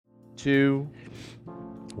2.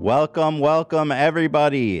 Welcome,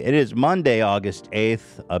 everybody. It is Monday, August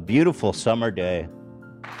 8th, a beautiful summer day.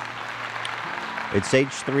 It's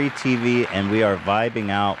H3 TV, and we are vibing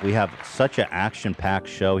out. We have such an action-packed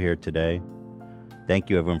show here today. Thank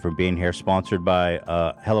you, everyone, for being here. Sponsored by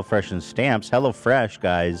HelloFresh and Stamps. HelloFresh,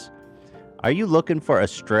 guys. Are you looking for a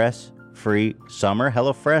stress-free summer?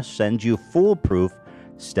 HelloFresh sends you foolproof,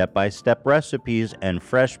 step-by-step recipes and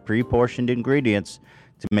fresh, pre-portioned ingredients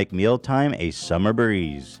to make mealtime a summer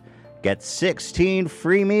breeze. Get 16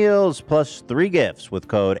 free meals plus 3 gifts with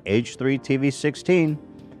code H3TV16.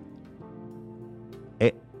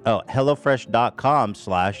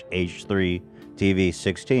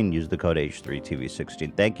 HelloFresh.com/H3TV16. Use the code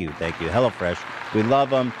H3TV16. Thank you. HelloFresh. We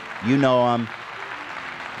love them. You know them.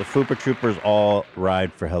 The Fooper Troopers all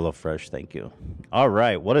ride for HelloFresh. Thank you. All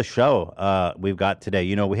right. What a show we've got today.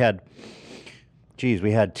 You know, we had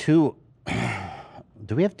 2.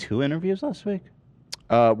 Do we have 2 interviews last week?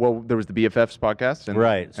 Well, there was the BFFs podcast.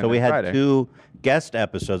 Right. So we had Friday. 2 guest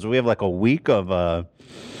episodes. We have like a week of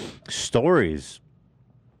stories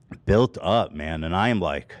built up, man, and I am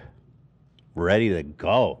like ready to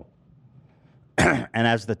go. And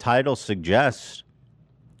as the title suggests,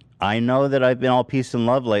 I know that I've been all peace and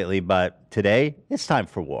love lately, but today it's time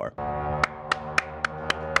for war.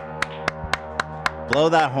 Blow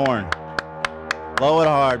that horn. Blow it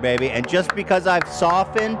hard, baby. And just because I've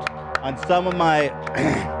softened on some of my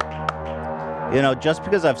just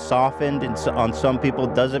because I've softened on some people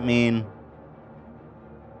doesn't mean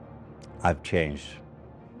I've changed.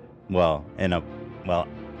 I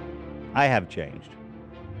have changed.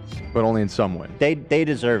 But only in some way. They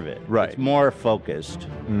deserve it. Right. It's more focused.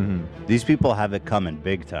 Mm-hmm. These people have it coming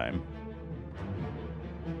big time.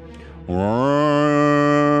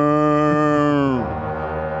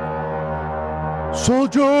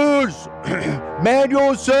 Soldiers, man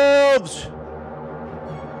yourselves.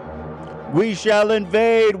 We shall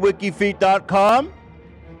invade wikifeet.com.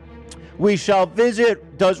 We shall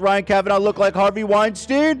visit, does Ryan Kavanaugh look like Harvey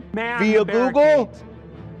Weinstein? Via Google.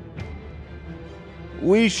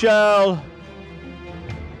 We shall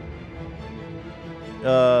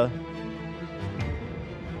anything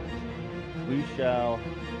you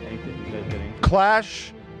guys getting?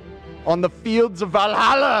 Clash on the fields of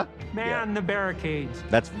Valhalla. Man the barricades.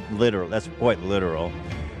 That's literal. That's quite literal.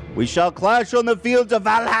 We shall clash on the fields of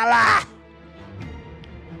Valhalla.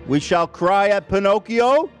 We shall cry at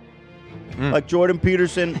Pinocchio. Like Jordan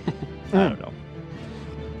Peterson. I don't know.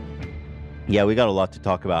 Yeah, we got a lot to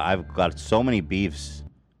talk about. I've got so many beefs,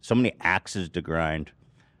 so many axes to grind.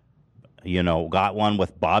 You know, got one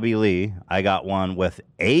with Bobby Lee. I got one with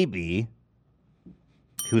AB,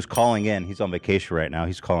 who's calling in. He's on vacation right now.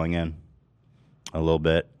 He's calling in a little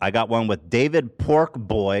bit. I got one with David Pork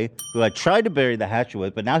Boy, who I tried to bury the hatchet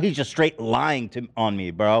with, but now he's just straight lying on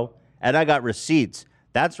me, bro. And I got receipts.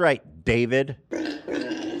 That's right, David.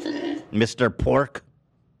 Mr. Pork.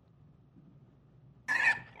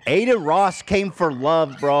 Ada Ross came for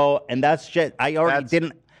love, bro, and that's shit. I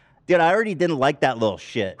already didn't like that little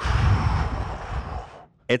shit.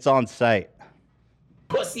 It's on site.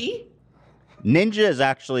 Pussy. Ninja is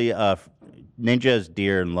actually Ninja is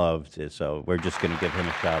dear and loved, so we're just gonna give him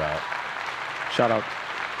a shout out. Shout out.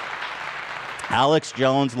 Alex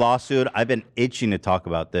Jones lawsuit. I've been itching to talk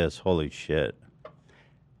about this. Holy shit.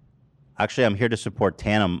 Actually, I'm here to support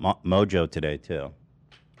Tana Mojo today, too.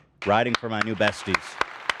 Riding for my new besties.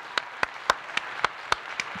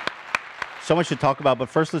 So much to talk about, but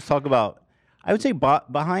first let's talk about, I would say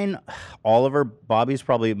behind Oliver, Bobby's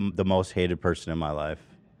probably the most hated person in my life.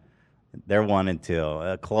 They're 1 and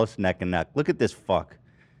 2, close neck and neck. Look at this fuck.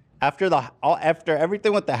 After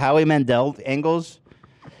everything with the Howie Mandel angles,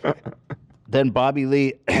 then Bobby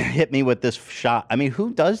Lee hit me with this shot. I mean,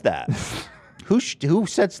 who does that? Who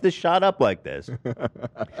sets this shot up like this?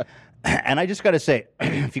 And I just got to say,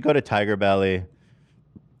 if you go to Tiger Belly,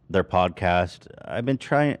 their podcast, I've been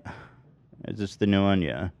trying. Is this the new one?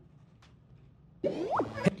 Yeah.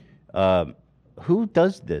 Who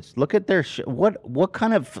does this? Look at their what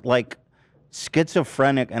kind of like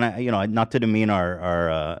schizophrenic, and not to demean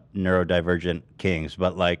our neurodivergent kings,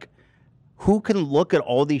 but like, who can look at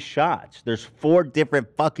all these shots? There's 4 different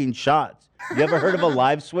fucking shots. You ever heard of a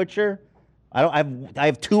live switcher? I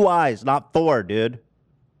have 2 eyes, not 4, dude.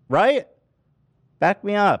 Right? Back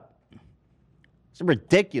me up. It's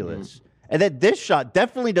ridiculous. And then this shot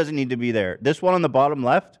definitely doesn't need to be there. This one on the bottom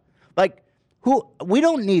left, like, we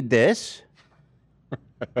don't need this.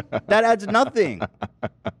 That adds nothing.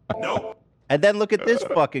 Nope. And then look at this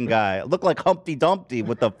fucking guy. Look like Humpty Dumpty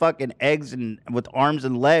with the fucking eggs and with arms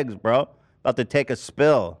and legs, bro. About to take a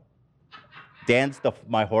spill. Dan's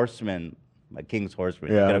my horseman, my king's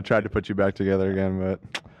horseman. Yeah, I tried to put you back together again,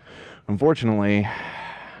 but unfortunately,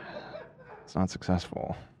 it's not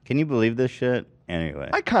successful. Can you believe this shit? Anyway.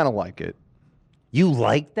 I kind of like it. You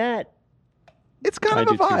like that? It's kind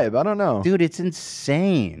of a vibe. I don't know. Dude, it's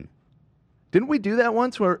insane. Didn't we do that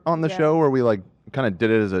once on the show where we like kind of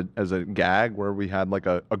did it as a gag where we had like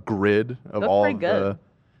a grid of all of the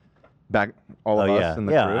all of us in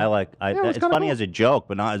the crew? I like it's funny as a joke,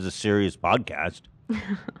 but not as a serious podcast.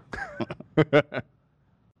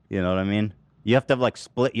 You know what I mean? You have to have like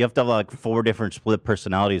you have to have like 4 different split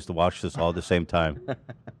personalities to watch this all at the same time.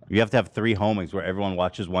 You have to have 3 homies where everyone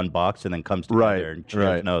watches one box and then comes together and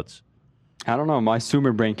shares notes. I don't know. My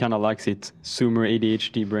Zoomer brain kind of likes it. Zoomer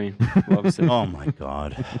ADHD brain loves it. Oh my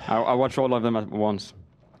god. I watch all of them at once.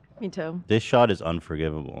 Me too. This shot is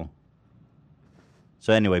unforgivable.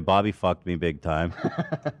 So anyway, Bobby fucked me big time.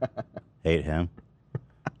 Hate him.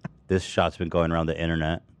 This shot's been going around the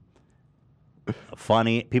internet.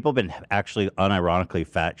 Funny. People have been actually unironically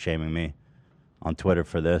fat shaming me on Twitter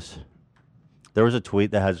for this. There was a tweet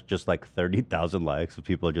that has just like 30,000 likes of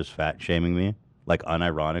people just fat shaming me, like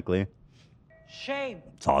unironically. Shame.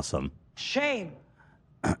 It's awesome. Shame.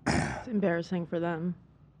 It's embarrassing for them.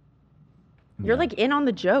 You're like in on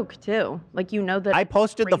the joke too. Like you know that I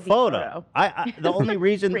posted the photo. I the only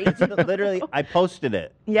reason it's literally I posted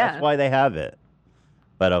it. Yeah. That's why they have it.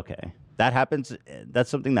 But okay. That happens that's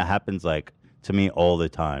something that happens like to me all the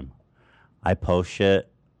time. I post shit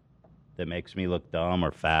that makes me look dumb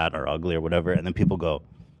or fat or ugly or whatever, and then people go,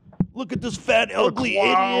 "Look at this fat, ugly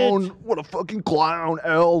idiot! What a fucking clown!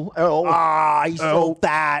 L. Ah, he's so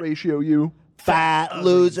fat. Ratio U. Fat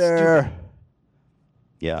loser."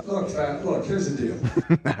 Yeah. Look, here's the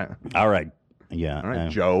deal. All right. Yeah. All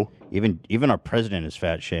right, Joe. Even our president is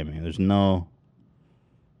fat shaming. There's no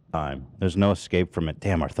time. There's no escape from it.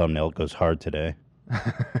 Damn, our thumbnail goes hard today.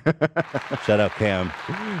 Shout out Cam.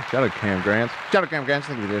 Shout out Cam Grant. Shout out Cam Grant.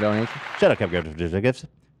 Thank you for the donation. Shout out Cam Grant for the gifts.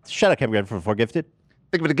 Shout out Cam Grant for 4 gifted.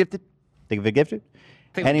 Think of it gifted. Think of it gifted.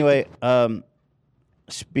 Anyway,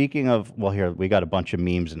 speaking of, well, here we got a bunch of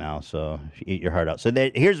memes now, so eat your heart out. So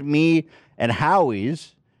here's me and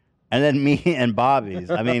Howie's, and then me and Bobby's.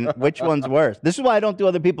 I mean, which one's worse? This is why I don't do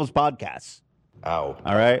other people's podcasts. Ow.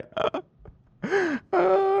 All right.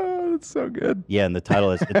 It's so good. Yeah, and the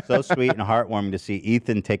title is "It's so sweet and heartwarming to see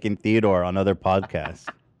Ethan taking Theodore on other podcasts."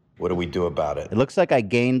 What do we do about it? It looks like I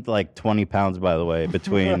gained like 20 pounds, by the way,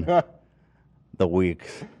 between the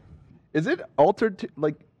weeks. Is it altered to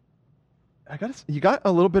like? You got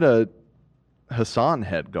a little bit of Hassan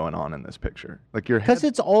head going on in this picture. Like your head. Because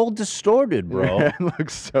it's all distorted, bro. Your head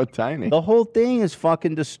looks so tiny. The whole thing is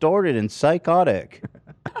fucking distorted and psychotic.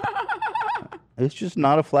 It's just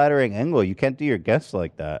not a flattering angle. You can't do your guests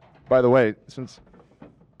like that. By the way, since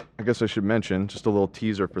I guess I should mention just a little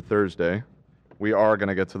teaser for Thursday. We are going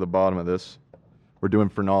to get to the bottom of this. We're doing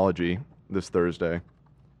phrenology this Thursday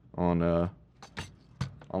on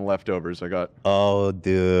leftovers. I got. Oh,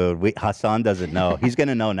 dude, Hassan doesn't know. He's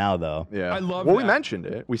gonna know now, though. Yeah. I love. Well, we mentioned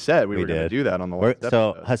it. We said we were going to do that on the last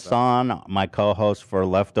So episode, Hassan, my co-host for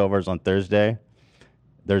leftovers on Thursday,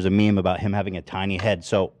 there's a meme about him having a tiny head.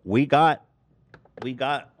 So we got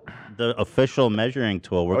the official measuring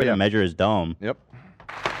tool. We're gonna measure his dome. Yep.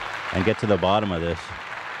 And get to the bottom of this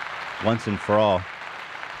once and for all.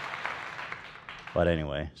 But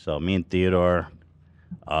anyway, so me and Theodore,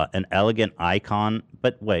 an elegant icon.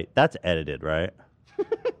 But wait, that's edited, right?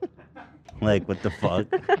 Like, what the fuck?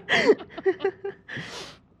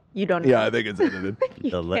 You don't. Yeah, I think it's edited.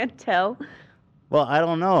 You can't tell. Well, I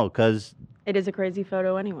don't know, because It is a crazy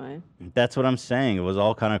photo anyway. that's what I'm saying. It was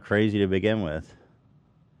all kind of crazy to begin with.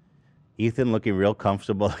 Ethan looking real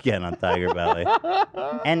comfortable again on Tiger Valley.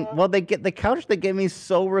 And, well, the couch they gave me is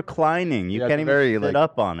so reclining. You can't even sit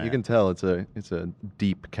up on it. You can tell it's a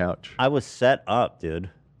deep couch. I was set up, dude.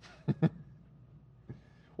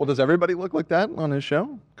 Well, does everybody look like that on his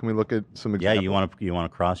show? Can we look at some examples? Yeah, you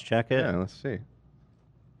want to cross-check it? Yeah, let's see.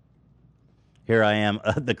 Here I am,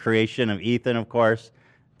 the creation of Ethan, of course.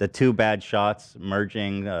 The two bad shots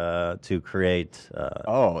merging to create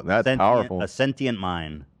that's powerful. A sentient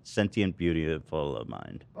mind. Sentient, beautiful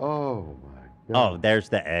mind. Oh, my God. Oh, there's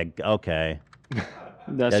the egg. Okay.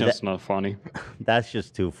 That's just not funny. That's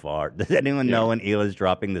just too far. Does anyone know when Ela's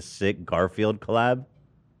dropping the sick Garfield collab?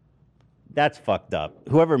 That's fucked up.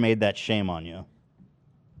 Whoever made that, shame on you.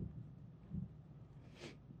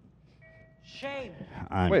 Shame.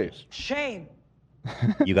 Wait. Shame.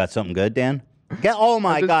 You got something good, Dan? Oh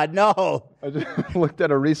my God, no! I just looked at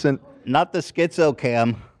a recent. Not the schizo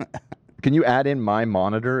cam. Can you add in my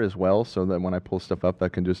monitor as well, so that when I pull stuff up,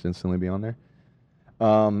 that can just instantly be on there?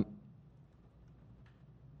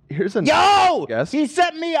 Here's a Yo! guess. He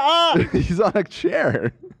set me up! He's on a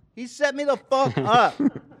chair. He set me the fuck up.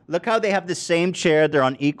 Look how they have the same chair. They're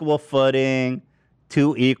on equal footing.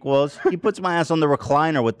 2 equals. He puts my ass on the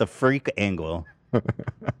recliner with the freak angle.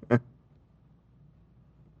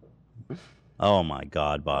 Oh my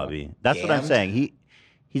God, Bobby. That's what I'm saying.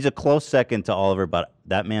 He's a close second to Oliver, but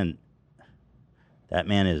that man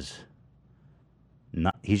is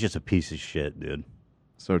not. He's just a piece of shit, dude.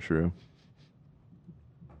 So true.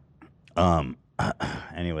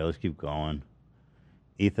 Anyway, let's keep going.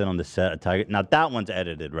 Ethan on the set of Tiger. Now that one's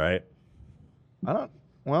edited, right?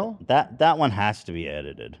 Well, that one has to be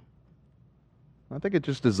edited. I think it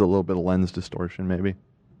just is a little bit of lens distortion, maybe.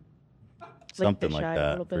 Something fisheye like a that,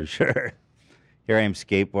 little for bit. sure. Here I am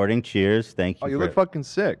skateboarding. Cheers. Thank you. Oh, you for, look fucking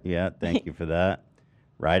sick. Yeah, thank you for that.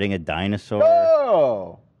 Riding a dinosaur.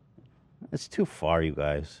 Oh! It's too far, you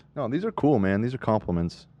guys. No, these are cool, man. These are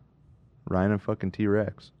compliments. Ryan and fucking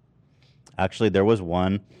T-Rex. Actually, there was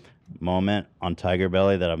one moment on Tiger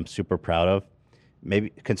Belly that I'm super proud of. Maybe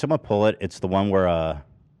can someone pull it? It's the one where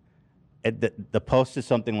the post is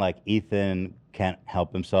something like Ethan can't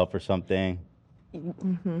help himself or something.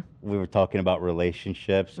 Mm-hmm. We were talking about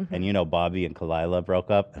relationships, and you know Bobby and Kalila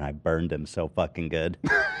broke up, and I burned him so fucking good.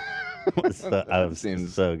 I was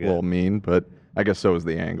Seems so a good. little mean, but I guess so is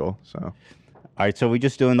the angle. So, All right, so we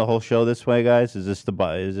just doing the whole show this way, guys? Is this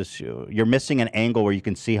you're missing an angle where you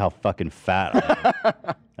can see how fucking fat I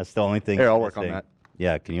am. That's the only thing. Here, you're I'll work on missing. that.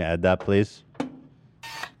 Yeah, can you add that, please?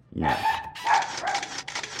 Yeah.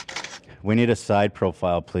 We need a side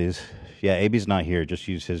profile, please. Yeah, AB's not here. Just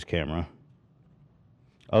use his camera.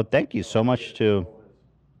 Oh, thank you so much to...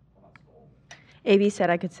 AB said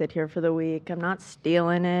I could sit here for the week. I'm not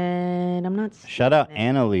stealing it. I'm not. Shout out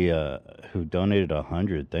Annalie, who donated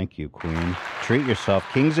 100. Thank you, Queen. Treat yourself.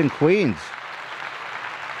 Kings and Queens.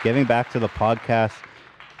 Giving back to the podcast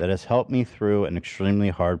that has helped me through an extremely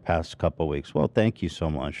hard past couple weeks. Well, thank you so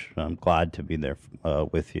much. I'm glad to be there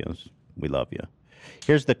with you. We love you.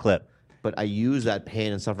 Here's the clip. But I use that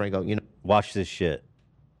pain and suffering. I go, Watch this shit.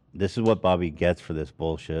 This is what Bobby gets for this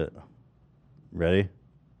bullshit. Ready?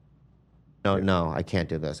 No, I can't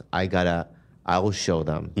do this. I will show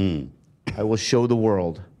them. I will show the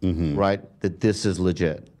world, right, that this is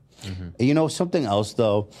legit. You know, something else,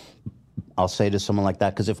 though, I'll say to someone like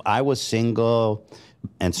that, because if I was single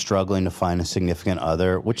and struggling to find a significant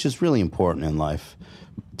other, which is really important in life,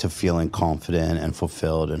 to feeling confident and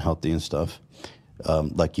fulfilled and healthy and stuff,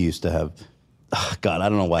 like you used to have. Oh, God, I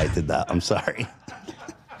don't know why I did that. I'm sorry.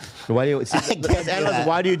 Why do you?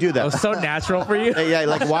 Why do you do that? It was so natural for you. Yeah,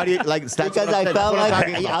 like why do you like?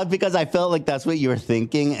 Because I felt like that's what you were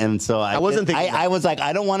thinking, and so I wasn't thinking. I was like,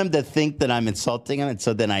 I don't want him to think that I'm insulting him, and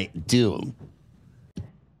so then I do.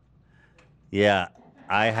 Yeah,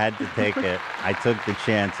 I had to take it. I took the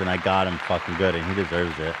chance, and I got him fucking good, and he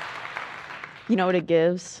deserves it. You know what it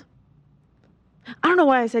gives? I don't know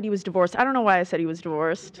why I said he was divorced. I don't know why I said he was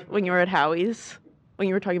divorced when you were at Howie's, when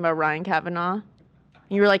you were talking about Ryan Kavanaugh.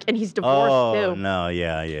 You were like, and he's divorced too. Oh, no,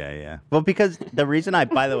 yeah. Well, because the reason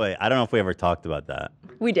by the way, I don't know if we ever talked about that.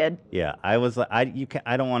 We did. Yeah, I was like,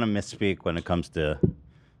 I don't want to misspeak when it comes to,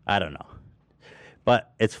 I don't know.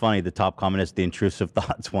 But it's funny, the top comment is the intrusive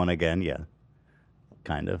thoughts one again. Yeah,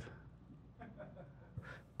 kind of.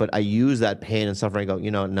 But I use that pain and suffering. I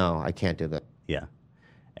go, no, I can't do that. Yeah.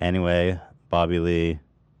 Anyway, Bobby Lee,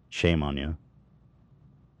 shame on you.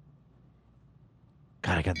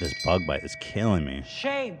 God, I got this bug bite. It's killing me.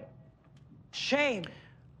 Shame. Shame.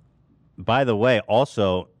 By the way,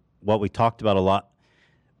 also, what we talked about a lot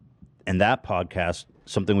in that podcast,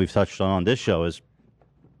 something we've touched on this show, is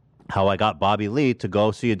how I got Bobby Lee to go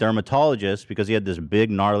see a dermatologist because he had this big,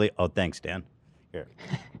 gnarly... Oh, thanks, Dan. Here.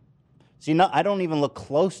 See, no, I don't even look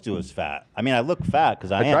close to his fat. I mean, I look fat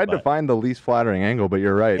because I am. I tried to find the least flattering angle, but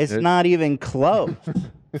you're right. It's not even close.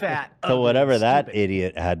 Fat. So whatever that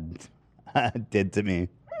idiot did to me.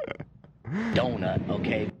 Donut,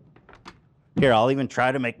 okay? Here, I'll even try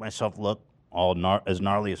to make myself look all as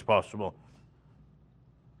gnarly as possible.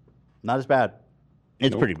 Not as bad.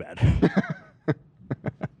 It's pretty bad.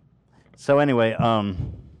 So anyway,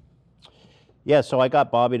 yeah, so I got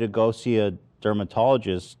Bobby to go see a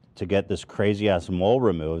dermatologist to get this crazy-ass mole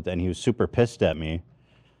removed, and he was super pissed at me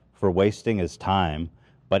for wasting his time.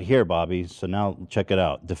 But here, Bobby, so now check it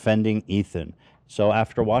out. Defending Ethan. So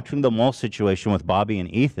after watching the mole situation with Bobby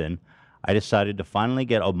and Ethan, I decided to finally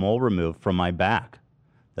get a mole removed from my back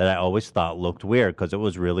that I always thought looked weird because it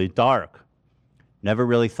was really dark. Never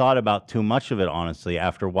really thought about too much of it, honestly.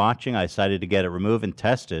 After watching, I decided to get it removed and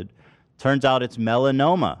tested. Turns out it's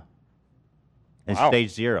melanoma in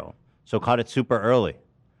stage 0. So caught it super early.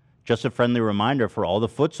 just a friendly reminder for all the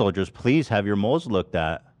foot soldiers, please have your moles looked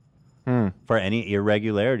at for any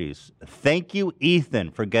irregularities. Thank you,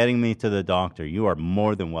 Ethan, for getting me to the doctor. You are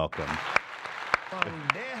more than welcome.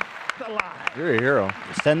 You're a hero.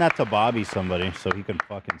 Send that to Bobby, somebody, so he can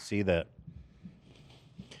fucking see that.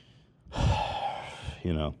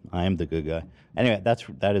 You know, I am the good guy. Anyway,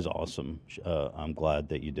 that is awesome. I'm glad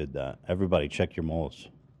that you did that. Everybody, check your moles.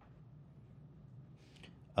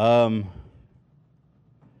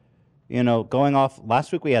 You know, going off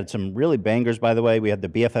last week, we had some really bangers. By the way, we had the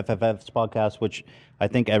BFFFFs podcast, which I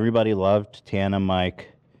think everybody loved. Tana,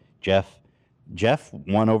 Mike, Jeff. Jeff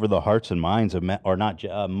won over the hearts and minds of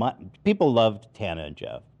people loved Tana and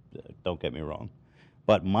Jeff. Don't get me wrong,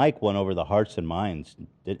 but Mike won over the hearts and minds.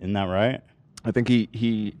 Isn't that right? I think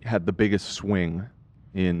he had the biggest swing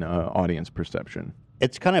in audience perception.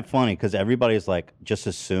 It's kind of funny because everybody's like just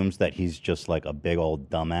assumes that he's just like a big old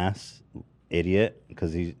dumbass idiot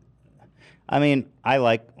because he's. I mean,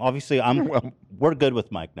 obviously we're good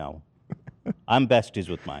with Mike now. I'm besties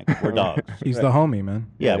with Mike. We're dogs. He's the homie,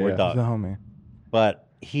 man. Yeah, we're dogs. He's the homie. But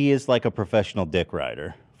he is like a professional dick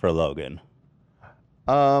rider for Logan.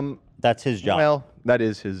 That's his job. Well, that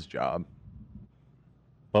is his job.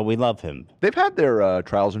 But we love him. They've had their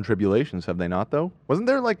trials and tribulations, have they not, though? Wasn't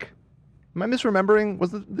there, like, am I misremembering?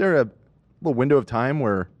 Wasn't there a little window of time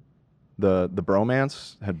where the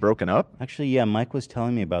bromance had broken up? Actually, yeah, Mike was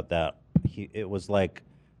telling me about that. It was like,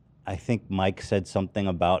 I think Mike said something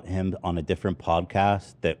about him on a different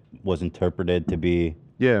podcast that was interpreted to be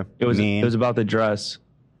It was about the dress.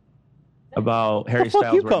 About Harry Styles.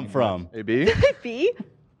 Where Styles. you come from? AB? B?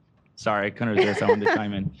 Sorry, I couldn't resist. I wanted to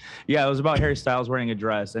chime in. Yeah, it was about Harry Styles wearing a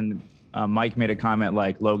dress, and Mike made a comment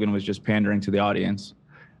like Logan was just pandering to the audience,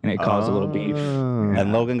 and it caused a little beef.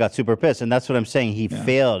 And Logan got super pissed, and that's what I'm saying. He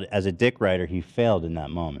failed as a dick rider. He failed in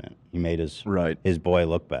that moment. He made his boy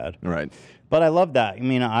look bad. Right. But I love that. I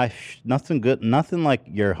mean, nothing like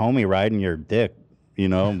your homie riding your dick. You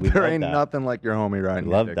know, we There love ain't that. nothing like your homie riding.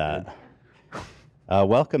 your Love dick, that.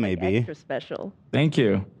 Welcome, AB. Extra special. Thank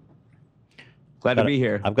you. Glad to be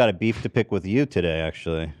here. I've got a beef to pick with you today,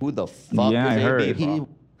 actually. Who the fuck Yeah, I is heard. AB?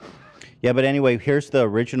 Yeah, but anyway, here's the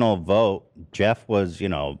original vote. Jeff was,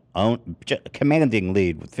 commanding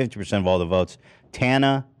lead with 50% of all the votes.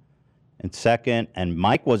 Tana in second, and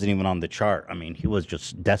Mike wasn't even on the chart. I mean, he was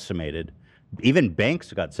just decimated. Even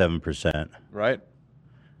Banks got 7%. Right.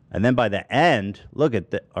 And then by the end,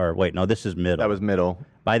 this is middle. That was middle.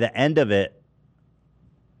 By the end of it,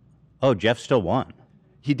 Jeff still won.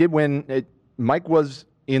 He did win. Mike was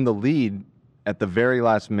in the lead at the very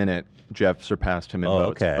last minute. Jeff surpassed him in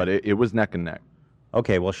votes, okay. but it was neck and neck.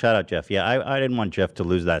 Okay, well, shout out Jeff. Yeah, I didn't want Jeff to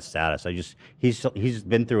lose that status. He's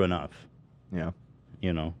been through enough. Yeah.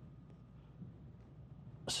 You know.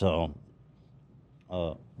 So,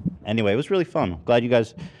 anyway, it was really fun. Glad you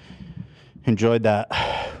guys enjoyed that.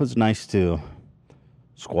 It was nice to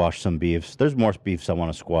squash some beefs. There's more beefs I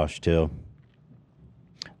want to squash too.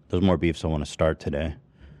 There's more beefs I want to start today.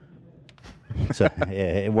 So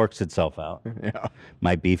it works itself out. Yeah.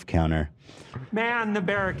 My beef counter. Man the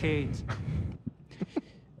barricades.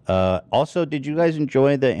 Also, did you guys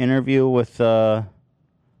enjoy the interview with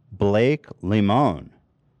Blake Limon,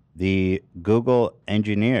 the Google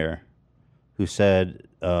engineer, who said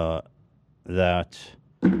that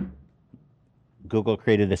Google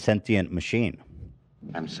created a sentient machine?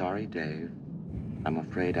 I'm sorry, Dave. I'm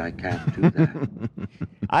afraid I can't do that.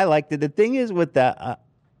 I liked it. The thing is with that,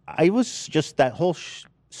 I was just, that whole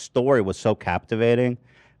story was so captivating.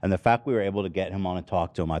 And the fact we were able to get him on and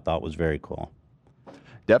talk to him, I thought was very cool.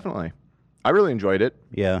 Definitely. I really enjoyed it.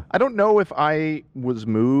 Yeah. I don't know if I was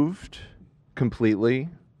moved completely.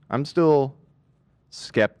 I'm still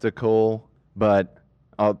skeptical, but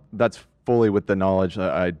that's fully with the knowledge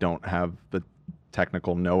that I don't have the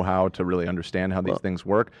technical know-how to really understand how these things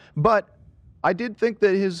work. But I did think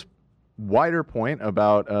that his wider point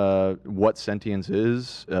about what sentience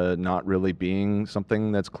is, not really being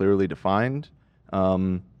something that's clearly defined,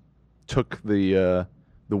 took the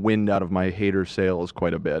wind out of my hater sails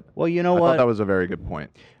quite a bit. Well, you know I what? thought that was a very good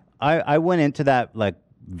point. I went into that like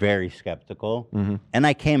very skeptical, and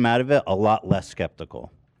I came out of it a lot less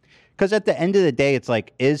skeptical. Because at the end of the day, it's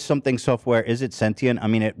like, is something software, is it sentient? I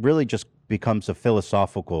mean, it really just becomes a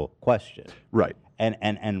philosophical question. Right.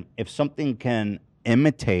 And if something can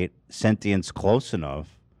imitate sentience close enough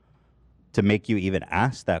to make you even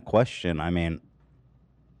ask that question, I mean,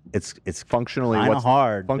 it's functionally kind of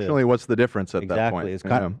hard. Functionally, what's the difference at that point? It's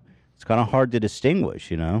kind of hard to distinguish,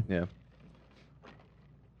 you know. Yeah.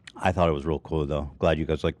 I thought it was real cool though. Glad you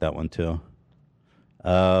guys liked that one too.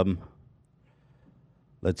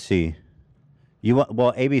 Let's see.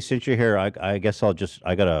 Well, AB, since you're here, I guess I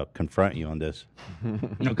gotta confront you on this.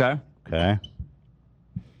 Okay. Okay.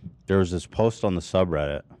 There was this post on the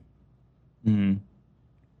subreddit. Mm-hmm.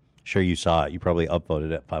 Sure, you saw it. You probably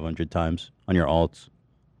upvoted it 500 times on your alts.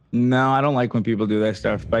 No, I don't like when people do that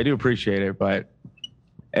stuff, but I do appreciate it. But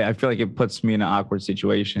I feel like it puts me in an awkward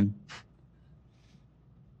situation.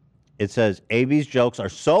 It says AB's jokes are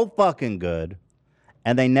so fucking good,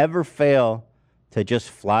 and they never fail to just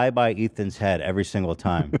fly by Ethan's head every single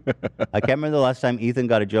time. I can't remember the last time Ethan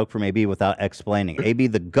got a joke from AB without explaining. AB,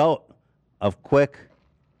 the GOAT of quick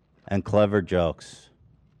and clever jokes.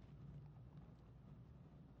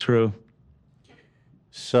 True.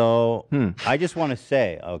 So I just want to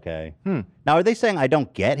say, okay. Now, are they saying I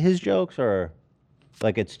don't get his jokes, or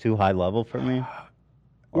like it's too high level for me?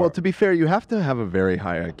 Well, to be fair, you have to have a very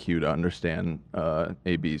high IQ to understand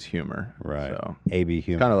AB's humor. Right. So AB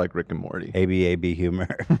humor. Kind of like Rick and Morty. AB humor.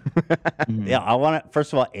 Yeah, I want to.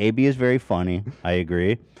 First of all, AB is very funny. I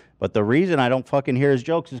agree. But the reason I don't fucking hear his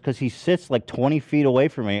jokes is because he sits like 20 feet away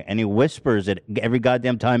from me and he whispers it every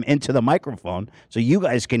goddamn time into the microphone, so you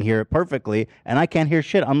guys can hear it perfectly, and I can't hear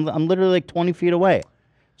shit. I'm literally like 20 feet away.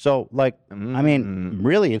 So like, I mean,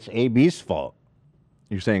 really, it's AB's fault.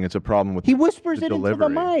 You're saying it's a problem with He whispers the it delivery.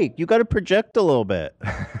 into the mic. You got to project a little bit.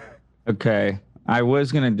 Okay. I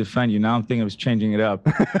was going to defend you. Now I'm thinking of changing it up.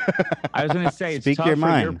 I was going to say it's Speak tough your for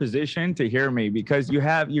mind. your position to hear me because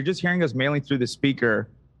you're just hearing us mainly through the speaker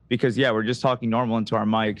because, yeah, we're just talking normal into our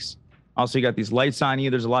mics. Also, you got these lights on you.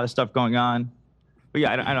 There's a lot of stuff going on. But,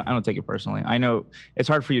 yeah, I don't take it personally. I know it's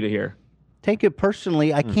hard for you to hear. Take it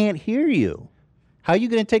personally. I can't hear you. How are you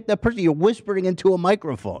going to take that personally? You're whispering into a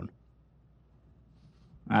microphone.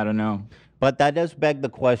 I don't know. But that does beg the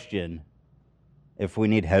question if we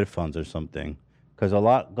need headphones or something. Because a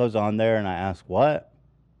lot goes on there, and I ask, what?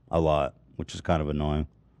 A lot, which is kind of annoying.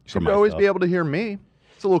 You should always be able to hear me.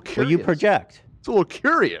 It's a little curious. Well, you project. It's a little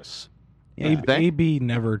curious. AB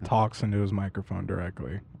never talks into his microphone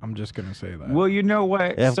directly. I'm just going to say that. Well, you know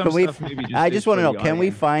what? Yeah, Some can we, stuff maybe I is just want to for know, the can we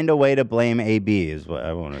audience. find a way to blame AB is what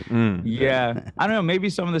I want to Yeah. I don't know. Maybe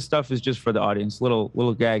some of the stuff is just for the audience.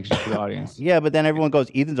 Little gags just for the audience. Yeah, but then everyone goes,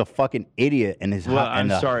 Ethan's a fucking idiot. And his Well, I'm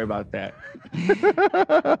sorry about that.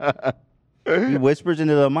 He whispers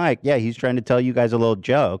into the mic. Yeah, he's trying to tell you guys a little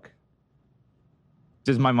joke.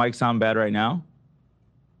 Does my mic sound bad right now?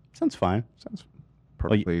 Sounds fine. Sounds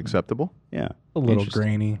perfectly acceptable. Yeah. A little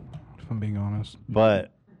grainy, if I'm being honest.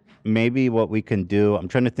 But maybe what we can do, I'm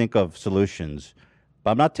trying to think of solutions.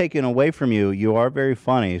 But I'm not taking away from you. You are very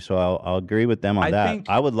funny, so I'll agree with them on I that. think-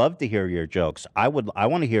 I would love to hear your jokes. I want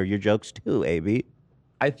to hear your jokes too, AB.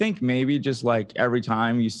 I think maybe just like every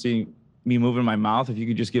time you see me moving my mouth, if you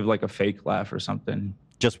could just give like a fake laugh or something.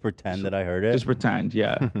 Just pretend that I heard it. Just pretend,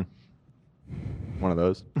 yeah. One of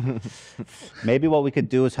those. Maybe what we could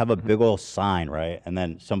do is have a big old sign, right? And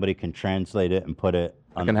then somebody can translate it and put it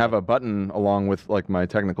I can have a button along with like my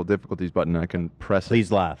technical difficulties button. I can press.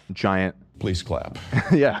 Please laugh. Giant. Please clap.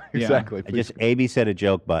 Yeah, exactly. And just AB said a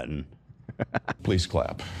joke button. Please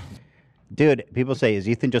clap. Dude, people say, is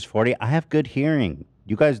Ethan just 40? I have good hearing.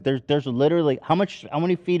 You guys, there's literally, how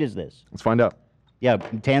many feet is this? Let's find out. Yeah,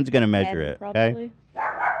 Tan's going to measure it, okay?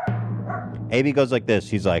 AB goes like this.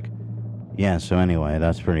 He's like, yeah, so anyway,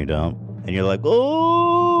 that's pretty dope. And you're like,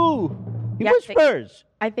 oh, he whispers.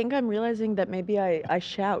 I think I'm realizing that maybe I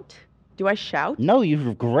shout. Do I shout? No,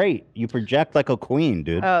 you're great. You project like a queen,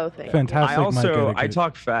 dude. Oh, thank you. I also I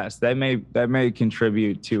talk fast. That may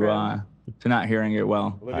contribute to not hearing it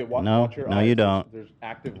well. No, you don't. There's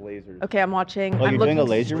active lasers. Okay, I'm watching. Oh, I'm you're doing looking a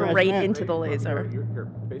laser straight measurement? into the laser. Here,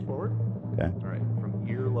 face forward. Okay. All right, from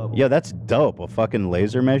ear level. Yo, that's dope. A fucking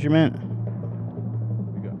laser measurement.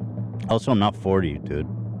 Also, I'm not 40, dude.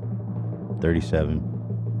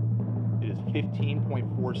 37. It is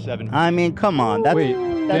 15.47. I mean, come on. That's, Wait,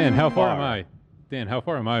 that's Dan, how far far. am I? Dan, how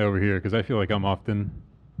far am I over here? Because I feel like I'm often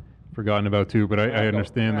forgotten about too, but I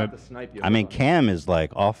understand that. I mean, Cam is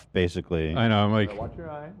like off basically. I know, I'm like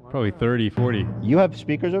probably 30, 40. You have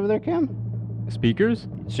speakers over there, Cam? Speakers?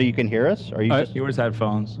 So you can hear us? Or you just... He wears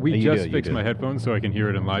headphones. We Oh, you just do, you fixed do. my headphones so I can hear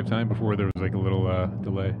it in live time. Before there was like a little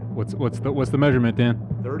delay. What's the measurement, Dan?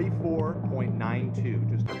 34.92,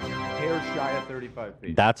 just a hair shy of 35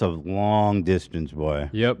 feet. That's a long distance, boy.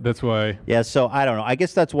 Yep, that's why. Yeah, so I don't know. I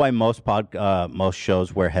guess that's why most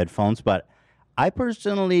shows wear headphones, but I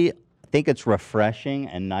personally think it's refreshing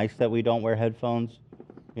and nice that we don't wear headphones.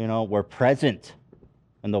 You know, we're present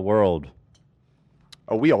in the world.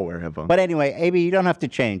 Oh, we all wear headphones. But anyway, AB, you don't have to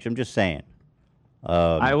change. I'm just saying.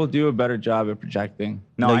 I will do a better job at projecting.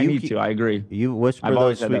 No, I need to. I agree. You whisper I've those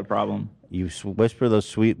always had sweet, that problem. You whisper those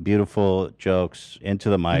sweet, beautiful jokes into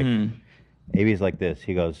the mic. AB's like this.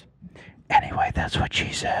 He goes, anyway, that's what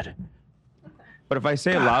she said. But if I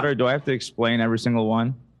say it louder, do I have to explain every single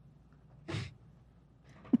one?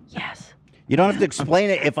 Yes. You don't have to explain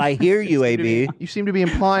it if I hear you, AB. You seem to be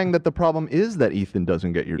implying that the problem is that Ethan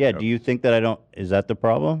doesn't get your Yeah, joke. do you think that I don't? Is that the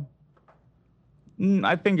problem?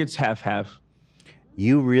 I think it's half-half.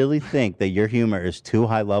 You really think that your humor is too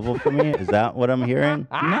high level for me? Is that what I'm hearing?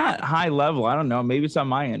 Not high level. I don't know. Maybe it's on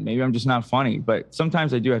my end. Maybe I'm just not funny. But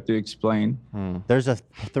sometimes I do have to explain. There's a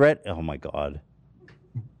threat. Oh my God.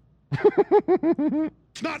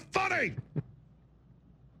 It's not funny.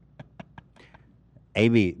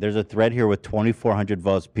 AB, there's a thread here with 2,400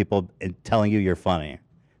 votes, people telling you you're funny.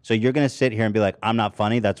 So you're going to sit here and be like, I'm not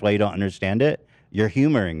funny. That's why you don't understand it. You're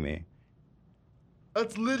humoring me.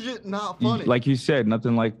 That's legit not funny. Like you said,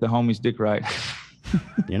 nothing like the homie's dick right.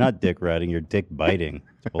 You're not dick riding. You're dick biting.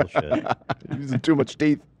 It's bullshit. You're using too much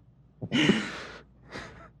teeth. All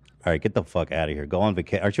right, get the fuck out of here. Go on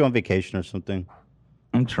vacation. Aren't you on vacation or something?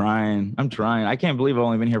 I'm trying. I can't believe I've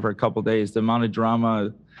only been here for a couple days. The amount of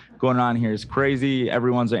drama going on here is crazy.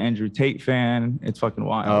 Everyone's an Andrew Tate fan. It's fucking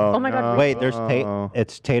wild. Oh my God. Wait, there's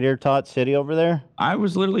it's Tater Tot City over there? I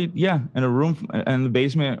was literally, in a room in the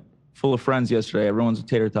basement full of friends yesterday. Everyone's a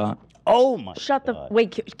tater tot. Oh my Shut the.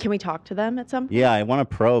 Wait, can we talk to them at some point? Yeah, I want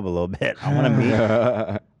to probe a little bit. I want to meet.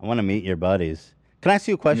 I want to meet your buddies. Can I ask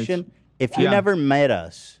you a question? If you never met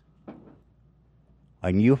us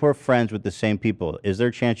and you were friends with the same people, is there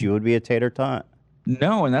a chance you would be a tater tot?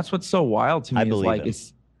 No, and that's what's so wild to me. I is believe like it.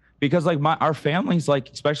 it's because like our families, like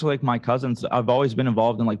especially like my cousins, I've always been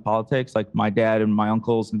involved in like politics, like my dad and my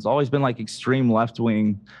uncles, and it's always been like extreme left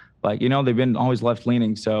wing, like they've been always left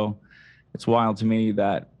leaning. So it's wild to me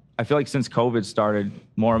that I feel like since COVID started,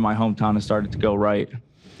 more of my hometown has started to go right.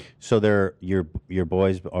 So they're your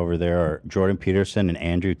boys over there are Jordan Peterson and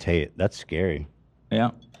Andrew Tate. That's scary.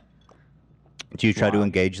 Yeah. Do you try to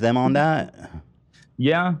engage them on that?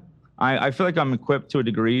 Yeah, I feel like I'm equipped to a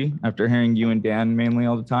degree after hearing you and Dan mainly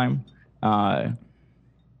all the time.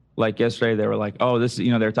 Like yesterday, they were like, "Oh, this," they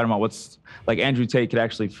were talking about what's like Andrew Tate could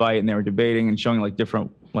actually fight, and they were debating and showing like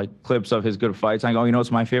different like clips of his good fights. I go,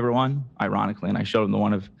 what's my favorite one? Ironically, and I showed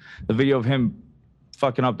him the video of him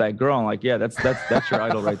fucking up that girl. I'm like, yeah, that's your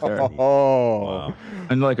idol right there. Oh.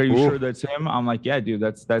 And like, are you sure that's him? I'm like, yeah, dude,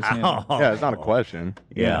 that's him. Yeah, it's not a question.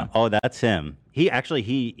 Yeah. Oh, that's him. He actually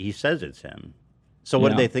he says it's him. So what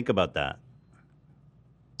do they think about that?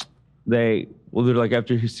 They're like,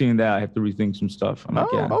 after seeing that, I have to rethink some stuff. I'm like,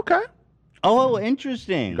 yeah. Okay. Oh,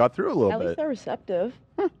 interesting. Got through a little At least bit. they're receptive.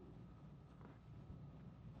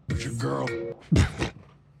 It's your girl.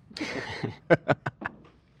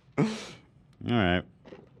 All right.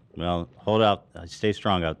 Well, hold out. Stay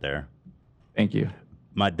strong out there. Thank you.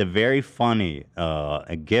 The very funny,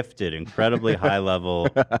 gifted, incredibly high level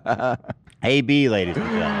AB, ladies and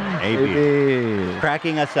gentlemen. AB.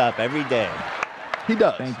 Cracking us up every day. He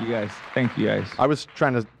does. Thank you guys. Thank you guys. I was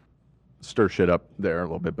trying to stir shit up there a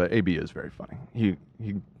little bit, but AB is very funny. He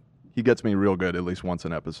gets me real good at least once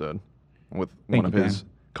an episode with one of his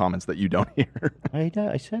comments that you don't hear. I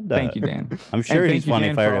said that. Thank you, Dan. I'm sure and he's thank you, funny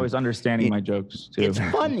Dan, if I for heard always him. understanding my jokes too. It's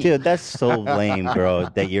funny, dude. That's so lame, bro.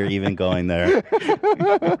 That you're even going there.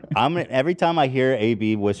 Every time I hear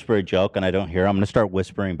AB whisper a joke and I don't hear, I'm gonna start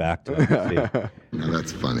whispering back to him. Now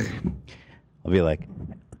that's funny. I'll be like,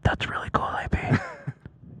 "That's really cool, AB."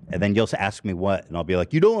 And then you'll ask me what, and I'll be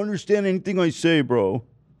like, "You don't understand anything I say, bro."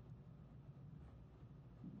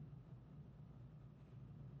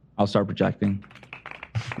 I'll start projecting.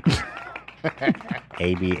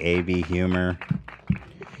 AB humor.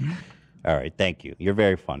 All right, thank you. You're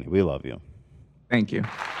very funny. We love you. Thank you.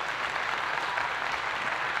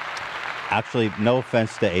 Actually, no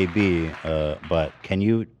offense to AB, but can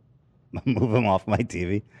you move him off my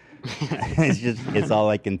TV? It's all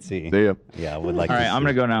I can see. See ya. Yeah, I would like All to right, I'm see.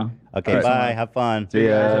 gonna go now. Okay, All right. bye. Have fun. See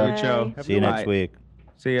ya. Have a good show. See you next Bye. week.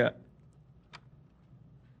 See ya.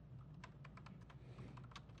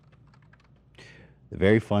 The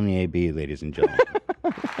very funny AB, ladies and gentlemen.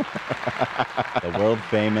 The world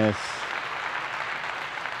famous,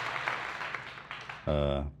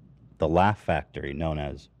 the Laugh Factory, known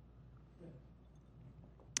as.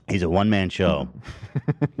 He's a one-man show.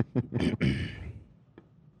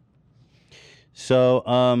 So,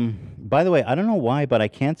 by the way, I don't know why, but I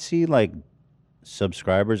can't see like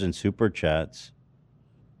subscribers and super chats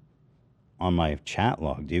on my chat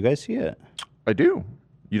log. Do you guys see it? I do.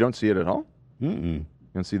 You don't see it at all? Mm-mm. You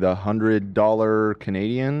don't see the $100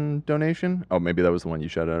 Canadian donation? Oh, maybe that was the one you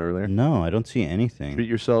shouted out earlier. No, I don't see anything. Treat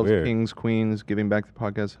yourselves, Weird. kings, queens, giving back the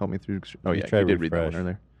podcast. Help me through. Oh, Let me yeah, try you to did read that one refresh.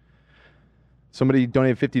 earlier. Somebody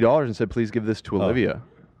donated $50 and said, please give this to Oh. Olivia.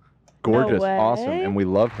 gorgeous, way. awesome, and we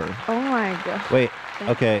love her. Oh my god. Wait.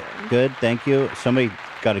 Okay. Good. Thank you. Somebody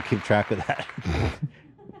got to keep track of that.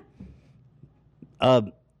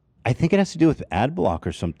 I think it has to do with ad block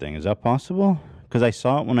or something. Is that possible? Because I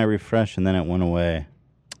saw it when I refreshed and then it went away.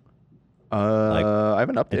 I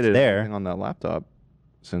haven't updated it's there. anything on that laptop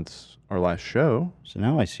since our last show. So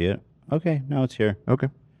now I see it. Okay, now it's here. Okay.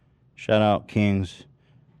 Shout out Kings.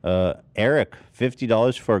 Eric,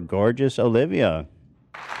 $50 for gorgeous Olivia.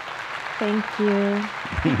 Thank you.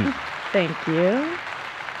 Thank you.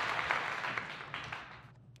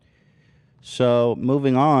 So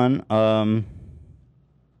moving on,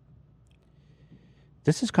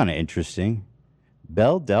 this is kind of interesting.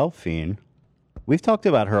 Belle Delphine, we've talked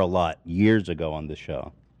about her a lot years ago on the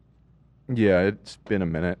show. Yeah, it's been a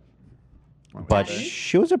minute. But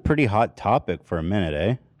she was a pretty hot topic for a minute,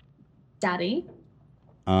 eh? Daddy.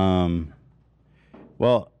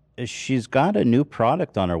 Well, she's got a new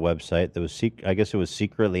product on her website that was, I guess it was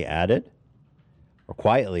secretly added, or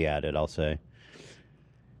quietly added, I'll say.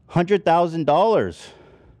 $100,000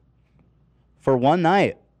 for one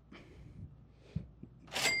night.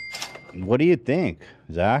 What do you think,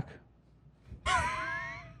 Zach?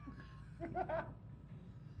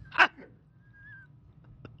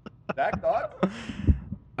 Zach, thoughts?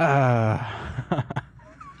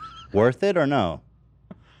 Worth it or no?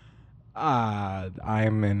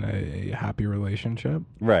 I'm in a happy relationship.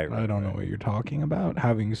 Right. I don't know what you're talking about.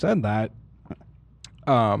 Having said that,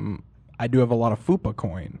 I do have a lot of Fupa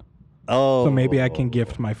coin. Oh. So maybe I can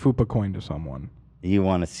gift my Fupa coin to someone. You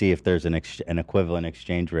want to see if there's an equivalent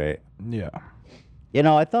exchange rate. Yeah. You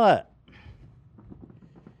know, I thought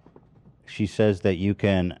she says that you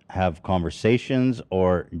can have conversations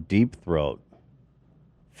or deep throat,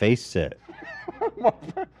 face sit,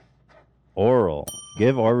 oral,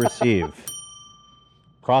 give or receive,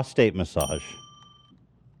 prostate massage,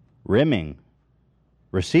 rimming,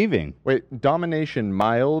 receiving. Wait, domination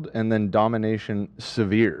mild and then domination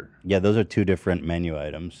severe. Yeah, those are two different menu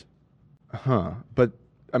items. Huh. But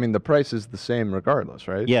I mean, the price is the same regardless,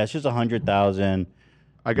 right? Yeah, it's just 100,000.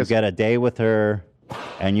 I guess you get a day with her,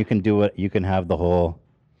 and you can do it. You can have the whole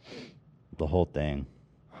thing.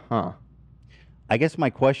 Huh. I guess my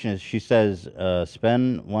question is, she says,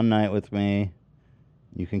 spend one night with me.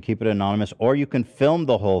 You can keep it anonymous, or you can film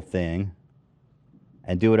the whole thing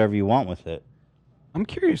and do whatever you want with it. I'm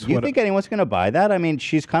curious. Do you think anyone's going to buy that? I mean,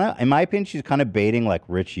 she's kind of, in my opinion, she's kind of baiting like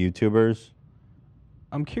rich YouTubers.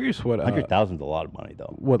 I'm curious what 100,000 is a lot of money,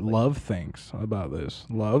 though. What Love thinks about this.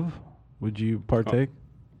 Love, would you partake?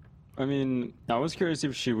 I mean, I was curious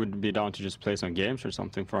if she would be down to just play some games or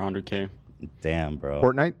something for 100K. Damn, bro.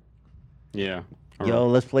 Fortnite? Yeah. Yo,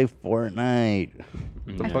 let's play Fortnite.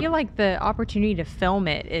 I feel like the opportunity to film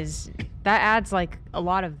it that adds like a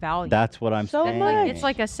lot of value. That's what I'm saying. Like, it's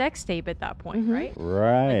like a sex tape at that point, right?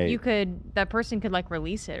 Right. That person could like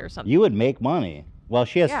release it or something. You would make money. Well,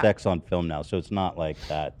 she has Yeah. sex on film now, so it's not like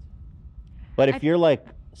that. But if you're like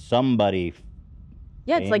somebody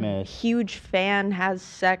Yeah, it's like famous, huge fan has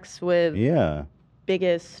sex with yeah.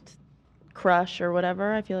 biggest crush or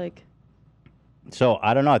whatever. I feel like So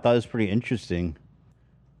I don't know. I thought it was pretty interesting.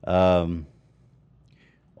 Also,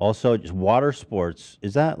 just water sports.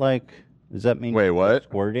 Does that mean wait, what?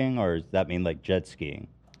 Squirting, or does that mean like jet skiing?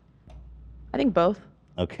 I think both.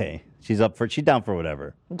 Okay, she's down for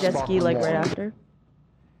whatever. Jet ski like right after.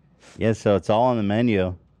 Yeah, so it's all on the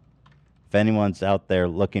menu. If anyone's out there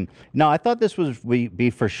looking, no, I thought this was be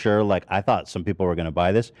for sure. Like I thought some people were gonna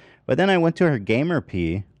buy this, but then I went to her gamer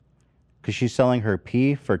pee because she's selling her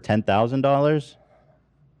pee for $10,000.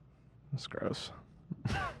 That's gross.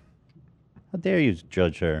 How dare you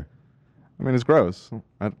judge her? I mean, it's gross.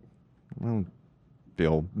 I don't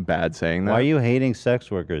feel bad saying that. Why are you hating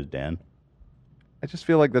sex workers, Dan? I just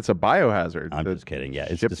feel like that's a biohazard. I'm just kidding. Yeah,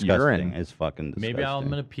 it's shipped disgusting. urine. It's fucking disgusting. Maybe I'm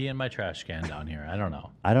gonna pee in my trash can down here. I don't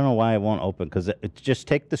know. I don't know why it won't open. Just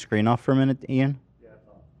take the screen off for a minute, Ian. Yeah.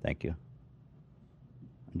 Thank you.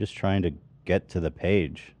 I'm just trying to get to the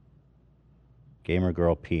page. Gamer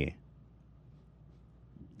Girl P.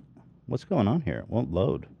 What's going on here? It won't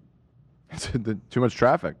load. Too much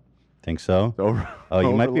traffic. Think so? Oh,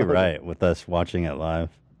 you might be overloaded. right with us watching it live.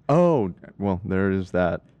 Oh, well, there is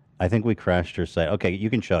that. I think we crashed her site. Okay, you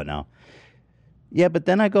can show it now. Yeah, but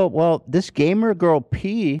then I go, well, this Gamer Girl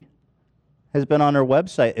P has been on her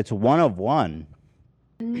website. It's one of one.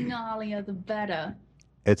 Nalia, the better.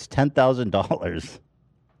 It's $10,000.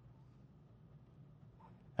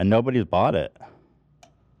 And nobody's bought it.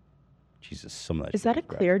 Jesus, some of that. Is that a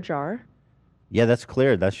clear jar? Yeah, that's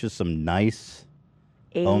clear. That's just some nice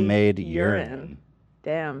homemade urine.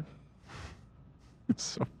 Damn. It's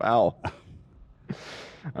so foul.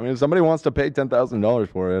 I mean, if somebody wants to pay $10,000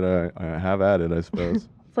 for it, I have at it, I suppose.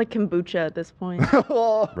 It's like kombucha at this point.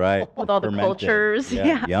 Right. With all the Fermented. cultures.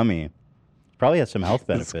 Yeah. Yummy. Probably has some health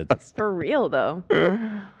benefits. For real, though.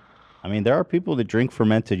 I mean, there are people that drink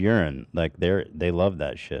fermented urine. Like they love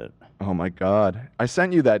that shit. Oh my god! I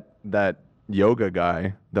sent you that yoga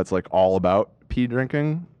guy that's like all about pee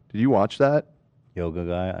drinking. Did you watch that? Yoga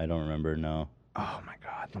guy? I don't remember. No. Oh my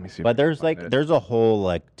god! Let me see. if But I can there's find like it. there's a whole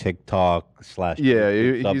like TikTok / Yeah,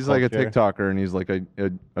 YouTube he's like a subculture. TikToker and he's like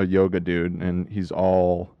a yoga dude and he's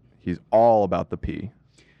all about the pee.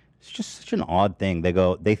 It's just such an odd thing.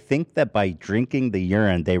 They think that by drinking the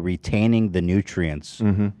urine, they're retaining the nutrients.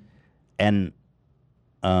 Mm-hmm. And,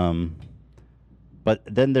 but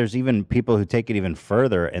then there's even people who take it even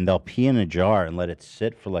further and they'll pee in a jar and let it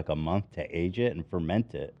sit for like a month to age it and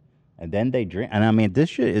ferment it. And then they drink. And I mean, this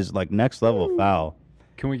shit is like next level foul.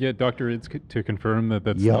 Can we get Dr. Ids to confirm that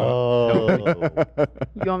that's Yo. not?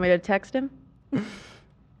 You want me to text him?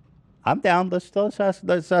 I'm down. Let's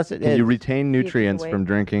it. Can you retain nutrients away. from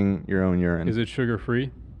drinking your own urine? Is it sugar free?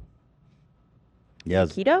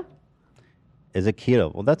 Yes. Keto? Is it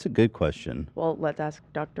keto? Well, that's a good question. Well, let's ask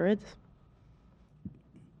Dr. Ids.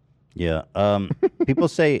 Yeah. People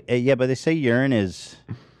say yeah, but they say urine is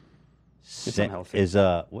unhealthy.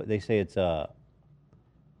 what they say it's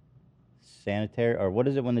sanitary, or what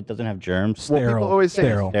is it when it doesn't have germs? Well, people always say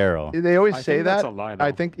Sterile. They always I say think that's that. a lie, I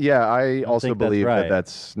though. think I also think that's believe right. that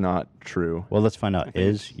that's not true. Well, let's find out.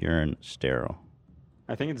 Is urine sterile?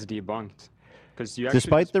 I think it's debunked because you actually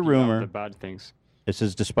Despite just the pee out rumor, the bad things. it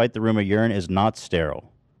says despite the rumor, urine is not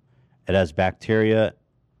sterile. It has bacteria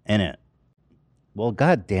in it. Well,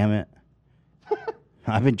 god damn it.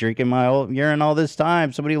 I've been drinking my old urine all this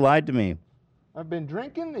time. Somebody lied to me. I've been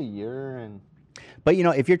drinking the urine. But you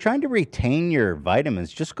know, if you're trying to retain your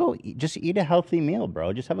vitamins, just eat a healthy meal,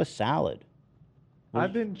 bro. Just have a salad.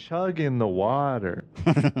 I've been chugging the water.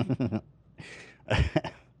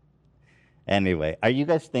 Anyway, are you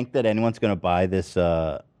guys think that anyone's gonna buy this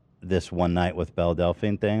this One Night with Belle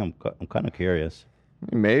Delphine thing? I'm kind of curious.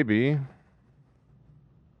 Maybe.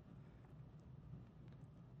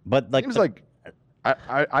 But like, Seems like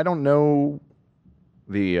I don't know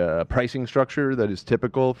the pricing structure that is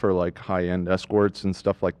typical for like high-end escorts and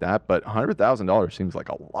stuff like that, but $100,000 seems like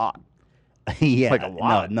a lot. yeah, like a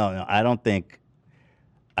lot. No. I don't think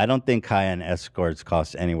high-end escorts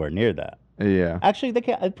cost anywhere near that. Yeah. Actually,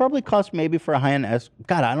 it probably costs maybe for a high-end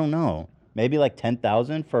God, I don't know. Maybe like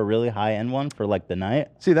 10,000 for a really high-end one for like the night.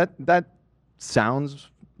 See, that sounds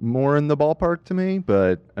more in the ballpark to me,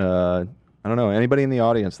 but I don't know. Anybody in the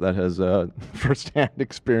audience that has firsthand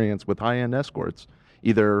experience with high-end escorts,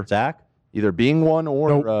 either Zach, either being one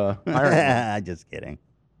or hiring one, just kidding.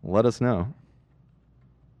 let us know.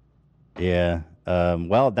 Yeah.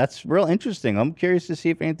 Well, that's real interesting. I'm curious to see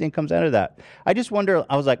if anything comes out of that. I just wonder.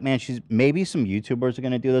 I was like, man, maybe some YouTubers are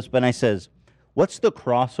going to do this. But I says, what's the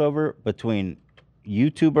crossover between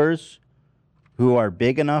YouTubers who are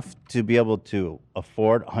big enough to be able to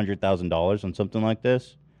afford $100,000 on something like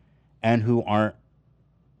this, and who aren't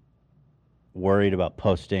worried about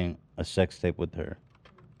posting a sex tape with her?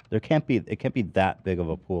 It can't be that big of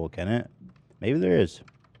a pool, can it? Maybe there is.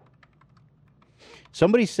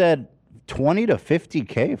 Somebody said 20 to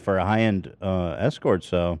 50K for a high-end escort,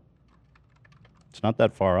 so it's not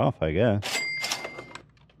that far off, I guess.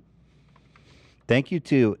 Thank you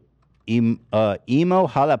to Emo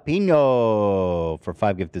Jalapeno for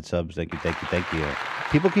 5 gifted subs. Thank you.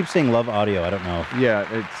 People keep saying love audio. I don't know.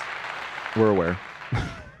 Yeah, we're aware.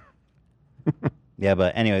 Yeah,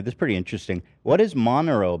 but anyway, this is pretty interesting. What is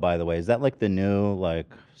Monero, by the way? Is that like the new like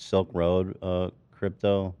Silk Road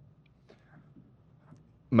crypto?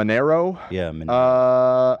 Monero? Yeah,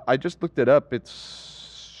 Monero. I just looked it up.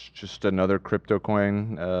 It's just another crypto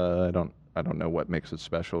coin. I don't know what makes it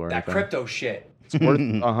special or That anything. crypto shit. It's worth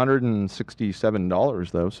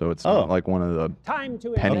 $167 though, so it's not like one of the Time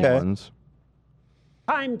to penny invest. ones.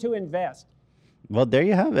 Time to invest. Well, there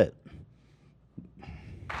you have it.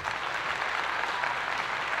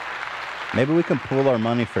 Maybe we can pool our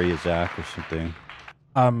money for you, Zach, or something.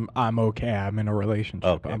 I'm okay. I'm in a relationship.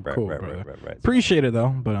 Okay, I'm right, cool. right. brother. Appreciate it though,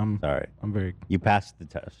 but I'm sorry. I'm very. You passed the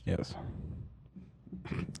test. Yes.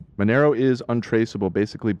 Monero is untraceable,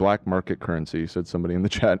 basically black market currency, said somebody in the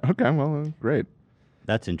chat. Okay, well, great.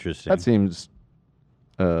 That's interesting. That seems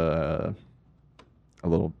a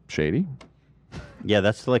little shady. Yeah,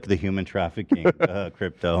 that's like the human trafficking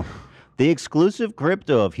crypto. The exclusive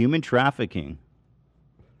crypto of human trafficking.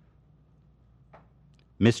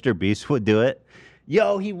 Mr. Beast would do it.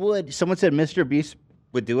 Yo, he would. Someone said Mr. Beast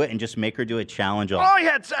would do it and just make her do a challenge. I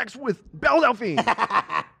had sex with Belle Delphine.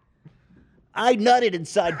 I nutted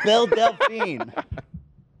inside Belle Delphine.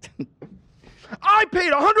 I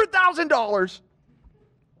paid $100,000.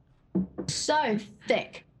 So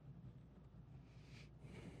thick.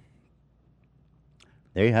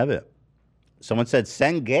 There you have it. Someone said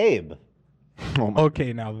send Gabe.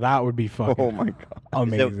 Okay, now that would be fucking. Oh my god.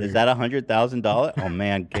 Amazing. Is that $100,000? Oh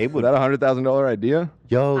man, Gabe would. Is that $100,000 idea?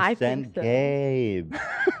 Yo, I send think so. Gabe.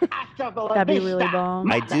 That'd be really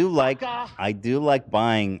bomb. I do like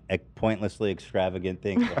buying pointlessly extravagant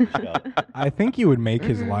things on the show, I think you would make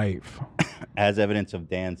his life. as evidence of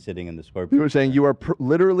Dan sitting in the You Scorpion. were saying you are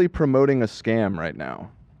literally promoting a scam right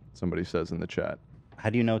now. Somebody says in the chat. How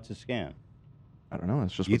do you know it's a scam? I don't know.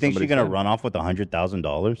 It's just. You what think somebody she's gonna said. run off with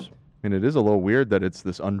 $100,000? And it is a little weird that it's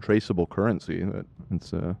this untraceable currency. That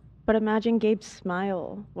it's. But imagine Gabe's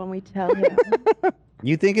smile when we tell him.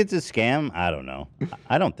 You think it's a scam? I don't know.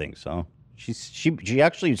 I don't think so. She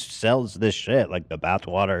actually sells this shit, like the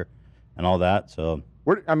bathwater and all that. So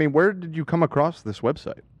where did you come across this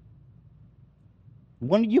website?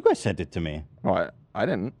 When you guys sent it to me. Oh, I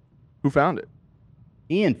didn't. Who found it?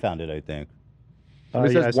 Ian found it, I think. It Yeah,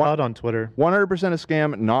 says I saw it on Twitter. 100% a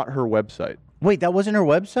scam, not her website. Wait, that wasn't her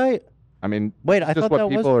website? I mean, wait, I just thought what that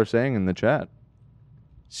people was. are saying in the chat.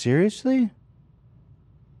 Seriously?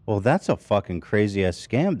 Well, that's a fucking crazy ass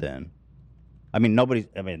scam then. I mean,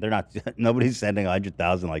 they're not. Nobody's sending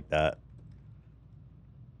 100,000 like that.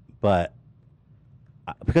 But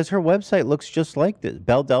because her website looks just like this,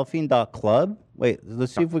 BelleDelphine.club. Wait,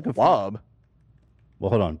 let's see if we can. Club. Well,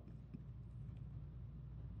 hold on.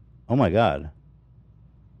 Oh my God.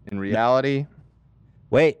 In reality.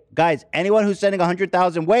 Wait, guys, anyone who's sending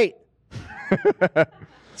 100,000, wait.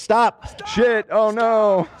 Stop. Shit. Oh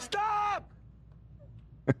no.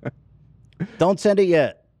 Don't send it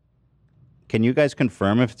yet. Can you guys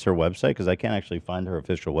confirm if it's her website? Because I can't actually find her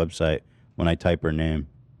official website when I type her name.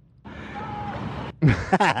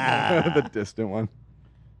 The distant one.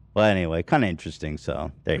 Well, anyway, kind of interesting.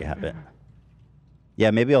 So there you have it.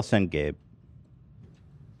 Yeah, maybe I'll send Gabe.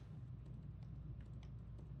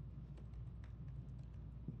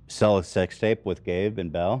 Sell a sex tape with Gabe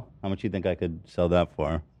and Belle. How much do you think I could sell that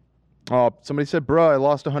for? Oh, somebody said, bro, I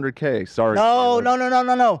lost 100K. Sorry. No, Caleb.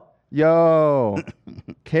 no. Yo.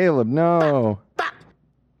 Caleb, no.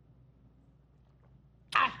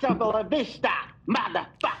 Hasta la vista,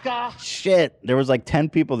 motherfucker. Shit, there was like 10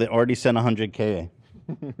 people that already sent 100K.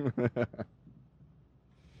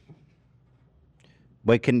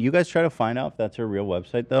 Wait, can you guys try to find out if that's her real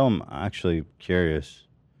website, though? I'm actually curious.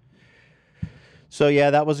 So, yeah,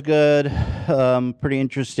 that was good. Pretty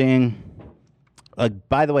interesting.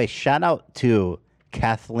 By the way, shout out to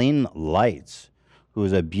Kathleen Lights, who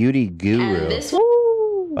is a beauty guru.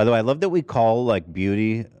 By the way, I love that we call, like,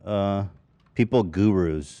 beauty people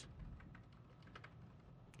gurus.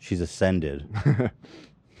 She's ascended.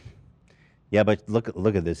 Yeah, but look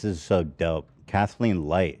at this. This is so dope. Kathleen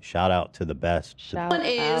Light, shout out to the best. One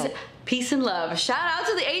is Peace and Love. Shout out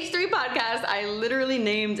to the H3 podcast. I literally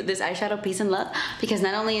named this eyeshadow Peace and Love because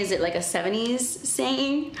not only is it like a 70s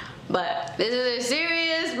saying, but this is a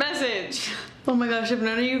serious message. Oh my gosh, if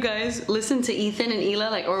none of you guys listen to Ethan and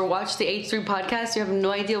Hila or watch the H3 podcast, you have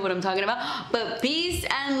no idea what I'm talking about. But peace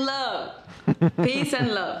and love. Peace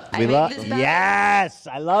and love. We love. Yes,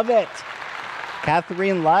 I love it.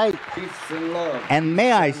 Catherine Light. Peace and love. And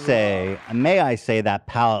may I say that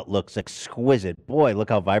palette looks exquisite. Boy, look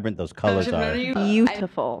how vibrant those colors are.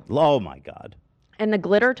 Beautiful. Oh my God. And the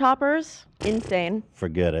glitter toppers, insane.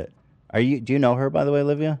 Forget it. Do you know her, by the way,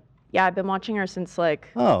 Olivia? Yeah, I've been watching her since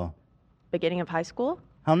Oh, beginning of high school.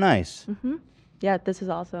 how nice. Yeah, this is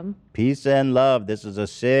awesome. Peace and love. This is a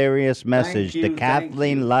serious message you, to thank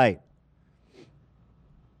Kathleen Light.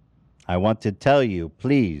 I want to tell you,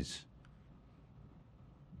 please,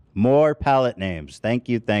 more palette names. Thank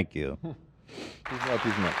you, thank you.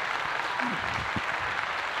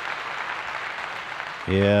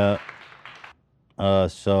 Yeah.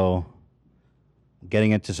 So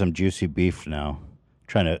getting into some juicy beef now.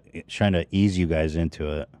 Trying to ease you guys into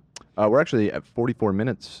it. We're actually at 44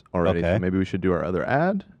 minutes already. Okay. So maybe we should do our other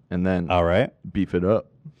ad and then All right. beef it up.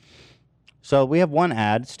 So we have one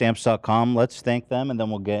ad, Stamps.com. Let's thank them, and then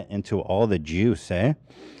we'll get into all the juice, eh?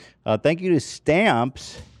 Thank you to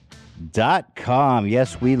Stamps.com.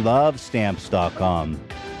 Yes, we love Stamps.com.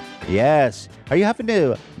 Yes. Are you having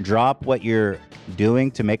to drop what you're doing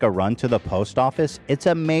to make a run to the post office? It's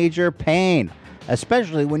a major pain,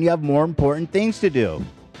 especially when you have more important things to do.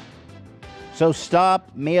 So stop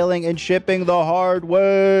mailing and shipping the hard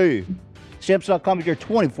way. Stamps.com is your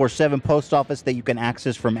 24/7 post office that you can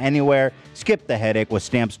access from anywhere. Skip the headache with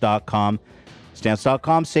Stamps.com.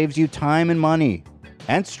 Stamps.com saves you time and money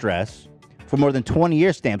and stress. For more than 20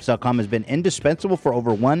 years, Stamps.com has been indispensable for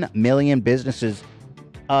over 1 million businesses.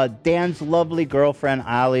 Dan's lovely girlfriend,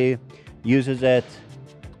 Ali, uses it.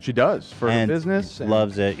 She does for her and business. and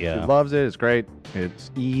loves it, yeah. She loves it. It's great.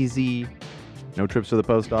 It's easy. No trips to the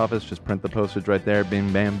post office. Just print the postage right there.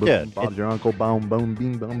 Bing, bam, boom. Dude, Bob's your uncle. Boom, boom,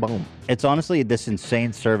 bing, boom, boom. It's honestly this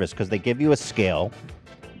insane service because they give you a scale.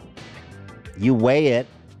 You weigh it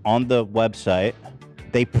on the website.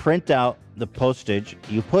 They print out the postage.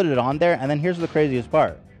 You put it on there, and then here's the craziest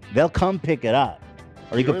part: they'll come pick it up,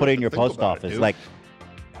 or you can put it in your post office. Like,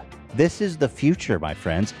 this is the future, my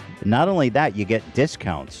friends. Not only that, you get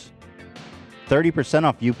discounts, 30%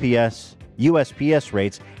 off USPS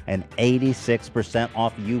rates, and 86%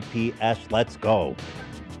 off UPS. Let's go.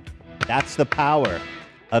 That's the power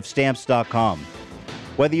of Stamps.com.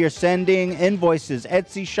 Whether you're sending invoices,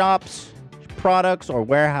 Etsy shops, products, or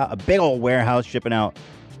a big old warehouse shipping out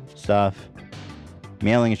stuff,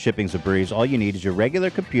 mailing and shipping's a breeze. All you need is your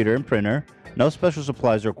regular computer and printer. No special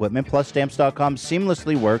supplies or equipment. Plus, Stamps.com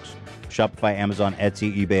seamlessly works. Shopify, Amazon,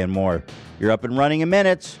 Etsy, eBay, and more. You're up and running in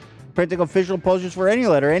minutes. Printing official posters for any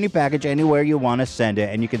letter, any package, anywhere you want to send it.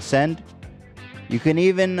 And you can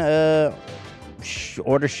even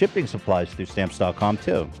order shipping supplies through Stamps.com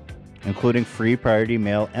too, including free priority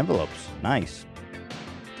mail envelopes. Nice.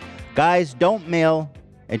 Guys, don't mail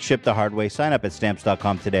and ship the hard way. Sign up at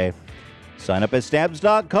Stamps.com today. Sign up at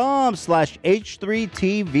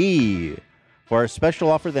Stamps.com/H3TV for a special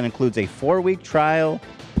offer that includes a 4-week trial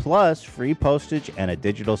plus free postage and a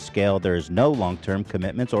digital scale. There is no long-term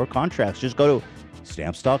commitments or contracts. Just go to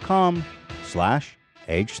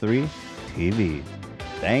Stamps.com/H3TV.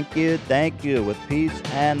 Thank you, with peace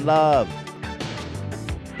and love.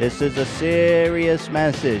 This is a serious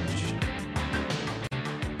message.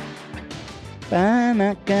 Ow!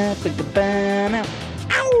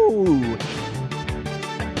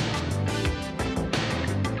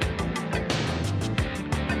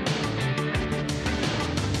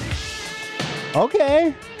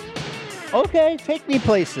 Okay, take me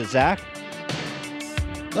places, Zach.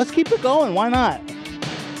 Let's keep it going. Why not?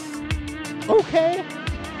 Okay.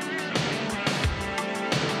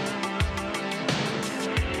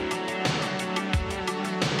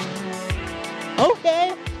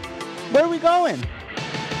 Okay. Where are we going?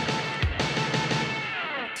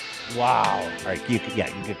 Wow. All right, you could.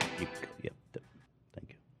 Thank you.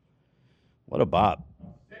 What a bop.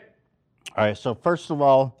 All right, so first of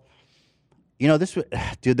all,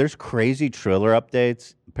 dude, there's crazy Triller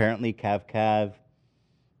updates. Apparently, Cav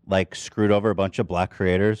screwed over a bunch of black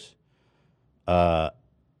creators.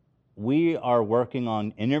 We are working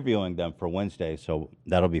on interviewing them for Wednesday, so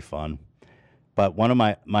that'll be fun. But one of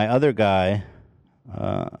my other guy,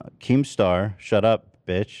 Keemstar, shut up,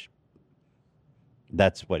 bitch.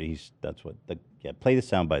 Play the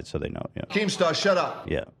soundbite so they know. Yeah. Keemstar, shut up.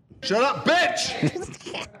 Yeah. Shut up,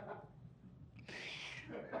 bitch!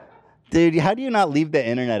 Dude, how do you not leave the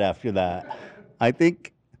internet after that? I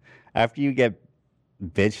think after you get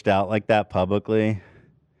bitched out like that publicly.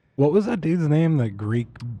 What was that dude's name? The Greek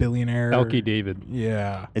billionaire? Elke David.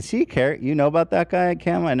 Yeah. Is he a character? You know about that guy,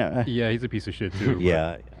 Cam? I know. Yeah, he's a piece of shit too.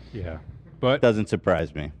 Yeah. Yeah. But doesn't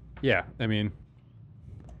surprise me. Yeah, I mean,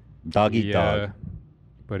 dog eat dog.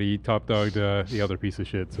 But he top dogged the other piece of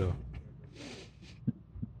shit. So.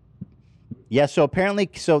 Yeah. So apparently,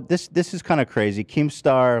 this is kind of crazy.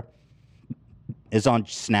 Keemstar is on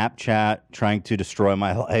Snapchat trying to destroy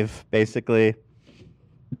my life. Basically,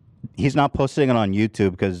 he's not posting it on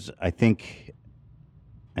YouTube because I think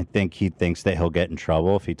he thinks that he'll get in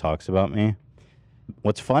trouble if he talks about me.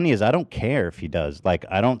 What's funny is I don't care if he does. Like,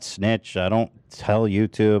 I don't snitch. I don't tell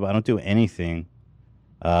YouTube. I don't do anything.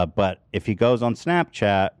 But if he goes on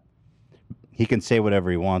Snapchat, he can say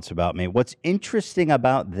whatever he wants about me. What's interesting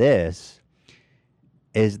about this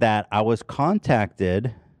is that I was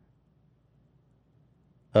contacted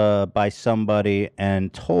by somebody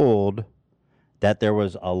and told that there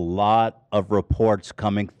was a lot of reports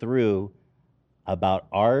coming through about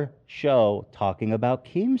our show talking about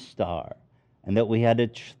Keemstar and that we had to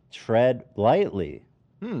tread lightly.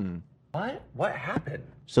 What? What happened?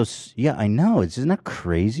 So, yeah, I know. Isn't that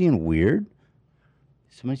crazy and weird?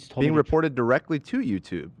 Somebody's told Being me reported directly to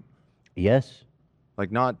YouTube. Yes.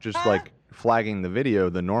 Like, not just flagging the video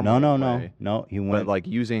the normal way. No. He went. But like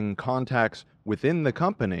using contacts within the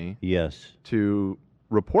company. Yes. To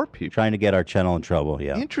report people. Trying to get our channel in trouble.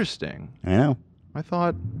 Yeah. Interesting. I know. I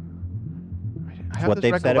thought. I have what this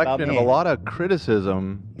they've said about recollection me. of a lot of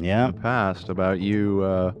criticism in the past about you.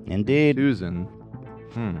 Indeed. Susan.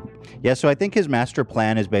 Yeah. So I think his master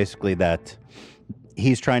plan is basically that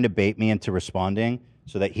he's trying to bait me into responding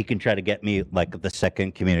so that he can try to get me like the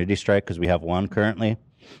second community strike because we have one currently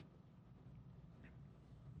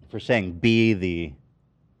for saying the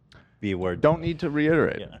B word. Don't need to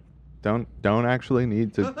reiterate. Yeah. Don't actually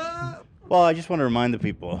need to. Well, I just want to remind the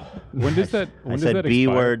people. When does that? I When does said that B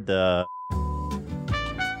expire? word,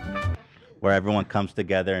 where everyone comes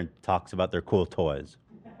together and talks about their cool toys.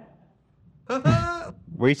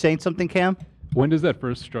 Were you saying something, Cam? When does that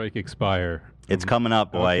first strike expire? It's coming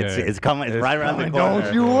up, boy. Okay. It's coming. It's right around the coming. corner.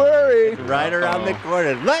 Don't you worry. It's right around the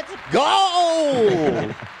corner. Let's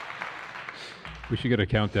go! We should get a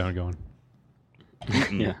countdown going.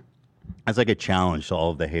 Yeah. That's like a challenge to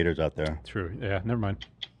all of the haters out there. True. Yeah. Never mind.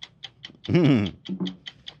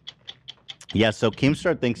 Yeah, so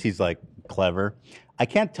Keemstar thinks he's like clever. I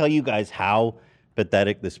can't tell you guys how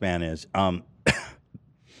pathetic this man is.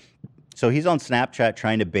 So he's on Snapchat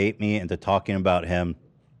trying to bait me into talking about him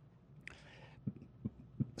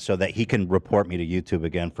so that he can report me to YouTube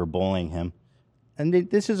again for bullying him. And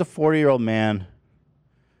this is a 40-year-old man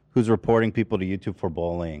who's reporting people to YouTube for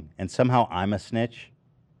bullying, and somehow I'm a snitch?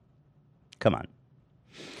 Come on.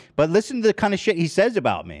 But listen to the kind of shit he says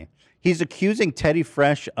about me. He's accusing Teddy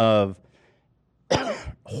Fresh of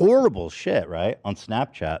horrible shit, right? On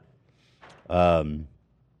Snapchat.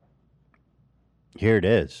 Here it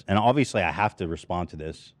is. And obviously I have to respond to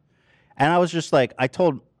this. And I was just like, I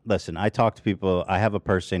talk to people. I have a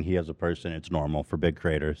person, he has a person. It's normal for big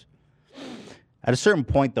creators. At a certain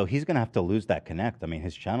point, though, he's going to have to lose that connect. I mean,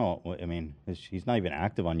 his channel, he's not even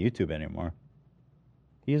active on YouTube anymore.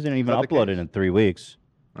 He hasn't even uploaded in 3 weeks.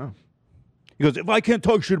 Oh. He goes, if I can't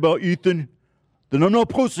talk shit about Ethan, then I'm not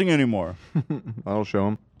posting anymore. I'll show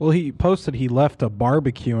him. Well, he posted he left a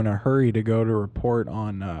barbecue in a hurry to go to report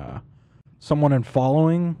on someone and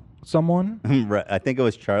following someone. Right. I think it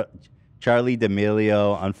was Charlie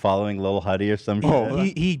D'Amelio unfollowing Lil Huddy or some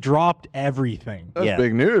shit. He dropped everything. That's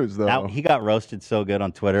big news, though. Now, he got roasted so good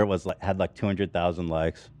on Twitter. It was like had like 200,000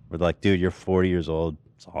 likes. We're like, dude, you're 40 years old.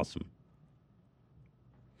 It's awesome.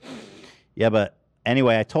 Yeah, but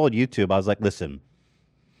anyway, I told YouTube, I was like, listen,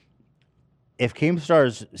 if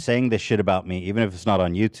Keemstar's saying this shit about me, even if it's not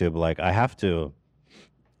on YouTube, like I have to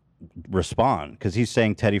respond because he's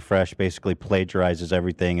saying Teddy Fresh basically plagiarizes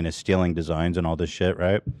everything and is stealing designs and all this shit,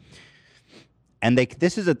 right? And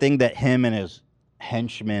this is a thing that him and his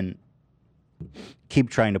henchmen keep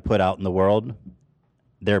trying to put out in the world.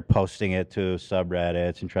 They're posting it to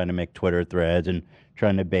subreddits and trying to make Twitter threads and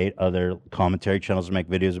trying to bait other commentary channels to make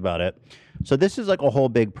videos about it. So this is like a whole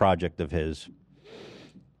big project of his.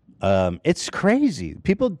 It's crazy.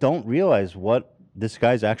 People don't realize what this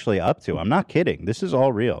guy's actually up to. I'm not kidding. This is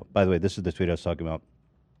all real. By the way, this is the tweet I was talking about.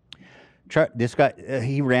 This guy,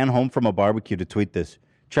 he ran home from a barbecue to tweet this.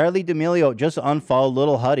 Charlie D'Amelio just unfollowed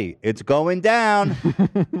Lil Huddy. It's going down.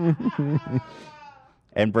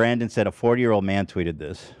 And Brandon said a 40-year-old man tweeted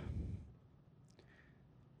this.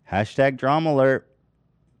 Hashtag drama alert.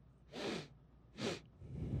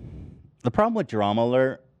 The problem with drama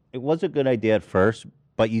alert, it was a good idea at first,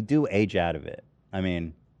 but you do age out of it. I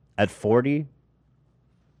mean, at 40,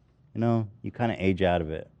 you kind of age out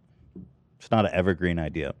of it. It's not an evergreen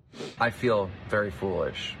idea. I feel very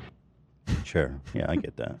foolish. Sure. Yeah, I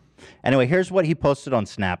get that. Anyway, here's what he posted on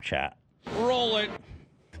Snapchat. Roll it.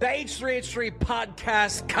 The H3H3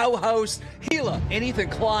 podcast co-host Hila and Ethan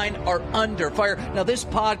Klein are under fire. Now, this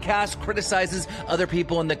podcast criticizes other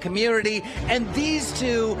people in the community, and these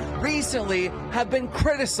two recently have been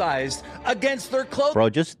criticized against their clothing. Bro,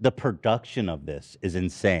 just the production of this is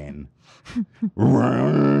insane.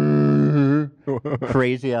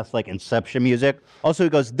 Crazy ass like Inception music. Also, he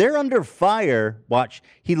goes, they're under fire. Watch.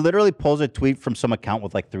 He literally pulls a tweet from some account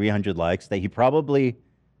with like 300 likes that he probably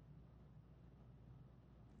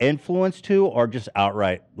influenced to or just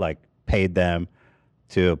outright like paid them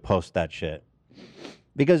to post that shit.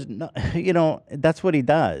 Because, that's what he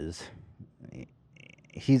does.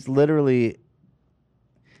 He's literally,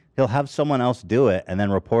 he'll have someone else do it and then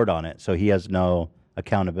report on it. So he has no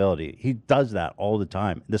accountability. He does that all the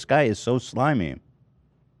time. This guy is so slimy.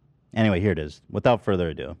 Anyway, here it is. Without further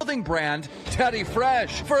ado. Clothing brand Teddy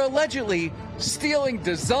Fresh for allegedly stealing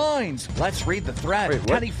designs. Let's read the thread. Wait, what?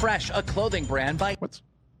 Teddy Fresh, a clothing brand by... What's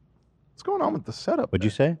going on with the setup? What'd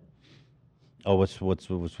you say? Oh, what's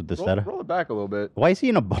with the setup? Roll it back a little bit. Why is he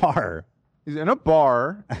in a bar? He's in a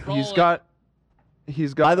bar. He's got.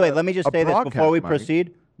 By the way, let me just say this before we mic.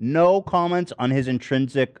 proceed. No comments on his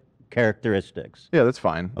intrinsic characteristics. Yeah, that's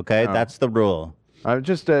fine. Okay, that's the rule. I'm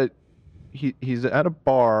just he's at a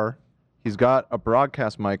bar. He's got a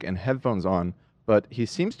broadcast mic and headphones on, but he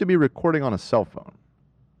seems to be recording on a cell phone.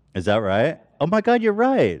 Is that right? Oh my God, you're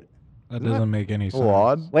right. That doesn't make any sense.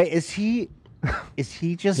 Odd. Wait, is he? Is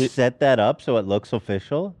he just set that up so it looks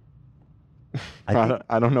official?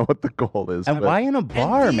 I don't know what the goal is. And but- why in a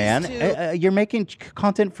bar, man? You're making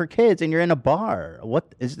content for kids, and you're in a bar.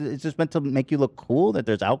 What is this meant to make you look cool? That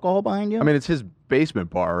there's alcohol behind you? I mean, it's his basement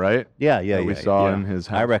bar, right? Yeah, That we saw yeah. in his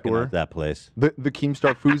house I recognize tour. that place. The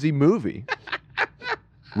Keemstar Fousey movie.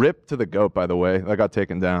 Rip to the goat, by the way. That got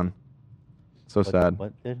taken down. So sad.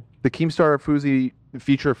 What did? The Keemstar Fousey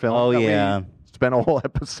feature film. Oh, that yeah. We spent a whole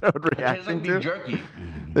episode reacting to. jerky.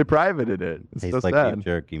 They privated it. It's Tastes so like sad. beef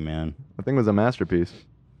jerky, man. The thing was a masterpiece.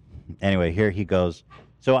 Anyway, here he goes.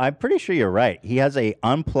 So I'm pretty sure you're right. He has a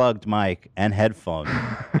unplugged mic and headphone,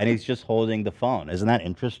 and he's just holding the phone. Isn't that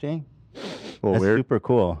interesting? That's weird. super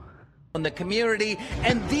cool. In the community,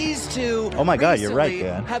 and these two Oh my God, you're right,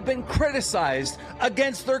 recently Dan. have been criticized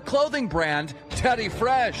against their clothing brand, Teddy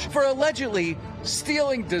Fresh, for allegedly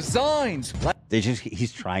stealing designs.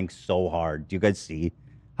 He's trying so hard. Do you guys see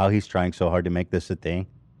how he's trying so hard to make this a thing?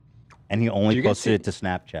 And he Do only you guys posted it to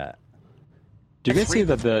Snapchat. Do you guys see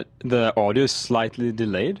that the audio is slightly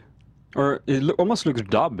delayed? Or it almost looks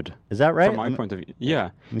dubbed. Is that right? From my point of view. Yeah.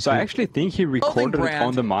 me So I see. actually think he recorded it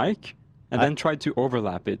on the mic and then tried to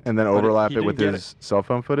overlap it. And then But overlap he it with didn't get his cell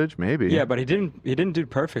phone footage? Maybe. Yeah, but he didn't do it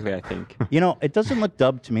perfectly, I think. You know, it doesn't look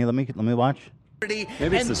dubbed to me. Let me watch. Maybe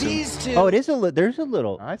it's the same. Oh, it is there's a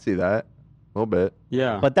little. I see that. A little bit.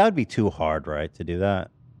 Yeah. But that would be too hard, right, to do that?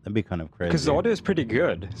 That'd be kind of crazy. Because the audio is pretty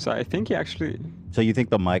good. So I think he actually So you think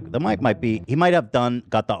the mic might be, he might have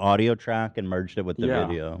got the audio track and merged it with the Yeah.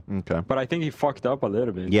 video. Okay. But I think he fucked up a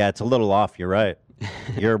little bit. Yeah, it's a little off. You're right.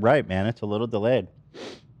 You're right, man. It's a little delayed.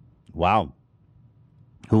 Wow.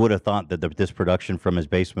 Who would have thought that this production from his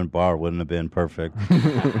basement bar wouldn't have been perfect?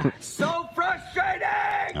 So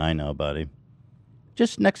frustrating! I know, buddy.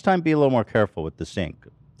 Just next time, be a little more careful with the sync.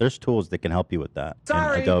 There's tools that can help you with that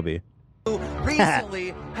Sorry. in Adobe.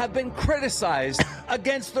 Recently have been criticized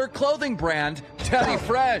against their clothing brand, Teddy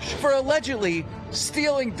Fresh, for allegedly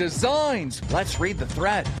stealing designs. Let's read the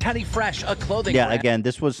thread. Teddy Fresh, a clothing Yeah, brand. again,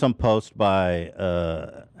 this was some post by,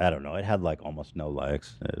 I don't know, it had like almost no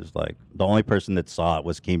likes. It was like, the only person that saw it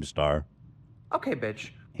was Keemstar. Okay,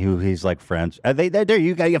 bitch. He's like, friends. There,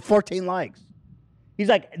 you got 14 likes. He's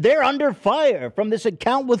like, they're under fire from this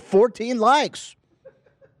account with 14 likes.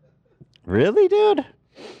 Really, dude?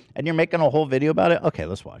 And you're making a whole video about it? Okay,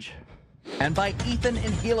 let's watch. And by Ethan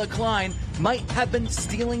and Gila Klein might have been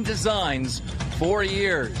stealing designs for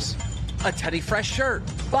years. A Teddy Fresh shirt,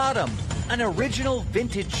 bottom, an original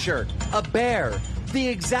vintage shirt, a bear, the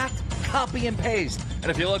exact copy and paste.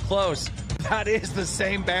 And if you look close, that is the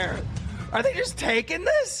same bear. Are they just taking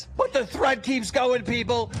this? But the thread keeps going,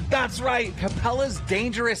 people. That's right. Capella's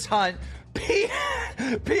Dangerous Hunt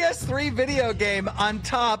PS3 video game on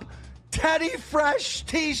top. Teddy Fresh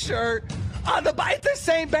t-shirt on the bike. The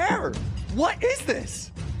same bear. What is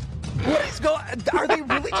this? What is going? Are they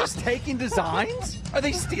really just taking designs? Are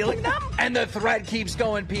they stealing them? And the thread keeps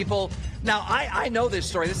going, people. Now, I know this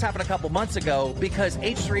story. This happened a couple months ago because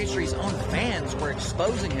H3H3's own fans were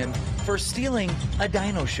exposing him for stealing a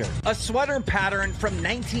dino shirt. A sweater pattern from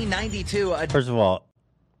 1992. A First of all,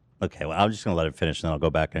 okay, well, I'm just going to let it finish, and then I'll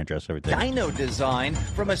go back and address everything. dino design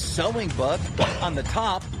from a sewing book on the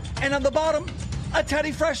top, and on the bottom, a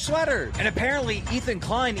Teddy Fresh sweater. And apparently, Ethan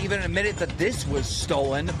Klein even admitted that this was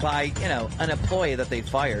stolen by, an employee that they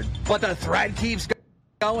fired. But the thread keeps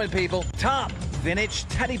going, people. Top, vintage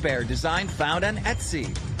teddy bear design found on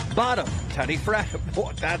Etsy. Bottom, Teddy Fresh.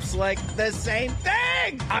 Boy, that's like the same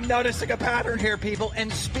thing. I'm noticing a pattern here, people.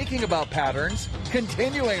 And speaking about patterns,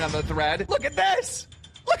 continuing on the thread, look at this.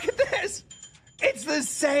 Look at this. It's the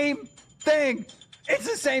same thing. It's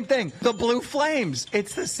the same thing. The blue flames.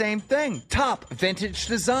 It's the same thing. Top, vintage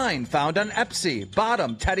design found on Etsy.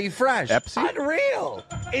 Bottom, Teddy Fresh. Etsy? Unreal.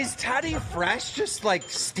 Is Teddy Fresh just like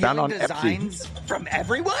Found stealing on designs from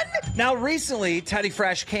everyone? Now, recently, Teddy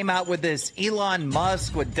Fresh came out with this Elon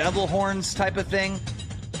Musk with devil horns type of thing.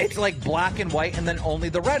 It's like black and white, and then only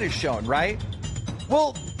the red is shown, right?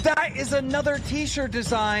 Well, that is another t-shirt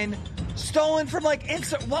design stolen from like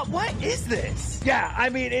what is this? Yeah, I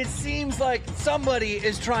mean, it seems like somebody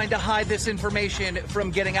is trying to hide this information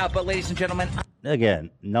from getting out, but ladies and gentlemen, Again,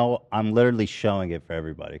 no, I'm literally showing it for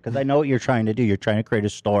everybody because I know what you're trying to do. You're trying to create a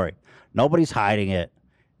story. Nobody's hiding it.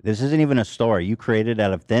 This isn't even a story. You created it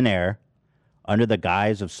out of thin air under the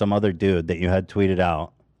guise of some other dude that you had tweeted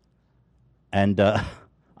out. And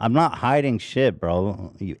I'm not hiding shit,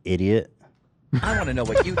 bro, you idiot. I want to know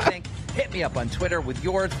what you think. Hit me up on Twitter with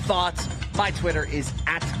your thoughts. My Twitter is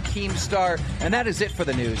 @Keemstar. And that is it for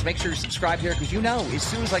the news. Make sure you subscribe here because as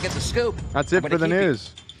soon as I get the scoop, That's I'm it gonna for the keep you-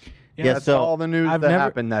 news. Yeah, That's so all the news I've that never-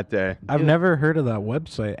 happened that day. I've never heard of that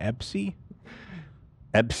website, Etsy.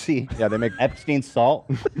 Epsi. Yeah, they make Epstein salt.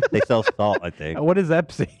 They sell salt, I think. What is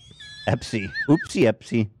Epsi? Epsi. Oopsie,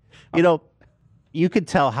 Epsi. You know, you could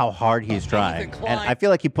tell how hard he's trying. And I feel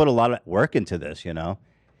like he put a lot of work into this, you know?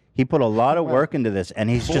 He put a lot of work into this, and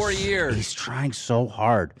he's 4 years. He's trying so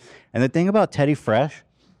hard. And the thing about Teddy Fresh,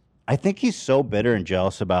 I think he's so bitter and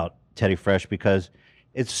jealous about Teddy Fresh because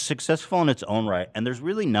it's successful in its own right, and there's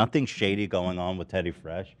really nothing shady going on with Teddy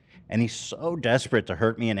Fresh. And he's so desperate to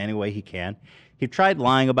hurt me in any way he can. He tried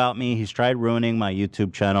lying about me. He's tried ruining my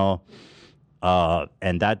YouTube channel,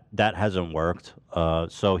 and that hasn't worked.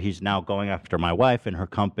 So he's now going after my wife and her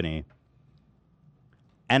company.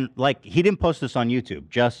 And, like, he didn't post this on YouTube,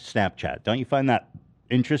 just Snapchat. Don't you find that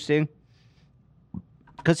interesting?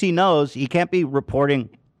 Because he knows he can't be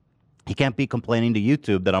reporting, he can't be complaining to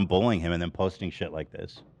YouTube that I'm bullying him and then posting shit like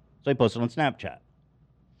this. So he posted on Snapchat.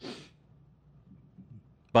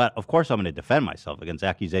 But, of course, I'm going to defend myself against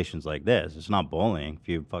accusations like this. It's not bullying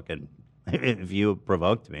if you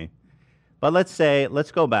provoked me. But let's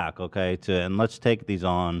go back, okay, and let's take these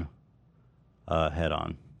on head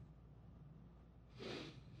on.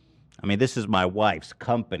 I mean, this is my wife's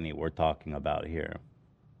company we're talking about here.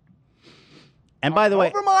 And by the way,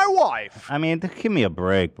 over my wife. I mean, give me a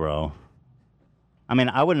break, bro. I mean,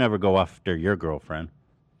 I would never go after your girlfriend.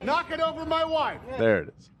 Knock it over my wife. There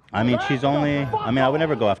it is. I mean, she's only, I would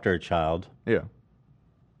never go after a child. Yeah.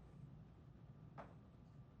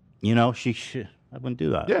 You know, I wouldn't do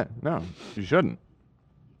that. Yeah, no, you shouldn't.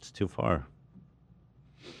 It's too far.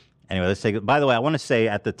 Anyway, let's take it. By the way, I want to say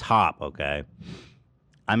at the top, okay?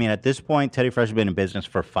 I mean, at this point, Teddy Fresh has been in business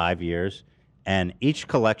for 5 years. And each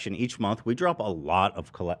collection, each month, we drop a lot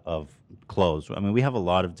of clothes. I mean, we have a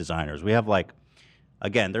lot of designers. We have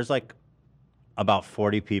again, there's about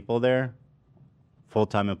 40 people there,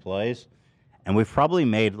 full-time employees. And we've probably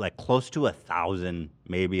made close to 1,000,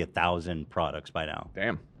 maybe 1,000 products by now.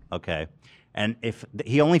 Damn. Okay. And if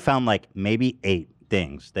he only found maybe 8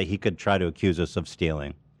 things that he could try to accuse us of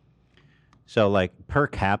stealing. So per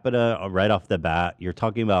capita, right off the bat, you're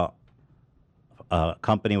talking about a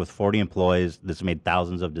company with 40 employees that's made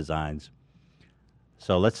thousands of designs.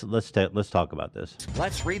 So let's talk about this.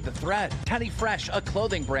 Let's read the thread. Teddy Fresh, a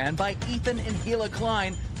clothing brand by Ethan and Gila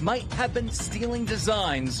Klein, might have been stealing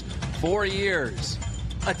designs for years.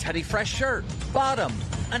 A Teddy Fresh shirt, bottom,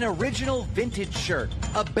 an original vintage shirt,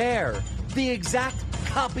 a bear, the exact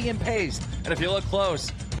copy and paste. And if you look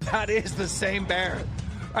close, that is the same bear.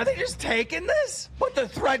 Are they just taking this? But the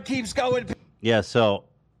thread keeps going. Yeah, so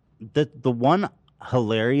the one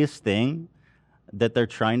hilarious thing that they're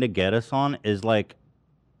trying to get us on is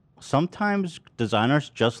sometimes designers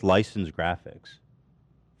just license graphics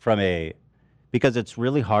because it's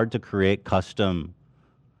really hard to create custom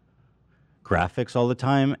graphics all the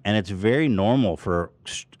time, and it's very normal for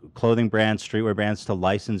clothing brands, streetwear brands to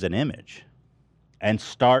license an image and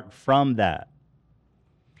start from that.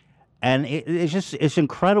 And it's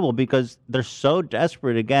incredible because they're so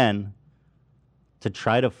desperate, again, to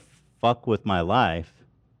try to fuck with my life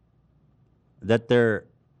that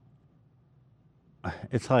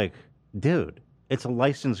it's dude, it's a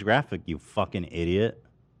licensed graphic, you fucking idiot.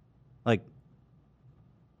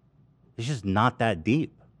 It's just not that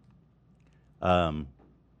deep.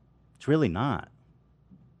 It's really not.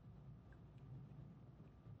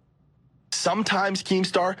 Sometimes,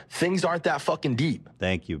 Keemstar, things aren't that fucking deep.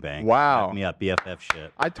 Thank you, Bang. Wow. Back me up, BFF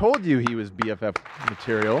shit. I told you he was BFF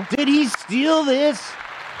material. Did he steal this?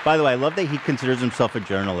 By the way, I love that he considers himself a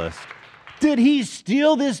journalist. Did he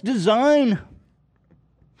steal this design?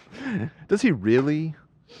 Does he really?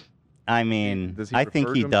 I mean, Does he I think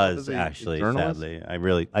refer he to himself does, as a actually, journalist?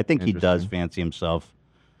 sadly. I think he does fancy himself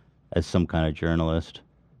as some kind of journalist,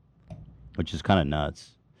 which is kind of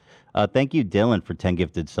nuts. Thank you, Dylan, for 10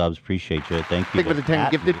 gifted subs. Appreciate you. Thank you. Thank you for the 10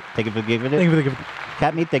 gifted. Thank you for the gifted. Thank you for the gifted.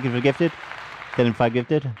 Cat meat, thank you for the gifted. 10 and 5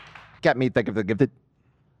 gifted. Cat meat, thank you for the gifted.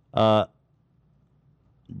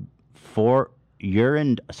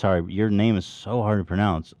 Your name is so hard to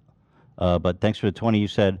pronounce. But thanks for the 20. You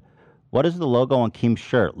said, what is the logo on Keem's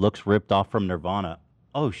shirt? Looks ripped off from Nirvana.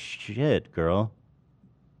 Oh, shit, girl.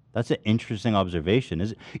 That's an interesting observation.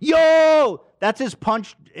 Is it? Yo! That's his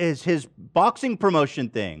his boxing promotion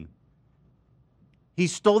thing. He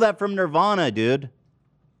stole that from Nirvana, dude.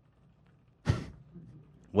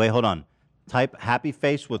 Wait, hold on. Type happy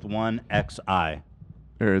face with 1 XI.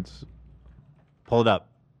 Here, it's... Pull it up.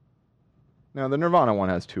 No, the Nirvana one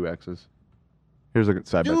has 2 X's. Here's a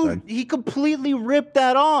side by side. Dude, he completely ripped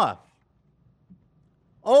that off.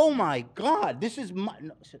 Oh my God, this is my...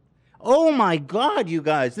 Oh my God, you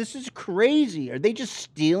guys, this is crazy. Are they just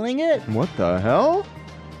stealing it? What the hell?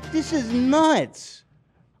 This is nuts.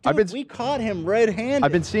 we caught him red-handed.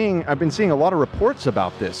 I've been seeing a lot of reports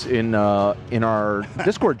about this in our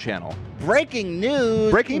Discord channel. Breaking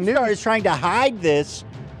news. Breaking Keemstar is trying to hide this.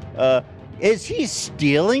 Is he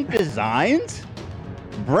stealing designs?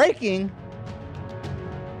 Breaking.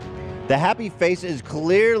 The happy face is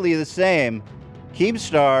clearly the same.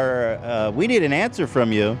 Keemstar, we need an answer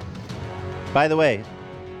from you. By the way,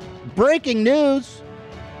 breaking news.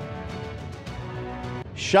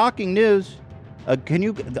 Shocking news. I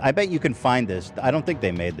bet you can find this. I don't think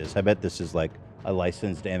they made this. I bet this is like a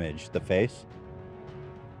licensed image. The face.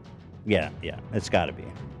 Yeah, it's got to be.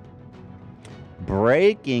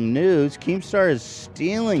 Breaking news. Keemstar is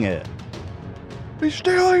stealing it. He's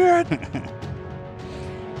stealing it.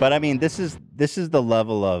 But I mean, this is the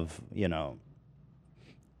level of,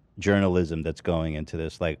 journalism that's going into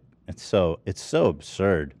this. Like, it's so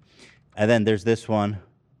absurd. And then there's this one.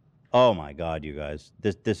 Oh my God, you guys.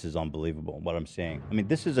 This is unbelievable what I'm seeing. I mean,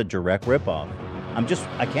 this is a direct ripoff.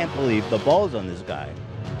 I can't believe the balls on this guy.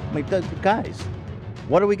 I mean, guys,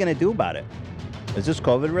 what are we going to do about it? Is this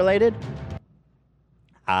COVID related?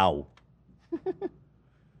 Ow.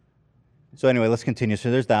 So anyway, let's continue. So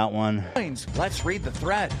there's that one. Let's read the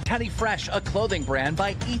thread. Teddy Fresh, a clothing brand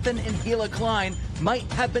by Ethan and Gila Klein, might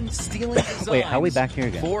have been stealing designs Wait, how are we back here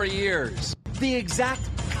again? for years. The exact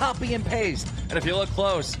copy and paste. And if you look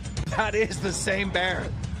close, that is the same bear.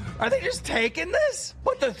 Are they just taking this?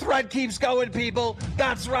 But the thread keeps going, people.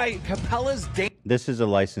 That's right. Capella's This is a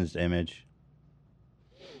licensed image.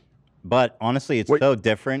 But honestly, it's so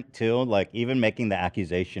different too. Like, even making the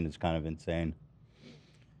accusation is kind of insane.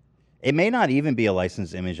 It may not even be a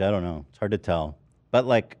licensed image. I don't know. It's hard to tell. But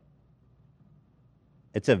like,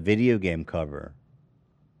 it's a video game cover.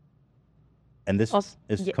 And this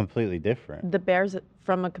is completely different. The bear's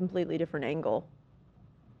from a completely different angle.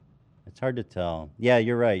 It's hard to tell. Yeah,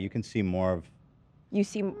 you're right. You can see more of. You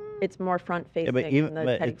see, it's more front facing Yeah, than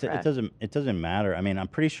the Teddy Fresh. it doesn't matter. I mean, I'm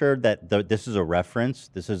pretty sure that this is a reference.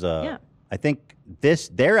 This is a. Yeah. I think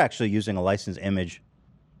they're actually using a licensed image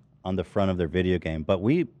on the front of their video game, but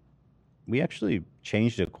we actually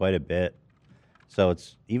changed it quite a bit. So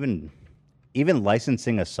it's even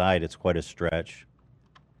licensing aside, it's quite a stretch.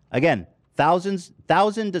 Again,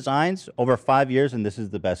 1,000 designs over 5 years, and this is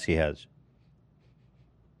the best he has.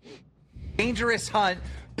 Dangerous Hunt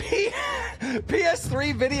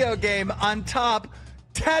PS3 video game on top.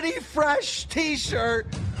 Teddy Fresh t-shirt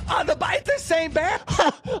on the bike. It's the same bear.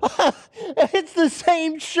 It's the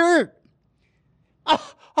same shirt.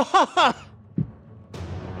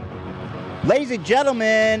 Ladies and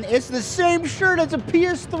gentlemen, it's the same shirt as a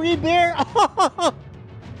PS3 bear.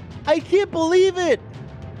 I can't believe it.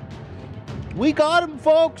 We got him,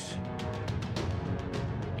 folks.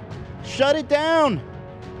 Shut it down.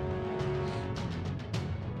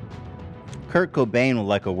 Kurt Cobain would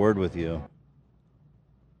like a word with you.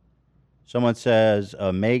 Someone says,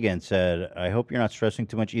 Megan said, I hope you're not stressing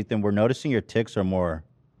too much, Ethan. We're noticing your tics are more.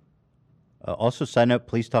 Also, side note,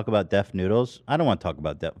 please talk about Deaf Noodles. I don't want to talk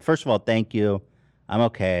about that. First of all, thank you. I'm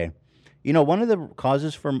okay. One of the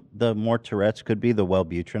causes for the more Tourette's could be the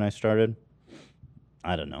Wellbutrin I started.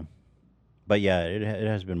 I don't know. But yeah, it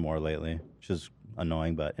has been more lately, which is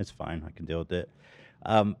annoying, but it's fine. I can deal with it.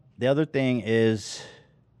 The other thing is,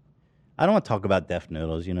 I don't want to talk about Deaf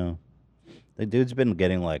Noodles, The dude's been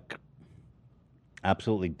getting, like,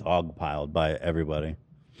 absolutely dogpiled by everybody.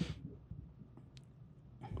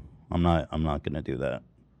 I'm not going to do that.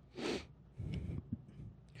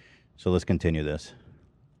 So let's continue this.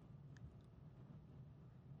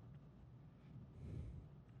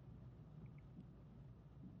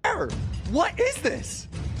 What is this?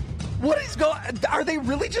 What is going? Are they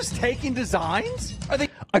really just taking designs? Are they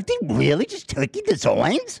really just taking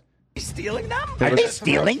designs? Stealing them? Are they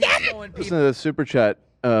stealing them? Listen to the super chat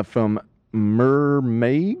from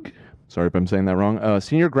Mermaig. Sorry if I'm saying that wrong.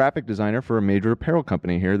 Senior graphic designer for a major apparel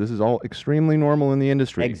company here. This is all extremely normal in the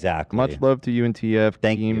industry. Exactly. Much love to you and TF.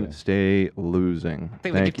 Thank you. Stay losing.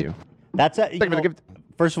 Thank you. That's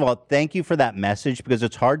first of all, thank you for that message, because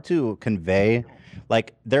it's hard to convey.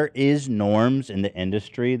 Like, there is norms in the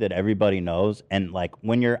industry that everybody knows, and like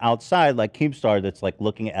when you're outside, like Keemstar, that's like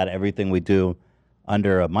looking at everything we do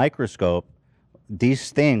under a microscope,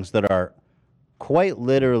 these things that are quite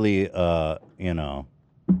literally,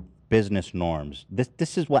 business norms.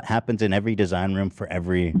 This is what happens in every design room for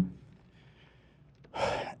every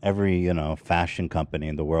fashion company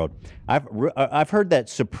in the world. I've heard that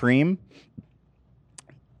Supreme,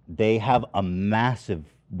 they have a massive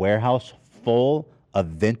warehouse full of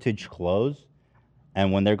vintage clothes,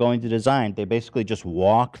 and when they're going to design, they basically just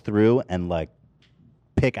walk through and like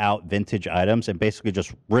pick out vintage items and basically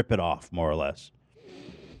just rip it off, more or less.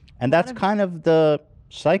 And that's kind of the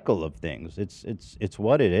cycle of things. It's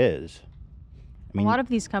what it is. I mean, a lot of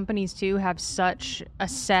these companies too have such a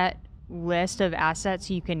set list of assets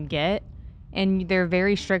you can get, and they're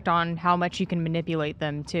very strict on how much you can manipulate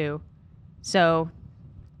them too. So,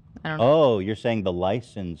 I don't know. oh, you're saying the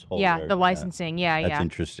license holder. Yeah, the licensing. Yeah, That's yeah.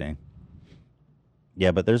 interesting.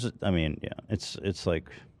 Yeah, but there's, I mean, yeah, it's like,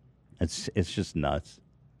 it's just nuts.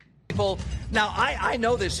 People. Now, I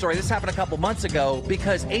know this story. This happened a couple months ago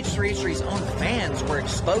because H3H3's own fans were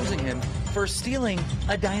exposing him for stealing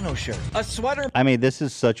a dino shirt. A sweater. I mean, this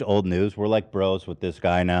is such old news. We're like bros with this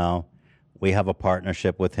guy now. We have a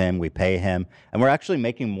partnership with him. We pay him, and we're actually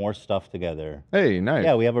making more stuff together. Hey, nice.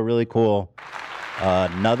 Yeah, we have a really cool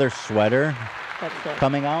another sweater That's it.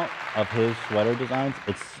 coming out of his sweater designs.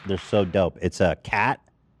 They're so dope. It's a cat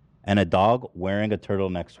and a dog wearing a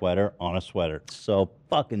turtleneck sweater on a sweater. It's so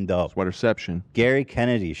fucking dope. Sweaterception. Gary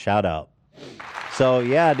Kennedy, shout out. So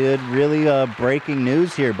yeah, dude, really breaking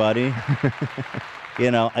news here, buddy. You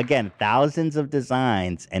know, again, thousands of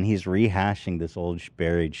designs, and he's rehashing this old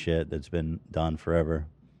buried shit that's been done forever.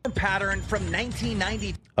 Pattern from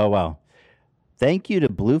 1990. Oh, wow. Thank you to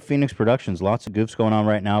Blue Phoenix Productions. Lots of goofs going on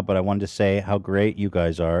right now, but I wanted to say how great you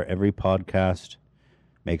guys are. Every podcast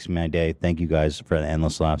makes my day. Thank you guys for the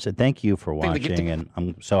endless laughs. And thank you for watching, and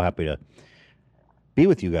I'm so happy to be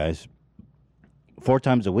with you guys 4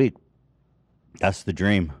 times a week. That's the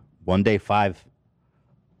dream. One day, 5.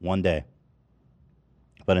 One day.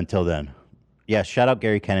 But until then, yeah, shout out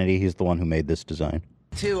Gary Kennedy. He's the one who made this design.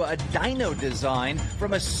 To a dino design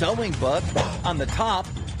from a sewing book on the top,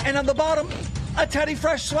 and on the bottom, a Teddy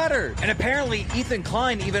Fresh sweater. And apparently, Ethan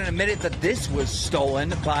Klein even admitted that this was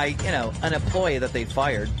stolen by, an employee that they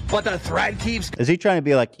fired. But the thread keeps. Is he trying to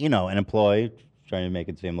be like, an employee? Trying to make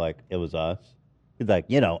it seem like it was us? He's like,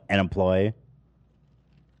 an employee.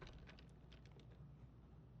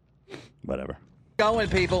 Whatever. Going,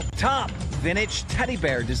 people. Top, vintage teddy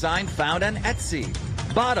bear design found on Etsy.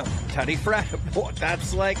 Bottom, Teddy Fresh.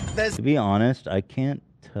 That's like this. To be honest, I can't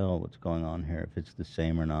tell what's going on here, if it's the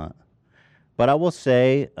same or not. But I will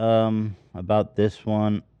say about this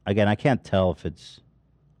one, again, I can't tell if it's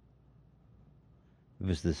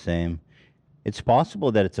the same. It's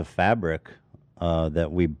possible that it's a fabric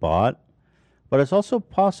that we bought, but it's also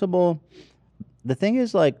possible. The thing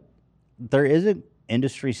is, like, there is an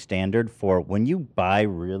industry standard for when you buy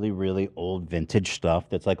really, really old vintage stuff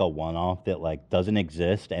that's like a one-off that like doesn't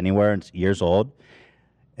exist anywhere and it's years old.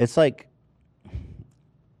 It's like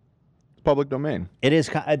public domain. It is.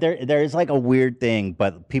 There is like a weird thing,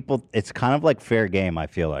 but people, it's kind of like fair game. I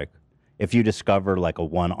feel like if you discover like a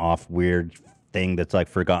one-off weird thing that's like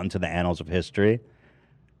forgotten to the annals of history,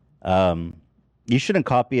 you shouldn't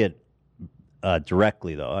copy it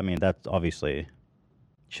directly, though. I mean, that's obviously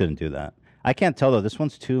shouldn't do that. I can't tell though. This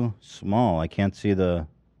one's too small. I can't see the.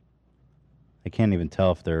 I can't even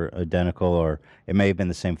tell if they're identical, or it may have been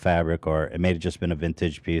the same fabric, or it may have just been a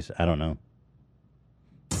vintage piece. I don't know.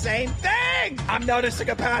 Same thing. I'm noticing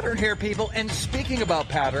a pattern here, people. And speaking about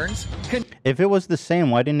patterns, If it was the same,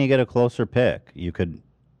 why didn't you get a closer pick? You could,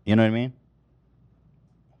 you know what I mean?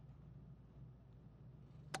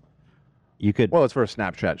 You could. Well, it's for a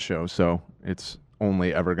Snapchat show, so it's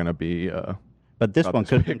only ever going to be. But this about one this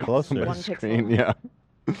could have big been on closer. somebody's screen, yeah.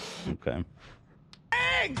 Okay.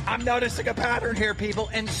 I'm noticing a pattern here, people.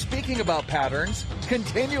 And speaking about patterns,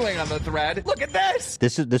 continuing on the thread, look at this.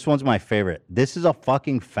 This one's my favorite. This is a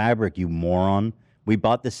fucking fabric, you moron. We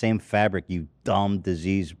bought the same fabric, you dumb,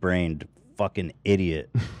 disease-brained fucking idiot.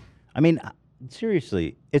 I mean,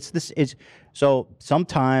 seriously, it's so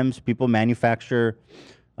sometimes people manufacture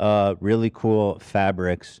really cool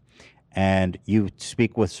fabrics, and you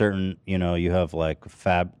speak with certain, you have like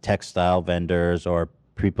textile vendors or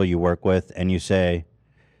people you work with, and you say,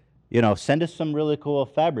 send us some really cool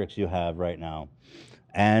fabrics you have right now.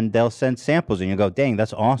 And they'll send samples, and you go, dang,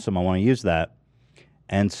 that's awesome. I want to use that.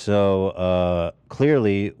 And so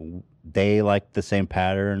clearly they like the same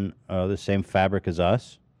pattern, the same fabric as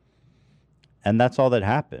us. And that's all that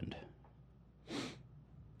happened.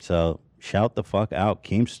 So shout the fuck out,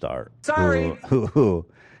 Keemstar. Sorry. Who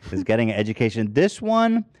is getting an education. This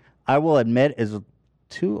one, I will admit, is a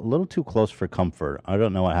little too close for comfort. I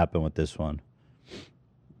don't know what happened with this one.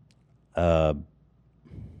 To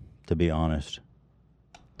be honest.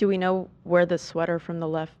 Do we know where the sweater from the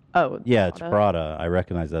left? Oh, Yeah, it's Prada. I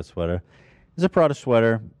recognize that sweater. It's a Prada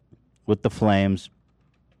sweater with the flames.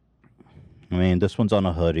 I mean, this one's on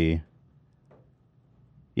a hoodie.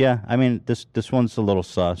 Yeah, I mean, this one's a little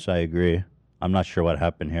sus. I agree. I'm not sure what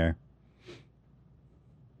happened here.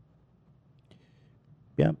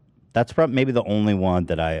 Yeah, that's probably maybe the only one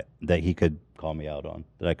that he could call me out on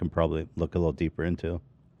that I can probably look a little deeper into.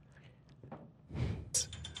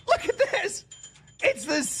 Look at this. It's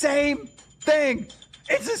the same thing.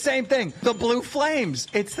 It's the same thing. The blue flames.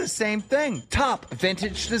 It's the same thing. Top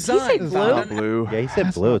vintage design. blue? Found on- Blue. Yeah, he said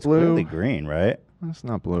That's blue. not It's blue. clearly green, right? That's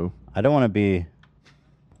not blue. I don't want to be.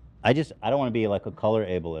 I don't want to be like a color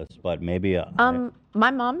ableist, but maybe.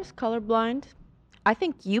 My mom is colorblind. I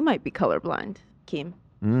think you might be colorblind, Keem.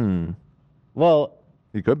 Well,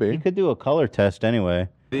 you could be. You could do a color test anyway.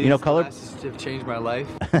 These you know, color glasses have changed my life.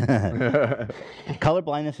 color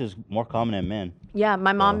blindness is more common in men. Yeah,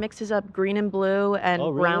 my mom mixes up green and blue and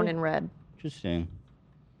Oh, brown really? and red. Interesting.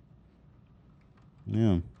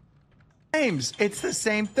 Yeah. Flames. It's the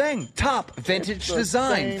same thing. Top vintage the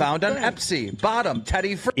design same found on thing. Etsy. Bottom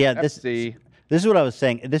Teddy Fr- Yeah, this is what I was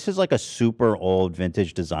saying. This is like a super old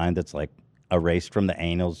vintage design that's like erased from the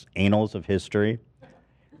annals of history.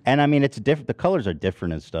 And I mean, it's different. The colors are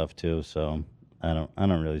different and stuff too. So I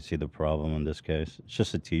don't really see the problem in this case. It's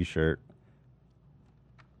just a T-shirt.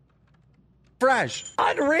 Fresh.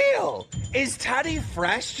 Unreal. Is Teddy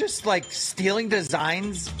Fresh just like stealing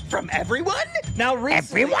designs from everyone? Now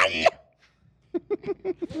recently,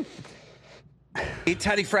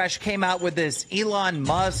 Teddy Fresh came out with this Elon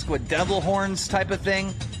Musk with devil horns type of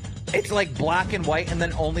thing. It's like black and white and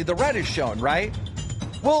then only the red is shown, right?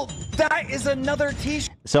 Well, that is another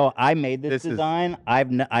t-shirt. So I made this design. I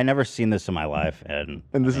never seen this in my life, and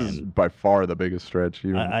this is by far the biggest stretch.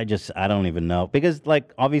 I don't even know because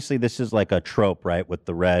like obviously this is like a trope, right? With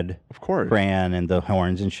the red, of course, crayon and the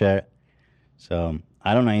horns and shit. So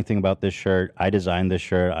I don't know anything about this shirt. I designed this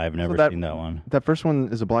shirt. I've never seen that one. That first one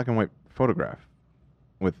is a black and white photograph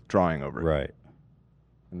with drawing over it. Right.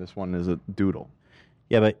 And this one is a doodle.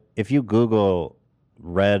 Yeah, but if you Google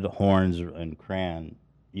red horns and crayon,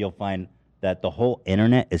 you'll find that the whole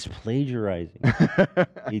internet is plagiarizing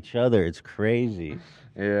each other. It's crazy.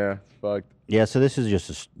 Yeah, it's fucked. Yeah, so this is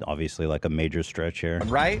just obviously like a major stretch here.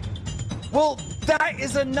 Right? Well, that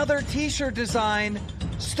is another t-shirt design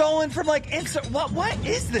stolen from like Insta. What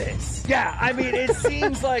is this? Yeah, I mean, it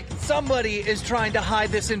seems like somebody is trying to hide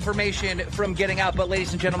this information from getting out. But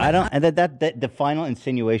ladies and gentlemen, I don't, and that the final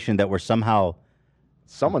insinuation that we're somehow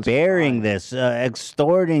someone's bearing this,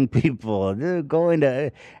 extorting people, going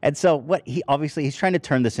to, and so what he obviously he's trying to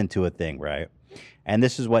turn this into a thing, right? And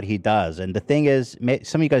this is what he does. And the thing is,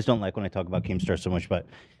 some of you guys don't like when I talk about Keemstar so much, but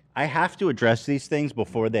I have to address these things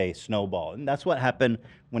before they snowball. And that's what happened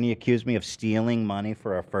when he accused me of stealing money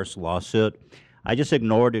for our first lawsuit. I just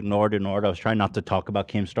ignored. I was trying not to talk about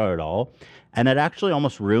Keemstar at all. And it actually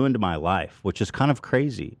almost ruined my life, which is kind of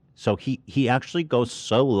crazy. So he actually goes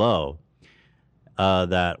so low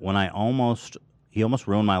that when he almost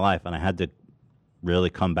ruined my life and I had to really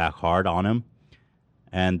come back hard on him.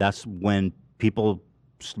 And that's when people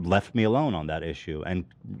left me alone on that issue and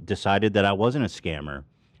decided that I wasn't a scammer.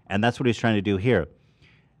 And that's what he's trying to do here.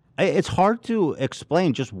 It's hard to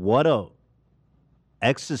explain just what a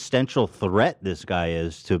existential threat this guy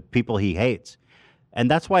is to people he hates.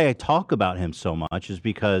 And that's why I talk about him so much, is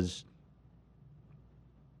because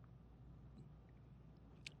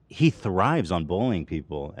he thrives on bullying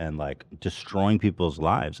people and like destroying people's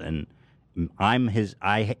lives. And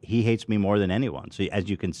he hates me more than anyone. So as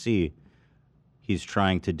you can see, he's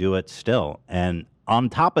trying to do it still. And on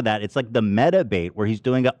top of that, it's like the meta bait where he's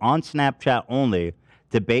doing it on Snapchat only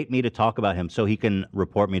to bait me to talk about him so he can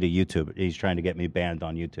report me to YouTube. He's trying to get me banned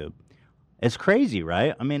on YouTube. It's crazy,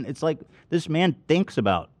 right? I mean, it's like this man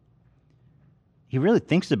he really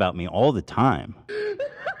thinks about me all the time.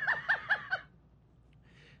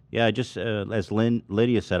 Yeah, I just, as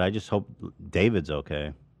Lydia said, I just hope David's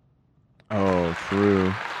okay. Oh,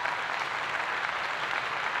 true.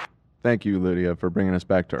 Thank you, Lydia, for bringing us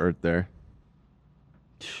back to earth there.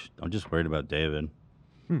 I'm just worried about David.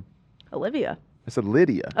 Olivia. I said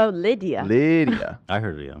Lydia. Oh, Lydia. Lydia. I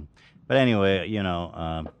heard you. But anyway,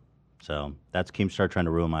 so that's Keemstar trying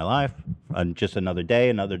to ruin my life. Just another day,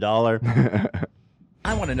 another dollar.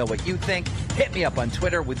 I want to know what you think. Hit me up on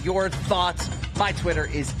Twitter with your thoughts. My Twitter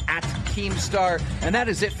is @Keemstar. And that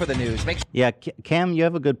is it for the news. Make sure Yeah, Cam, you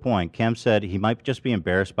have a good point. Cam said he might just be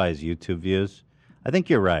embarrassed by his YouTube views. I think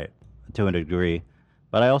you're right, to a degree.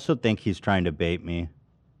 But I also think he's trying to bait me.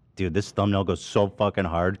 Dude, this thumbnail goes so fucking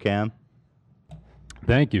hard, Cam.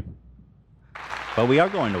 Thank you. But we are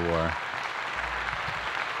going to war.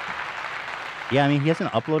 Yeah, I mean, he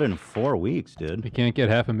hasn't uploaded in 4 weeks, dude. He can't get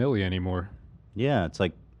 500,000 anymore. Yeah, it's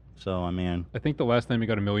like, so, I mean... I think the last time he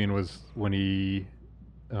got 1 million was when he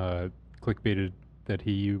clickbaited that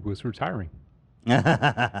he was retiring.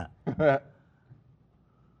 Yeah.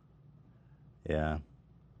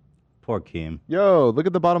 Poor Keem. Yo, look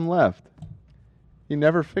at the bottom left. He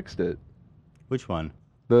never fixed it. Which one?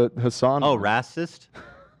 The Hassan. Oh, one. racist?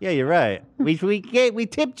 Yeah, you're right. We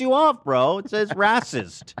tipped you off, bro. It says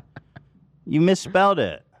racist. You misspelled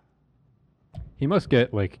it. He must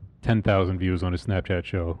get like 10,000 views on his Snapchat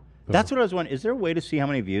show. So That's what I was wondering. Is there a way to see how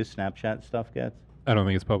many views Snapchat stuff gets? I don't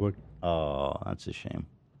think it's public. Oh, that's a shame.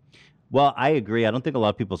 Well, I agree. I don't think a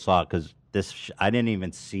lot of people saw it because I didn't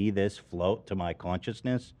even see this float to my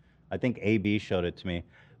consciousness. I think AB showed it to me.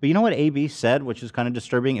 But you know what AB said, which is kind of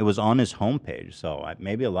disturbing? It was on his homepage, so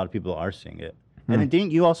maybe a lot of people are seeing it. And then didn't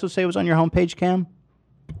you also say it was on your homepage, Cam?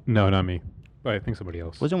 No, not me. But I think somebody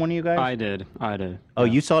else. Wasn't one of you guys? I did. Oh,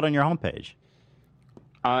 you saw it on your homepage?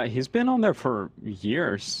 He's been on there for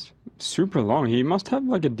years, super long. He must have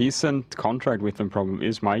like a decent contract with them, probably,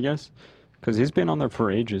 is my guess. Because he's been on there for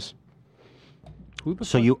ages.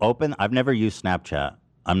 So you open... I've never used Snapchat.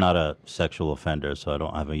 I'm not a sexual offender, so I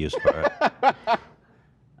don't have a use for it.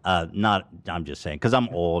 I'm just saying, because I'm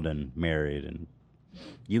old and married, and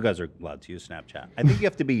you guys are allowed to use Snapchat. I think you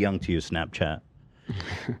have to be young to use Snapchat.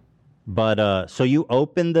 But, so you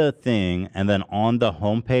open the thing, and then on the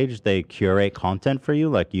homepage, they curate content for you,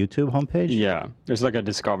 like YouTube homepage? Yeah, there's like a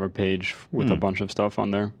discover page with a bunch of stuff on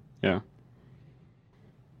there. Yeah.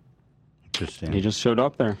 Interesting. He just showed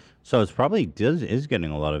up there. So it's probably is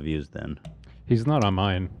getting a lot of views then. He's not on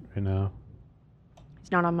mine right now.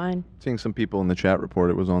 It's not on mine. Seeing some people in the chat report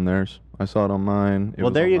it was on theirs. I saw it on mine. It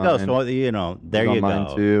Well, was there on you go. mine. So, you know, there It was you on go.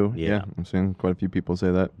 mine too. Yeah. Yeah, I'm seeing quite a few people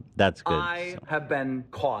say that. That's good. I have been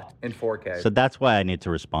caught in 4K. So that's why I need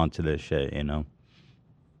to respond to this shit, you know.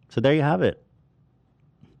 So there you have it.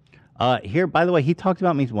 Here, by the way, he talked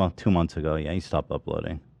about me, 2 months ago. Yeah, he stopped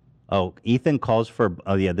uploading. Oh, Ethan calls for,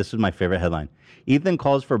 oh yeah, this is my favorite headline. Ethan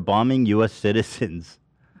calls for bombing U.S. citizens.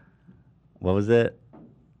 What was it?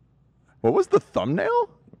 What was the thumbnail?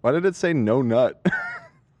 Why did it say no nut?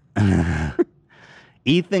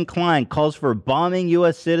 Ethan Klein calls for bombing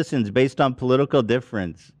U.S. citizens based on political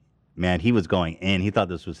difference. Man, he was going in. He thought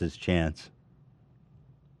this was his chance.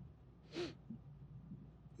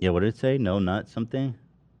 Yeah, what did it say? No nut something?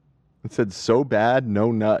 It said so bad,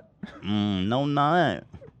 no nut. No nut.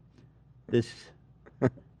 This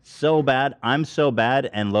so bad. I'm so bad,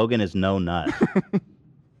 and Logan is no nut.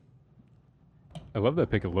 I love that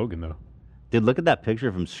pic of Logan, though. Dude, look at that picture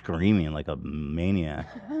of him screaming like a maniac.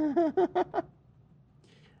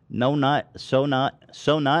 No nut, so nut,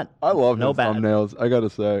 so nut. I love no his bad. thumbnails, I gotta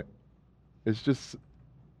say. It's just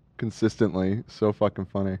consistently so fucking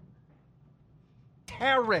funny.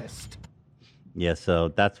 Terrorist. Yeah, so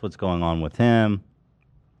that's what's going on with him.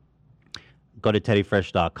 Go to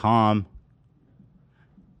teddyfresh.com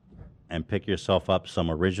and pick yourself up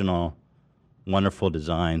some original, wonderful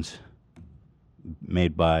designs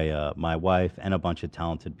made by my wife and a bunch of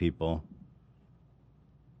talented people.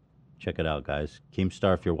 Check it out, guys.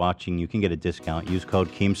 Keemstar, if you're watching, you can get a discount. Use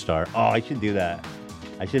code Keemstar. Oh, I should do that.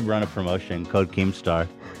 I should run a promotion. Code Keemstar.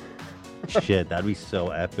 Shit, that'd be so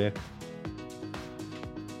epic.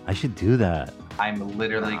 I should do that. I'm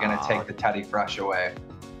literally gonna take the Teddy Fresh away.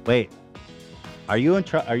 Wait, are you in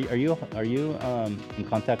in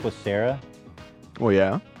contact with Sarah? Well,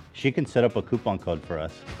 yeah. She can set up a coupon code for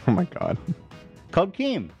us. Oh my god. Code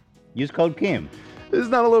Keem. Use code Keem. Isn't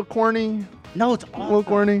that a little corny? No, it's awesome. A little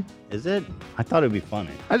corny. Is it? I thought it'd be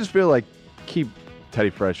funny. I just feel like keep Teddy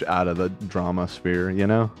Fresh out of the drama sphere, you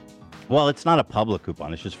know? Well, it's not a public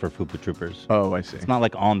coupon. It's just for Fupa Troopers. Oh, I see. It's not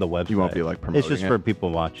like on the website. You won't be like promoting It's just it. for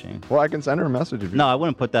people watching. Well, I can send her a message if you No, I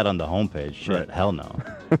wouldn't put that on the homepage. Shit, Right. hell no.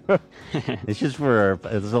 It's just for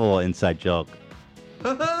it's a little inside joke.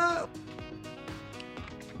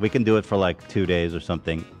 We can do it for like 2 days or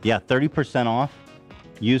something. Yeah, 30% off.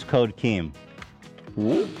 Use code Keem.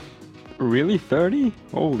 Really? 30?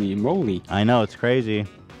 Holy moly. I know, it's crazy.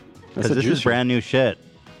 That's Because a this is juicy. brand new shit.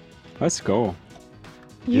 Let's go.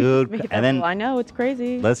 You Dude, made that and then rule. I know it's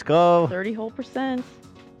crazy. let's go. 30 whole %.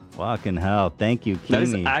 Fucking hell. Thank you, Keemy. That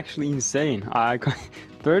is actually insane.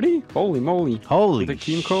 30? Holy moly. Holy The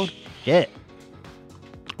team code? shit.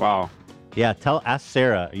 Wow. Yeah, ask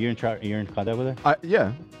Sarah. Are you in contact with her?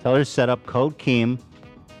 Yeah. Tell her to set up code Keem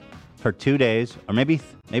for 2 days, or maybe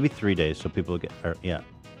 3 days, so people get, or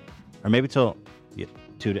maybe till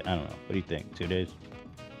 2 days. I don't know. What do you think? 2 days?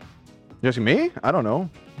 You asking me? I don't know.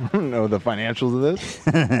 I don't know the financials of this.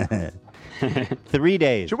 3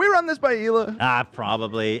 days. Should we run this by Hila?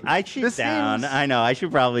 Probably. She's This down. seems- I know. I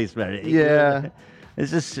should probably spend it. Yeah. It's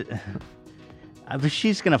just. But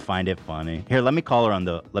she's gonna find it funny. Here, let me call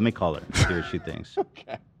her Let me call her. See what she thinks.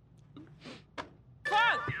 Okay.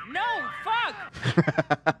 Fuck! No!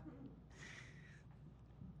 Fuck!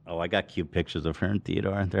 Oh, I got cute pictures of her and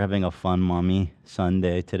Theodore. They're having a fun mommy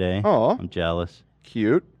Sunday today. Oh. I'm jealous.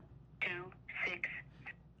 Cute.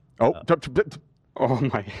 Oh, oh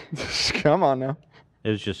my! Come on now. It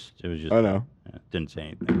was just. I know. Didn't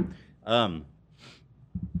say anything.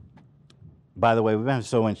 By the way, we've been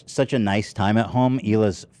having such a nice time at home.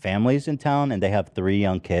 Hila's family's in town, and they have 3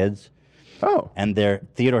 young kids. Oh. And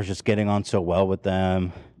Theodore's just getting on so well with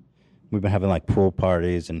them. We've been having like pool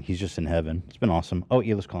parties, and he's just in heaven. It's been awesome. Oh,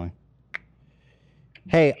 Hila's calling.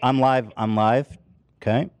 Hey, I'm live.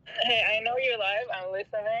 Okay. Hey, I know you're live. I'm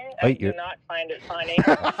listening. Oh, I do not find it funny.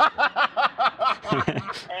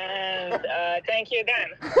 And thank you again.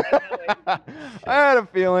 I had a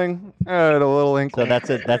feeling. I had a little inkling.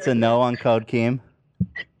 So that's a no on Code Keem.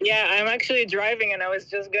 Yeah, I'm actually driving, and I was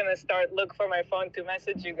just gonna look for my phone to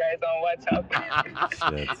message you guys on WhatsApp.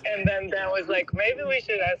 Shit. And then Dan was like, maybe we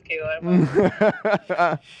should ask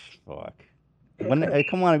Hila. Fuck. Hey,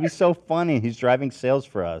 come on, it'd be so funny. He's driving sales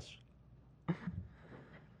for us.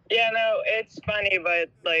 Yeah, no, it's funny, but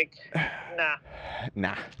like, nah.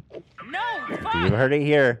 Nah. No, You heard it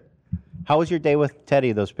here. How was your day with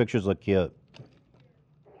Teddy? Those pictures look cute.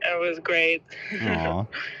 It was great. Aw.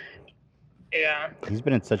 Yeah. He's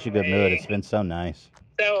been in such a good mood. It's been so nice.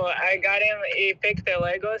 So I got him, he picked a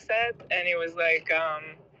Lego set, and he was like,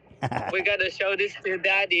 we gotta show this to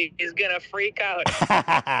Daddy. He's gonna freak out.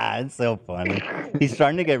 It's so funny. He's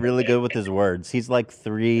starting to get really good with his words. He's like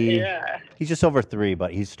 3. Yeah. He's just over 3,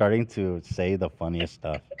 but he's starting to say the funniest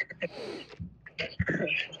stuff.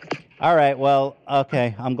 All right. Well,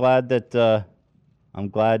 okay. I'm glad that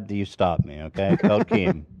you stopped me. Okay, Code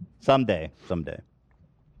Keem. Someday.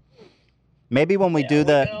 Maybe when we do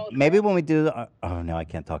oh no, I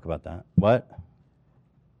can't talk about that. What?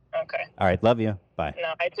 Okay. All right. Love you. Bye.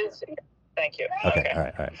 No, thank you. Okay. All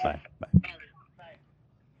right. Bye.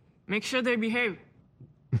 Make sure they behave.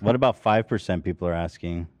 What about 5% people are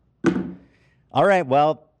asking? All right.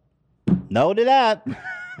 Well, no to that.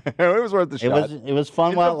 It was worth the shot. It was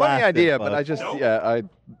fun It's while a it funny lasted, idea, but folks.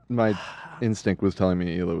 my instinct was telling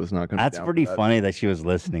me Hila was not going to. That's pretty funny that she was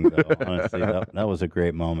listening, though. Honestly, that was a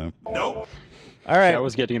great moment. Nope. All right. I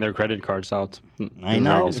was getting their credit cards out. I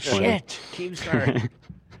know. Shit. Keemstar.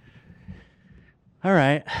 All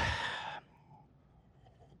right.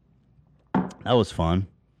 That was fun.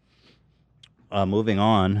 Moving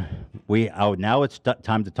on. Now it's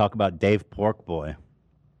time to talk about Dave Porkboy,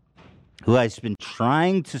 who I've been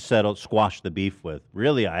trying to squash the beef with.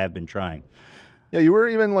 Really, I have been trying. Yeah, you were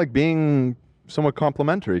even like being somewhat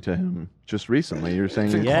complimentary to him just recently. You were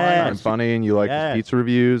saying he's kind of funny and you like his pizza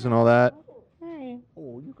reviews and all that.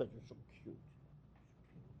 Oh, you guys are so cute.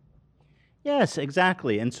 Yes,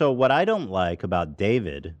 exactly. And so what I don't like about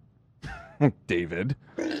David,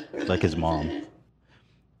 like his mom,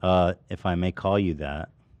 if I may call you that,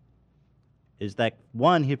 is that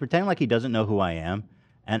one, he's pretending like he doesn't know who I am.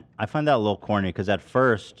 And I find that a little corny because at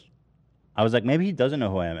first I was like, maybe he doesn't know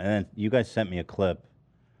who I am. And then you guys sent me a clip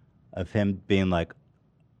of him being like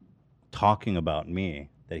talking about me,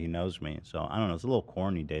 that he knows me. So I don't know. It's a little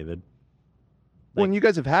corny, David. Well, and you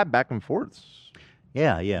guys have had back and forths.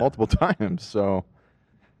 Yeah. Multiple times, so.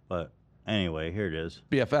 But anyway, here it is.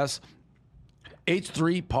 BFS.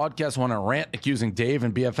 H3 podcast went on a rant accusing Dave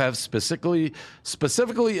and BFF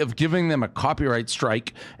specifically of giving them a copyright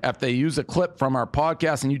strike after they use a clip from our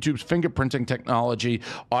podcast, and YouTube's fingerprinting technology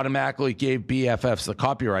automatically gave BFFs the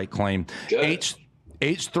copyright claim.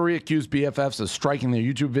 H3 accused BFFs of striking their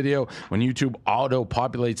YouTube video when YouTube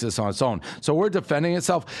auto-populates this on its own. So we're defending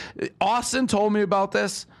itself. Austin told me about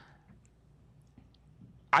this.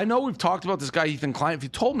 I know we've talked about this guy, Ethan Klein. If you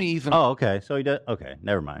told me Ethan... Oh, okay. So he did... Okay,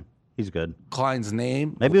 never mind. He's good. Klein's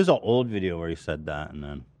name. Maybe it was an old video where he said that, and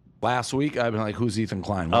then last week I've been like, "Who's Ethan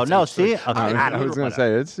Klein?" Oh no, see, okay. I was going to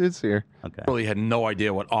say it's here. Okay. Really had no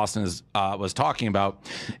idea what Austin was talking about,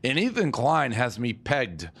 and Ethan Klein has me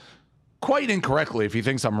pegged quite incorrectly if he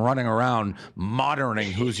thinks I'm running around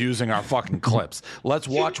monitoring who's using our fucking clips. Let's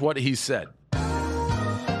watch what he said.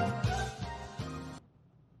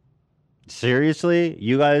 Seriously,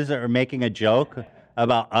 you guys are making a joke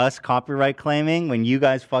about us copyright claiming when you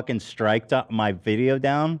guys fucking striked up my video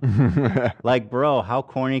down? Like, bro, how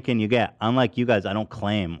corny can you get? Unlike you guys, I don't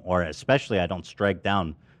claim, or especially I don't strike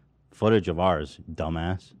down footage of ours,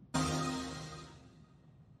 dumbass.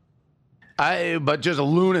 But just a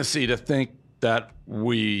lunacy to think that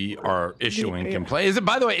we are issuing complaints.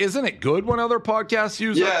 By the way, isn't it good when other podcasts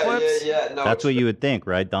use our clips? Yeah. No, that's what you would think,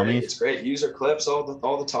 right, dummies? It's great. User clips all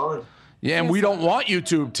the time. Yeah, and we don't want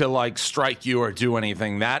YouTube to like strike you or do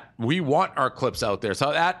anything. That we want our clips out there.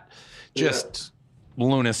 So that just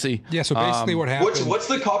lunacy. Yeah. So basically, what happened? What's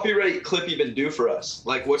the copyright clip even do for us?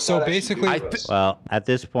 Like, what's so that basically? Well, at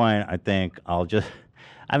this point, I think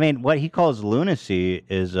I mean, what he calls lunacy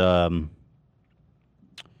is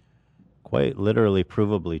quite literally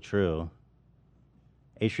provably true.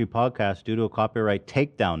 H3 Podcast, due to a copyright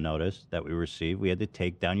takedown notice that we received, we had to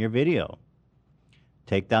take down your video.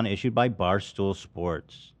 Takedown issued by Barstool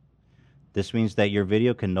Sports. This means that your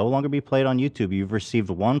video can no longer be played on YouTube. You've received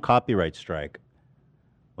 1 copyright strike.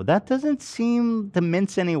 Well, that doesn't seem to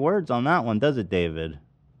mince any words on that one, does it, David?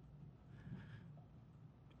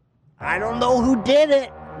 I don't know who did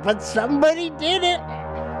it, but somebody did it.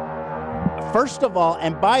 First of all,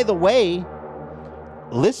 and by the way,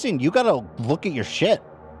 listen, you got to look at your shit.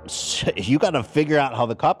 You got to figure out how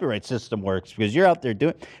the copyright system works because you're out there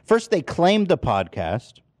doing. First, they claimed the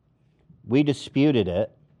podcast. We disputed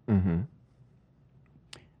it. Mm-hmm.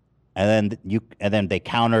 And then they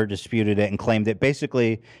counter disputed it and claimed it.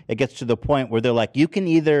 Basically, it gets to the point where they're like, you can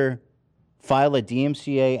either file a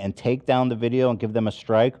DMCA and take down the video and give them a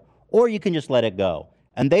strike, or you can just let it go.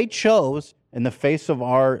 And they chose, in the face of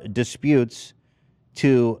our disputes,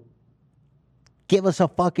 to give us a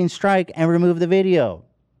fucking strike and remove the video.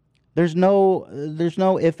 There's no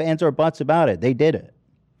ifs, ands, or buts about it. They did it.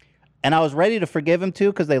 And I was ready to forgive him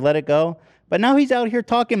too because they let it go. But now he's out here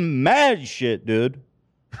talking mad shit, dude.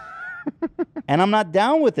 And I'm not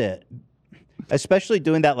down with it. Especially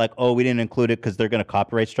doing that like, oh, we didn't include it because they're going to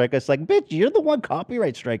copyright strike us. Like, bitch, you're the one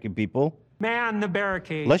copyright striking people. Man the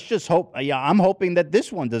barricade. Let's just hope. Yeah, I'm hoping that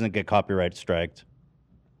this one doesn't get copyright striked.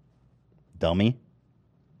 Dummy.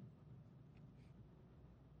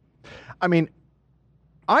 I mean,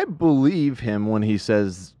 I believe him when he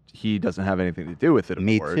says he doesn't have anything to do with it.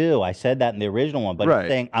 Me too. I said that in the original one, but Right. he's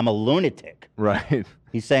saying I'm a lunatic. Right.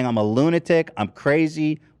 He's saying I'm a lunatic. I'm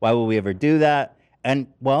crazy. Why would we ever do that? And,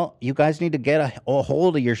 well, you guys need to get a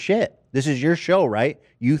hold of your shit. This is your show, right?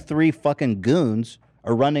 You 3 fucking goons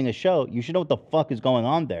are running a show. You should know what the fuck is going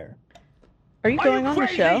on there. Are you going on the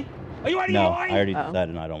show? Are you out of No, your I mind? already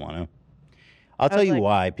decided I don't want to. I'll tell you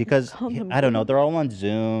why. Because, I don't know, they're all on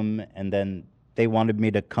Zoom, and then they wanted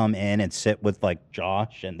me to come in and sit with, like,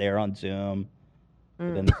 Josh, and they're on Zoom.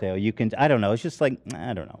 And then they say, oh, you can... I don't know. It's just like,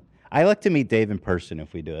 I don't know. I like to meet Dave in person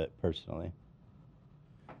if we do it, personally.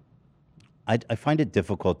 I find it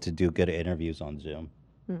difficult to do good interviews on Zoom.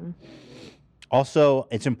 Mm. Also,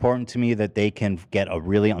 it's important to me that they can get a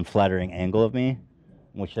really unflattering angle of me,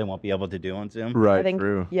 which they won't be able to do on Zoom. I think,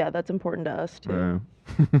 yeah, that's important to us too.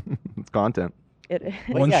 It's content. It is.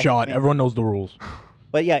 But One yeah, shot. I mean- Everyone knows the rules.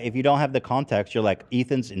 But yeah, if you don't have the context, you're like,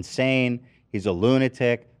 Ethan's insane. He's a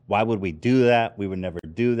lunatic. Why would we do that? We would never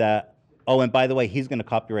do that. Oh, and by the way, he's going to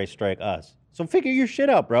copyright strike us. So figure your shit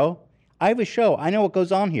out, bro. I have a show. I know what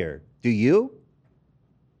goes on here. Do you?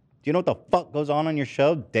 Do you know what the fuck goes on your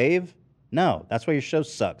show, Dave? No, that's why your show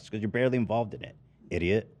sucks, because you're barely involved in it,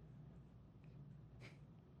 idiot.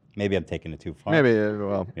 Maybe I'm taking it too far. Maybe,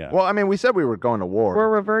 well. Yeah. Well, I mean, we said we were going to war. We're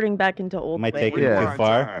reverting back into old Am I ways. taking it too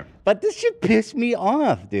far? But this shit pissed me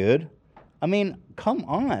off, dude. I mean, come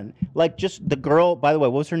on. Like, just the girl, by the way,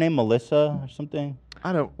 what was her name? Melissa or something?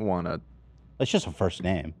 I don't want to. That's just her first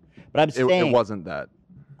name. But I'm saying. It wasn't that.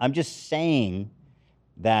 I'm just saying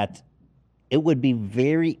that it would be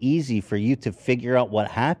very easy for you to figure out what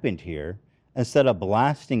happened here instead of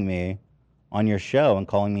blasting me on your show and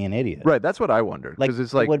calling me an idiot. Right, that's what I wonder. Like, Because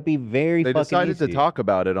it's like. it would be very They fucking decided easy. to talk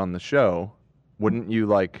about it on the show. Wouldn't you,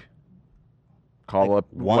 like, call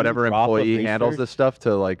up one whatever drop of employee handles research? this stuff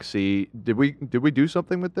to, like, see, did we do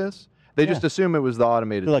something with this? They just Yeah. assume it was the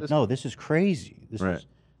automated They're like, system. no, this is crazy.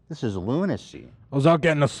 This is lunacy. I was out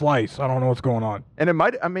getting a slice. I don't know what's going on. And it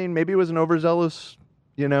might, I mean, maybe it was an overzealous,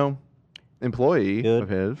 employee of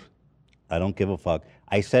his. I don't give a fuck.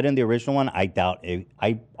 I said in the original one, I doubt it.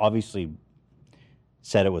 I obviously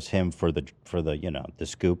said it was him for the the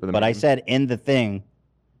scoop. But I said in the thing,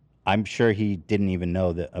 I'm sure he didn't even know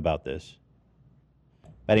about this.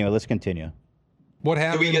 But anyway, let's continue. What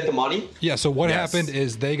happened? Did we get the money? Yeah, so what Yes. happened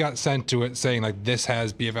is they got sent to it saying, like, this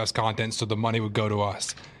has BFS content, so the money would go to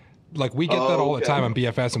us. Like, we get that all the time on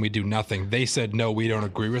BFS and we do nothing. They said, no, we don't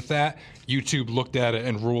agree with that. YouTube looked at it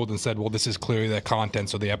and ruled and said, well, this is clearly that content,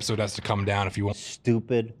 so the episode has to come down if you want.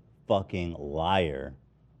 Stupid fucking liar.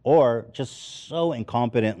 Or just so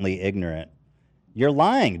incompetently ignorant. You're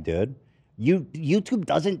lying, dude. YouTube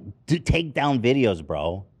doesn't take down videos,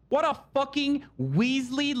 bro. What a fucking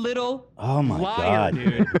Weasley little Oh my liar, God.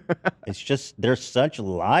 dude. It's just, they're such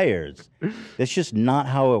liars. That's just not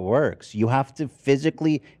how it works. You have to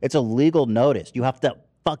physically, it's a legal notice. You have to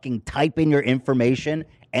fucking type in your information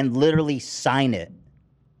and literally sign it.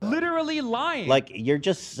 Literally lying. Like, you're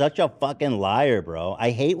just such a fucking liar, bro. I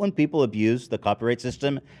hate when people abuse the copyright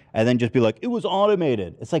system and then just be like, it was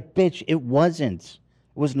automated. It's like, bitch, it wasn't.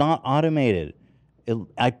 It was not automated.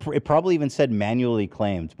 It probably even said manually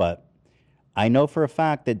claimed, but I know for a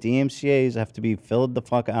fact that DMCA's have to be filled the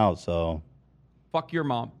fuck out. So Fuck your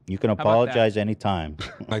mom. you can How about apologize anytime.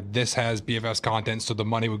 Like this has BFS content, so the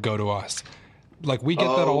money would go to us. Like we get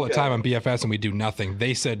that all the time on BFS and we do nothing.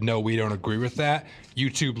 They said no, we don't agree with that.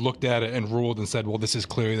 YouTube looked at it and ruled and said, well, this is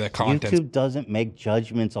clearly that content. YouTube doesn't make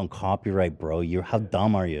judgments on copyright, bro. How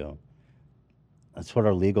dumb are you? That's what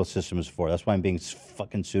our legal system is for. That's why I'm being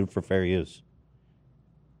fucking sued for fair use.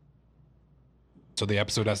 So the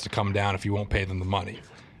episode has to come down if you won't pay them the money.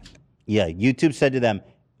 Yeah, YouTube said to them,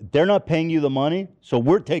 they're not paying you the money, so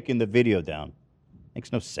we're taking the video down.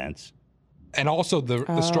 Makes no sense. And also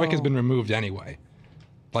the strike has been removed anyway.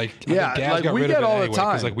 Like Yeah, Gaz like, got we rid get of it all the anyway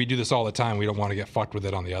because time. like we do this all the time. We don't want to get fucked with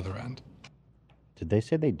it on the other end. Did they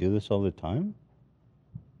say they do this all the time?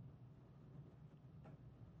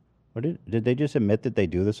 What did they just admit that they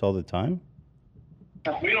do this all the time?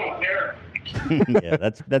 We don't care. Yeah,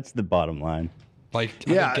 that's the bottom line. Like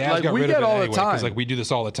Yeah, Gaz like, got we rid get of it all the anyway because time. like we do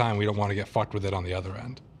this all the time. We don't want to get fucked with it on the other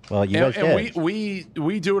end. Well, you guys did.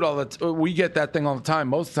 we do it all the we get that thing all the time.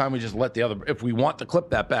 Most of the time, we just let the other. If we want the clip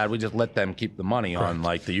that bad, we just let them keep the money on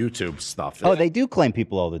like the YouTube stuff. Oh, they do claim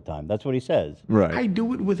people all the time. That's what he says. Right. I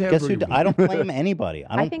do it with Guess who? everyone. I don't claim anybody.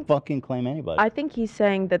 I don't think- fucking claim anybody. I think he's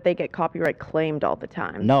saying that they get copyright claimed all the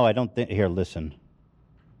time. No, I don't think. Here, listen.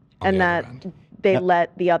 And that they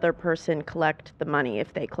let the other person collect the money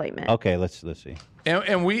if they claim it. Okay, let's see.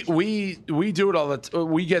 And we do it all the.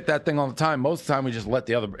 We get that thing all the time. Most of the time, we just let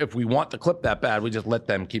the other. If we want the clip that bad, we just let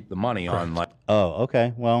them keep the money on. Like, Oh,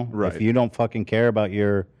 okay. Well, if you don't fucking care about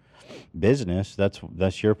your business,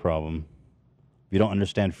 that's your problem. If you don't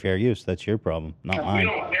understand fair use, that's your problem, not mine.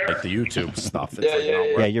 like the YouTube stuff. It's Yeah, like, yeah, no,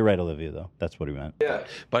 yeah. Yeah, you're right, Olivia. Though that's what he meant. Yeah.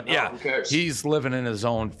 But yeah, who cares? he's living in his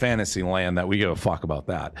own fantasy land that we give a fuck about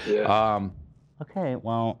that. Yeah. Okay.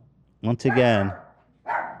 Well, once again,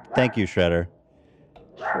 thank you, Shredder.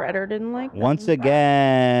 Shredder didn't like that. Once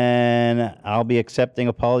again, I'll be accepting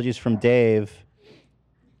apologies from Dave.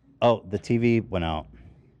 Oh, the TV went out.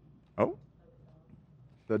 Oh.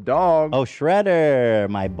 The dog. Oh, Shredder,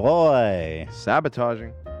 my boy.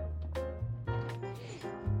 Sabotaging.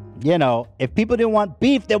 You know, if people didn't want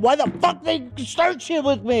beef, then why the fuck they start shit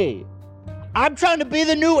with me? I'm trying to be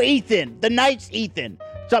the new Ethan, the nice Ethan.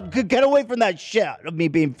 So get away from that shit of me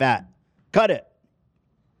being fat. Cut it.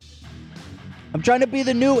 I'm trying to be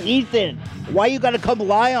the new Ethan. Why you gotta come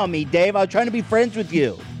lie on me, Dave? I was trying to be friends with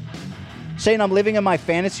you. Saying I'm living in my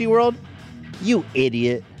fantasy world? You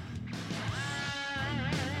idiot.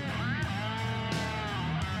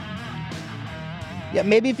 Yeah,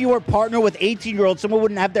 maybe if you were a partner with 18-year-olds, someone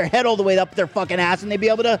wouldn't have their head all the way up their fucking ass and they'd be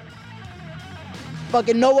able to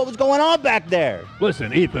fucking know what was going on back there.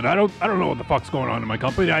 Listen, Ethan, I don't know what the fuck's going on in my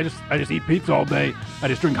company. I just eat pizza all day. I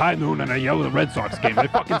just drink High Noon and I yell at the Red Sox game. They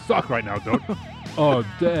fucking suck right now, dude. Oh,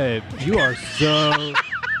 Dave, you are so...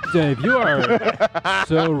 Dave, you are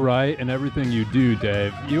so right in everything you do,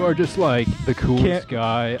 Dave. You are just like the coolest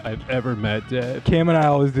guy I've ever met, Dave. Cam and I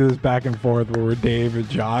always do this back and forth where we're Dave and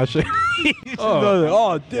Josh.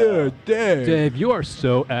 Oh, dude, Dave. Dave, you are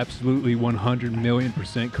so absolutely 100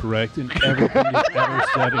 million% correct in everything you've ever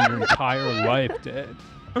said in your entire life, Dave.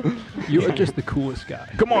 You are just the coolest guy.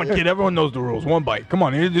 Come on, kid. Everyone knows the rules. One bite. Come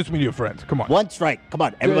on, introduce me to your friends. Come on. One strike. Come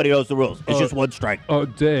on. Everybody knows the rules. It's just one strike. Oh,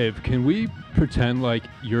 Dave, can we pretend like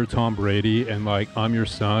you're Tom Brady and like I'm your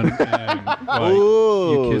son and like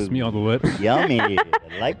you kiss me on the lips? Yummy. I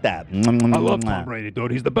like that. I love Tom Brady,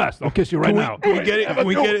 dude. He's the best. I'll kiss you right now. Can we get it? Can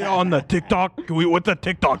we get it on the TikTok? What's that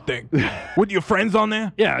TikTok thing? With your friends on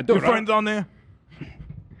there? Yeah, dude. Your friends on there?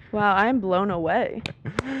 Wow, I'm blown away.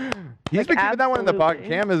 He's been keeping that one in the pocket.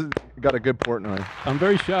 Cam has got a good Portnoy. I'm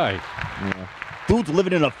very shy. Yeah. Dude's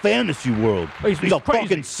living in a fantasy world. He's a crazy.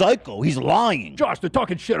 fucking psycho. He's lying. Josh, they're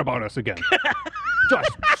talking shit about us again. Josh,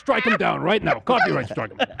 strike him down right now. Copyright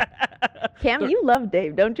strike him. Cam, you love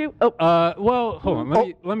Dave, don't you? Oh. Well, hold on.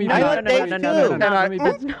 Let me. No, be- no, Let me be-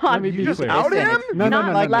 that's not. let me be clear. No,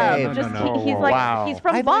 No, like no, Dave. no. He's like Wow. he's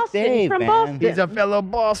from I like Boston. Dave, he's from man. Boston. He's a fellow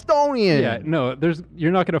Bostonian. Yeah, no,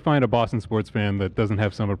 you're not gonna find a Boston sports fan that doesn't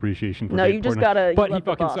have some appreciation for No, Dave you just Portnoy. gotta- you But he love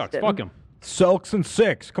the fucking sucks. Boston. Fuck him. Silks and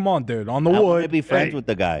six. Come on, dude. On the I want wood. to be friends with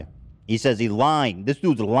the guy. He says he's lying. This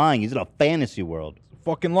dude's lying. He's in a fantasy world.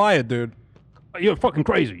 Fucking liar, dude. You're fucking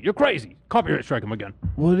crazy. You're crazy. Copyright strike him again.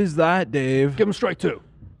 What is that, Dave? Give him strike two.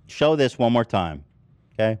 Show this one more time.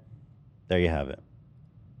 Okay? There you have it.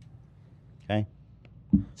 Okay?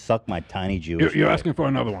 Suck my tiny Jewish. You're dick. asking for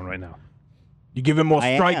another one right now. You give him more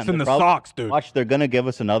I strikes am. than the They're prob- socks, dude. Watch, they're going to give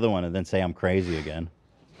us another one and then say I'm crazy again.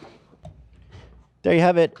 There you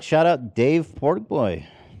have it. Shout out Dave Porkboy.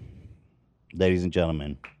 Ladies and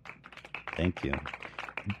gentlemen, thank you.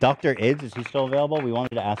 Dr. Ids, is he still available? We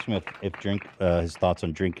wanted to ask him if his thoughts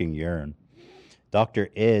on drinking urine. Dr.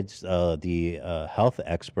 Ids, the health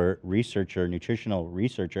expert, researcher, nutritional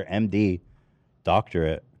researcher, MD,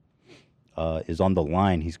 doctorate, is on the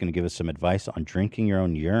line. He's going to give us some advice on drinking your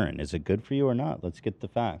own urine. Is it good for you or not? Let's get the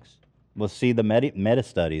facts. We'll see the meta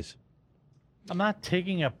studies. I'm not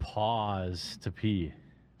taking a pause to pee.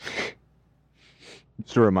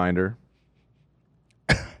 Just a reminder.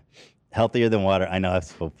 Healthier than water. I know,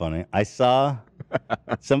 that's so funny. I saw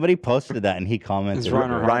somebody posted that and he commented.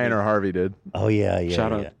 Ryan or Harvey did. Oh, yeah.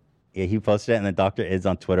 Shout yeah. out. Yeah, he posted it, and then Dr. Ids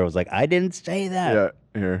on Twitter was like, I didn't say that.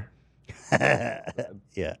 Yeah, here.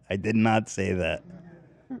 Yeah, I did not say that.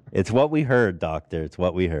 It's what we heard, Doctor. It's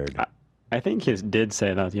what we heard. I think he did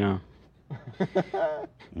say that, yeah.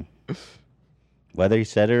 Whether he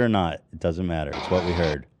said it or not, it doesn't matter. It's what we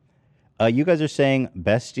heard. You guys are saying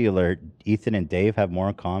Bestie Alert, Ethan and Dave have more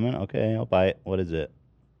in common? Okay, I'll buy it. What is it?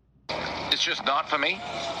 It's just not for me,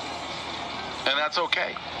 and that's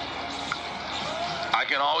okay. I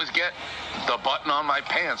can always get the button on my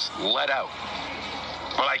pants let out,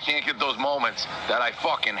 but I can't get those moments that I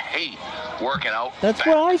fucking hate working out. That's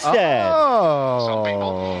what I said.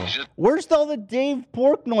 Oh. Where's all the Dave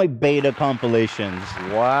Portnoy beta compilations?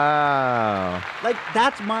 Wow. Like,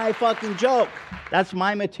 that's my fucking joke. That's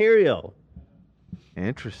my material.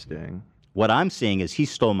 Interesting. What I'm saying is he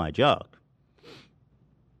stole my joke.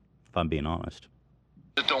 If I'm being honest.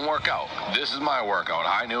 It don't work out. This is my workout.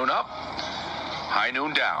 High noon up, high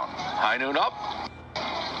noon down, high noon up,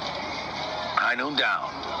 high noon down.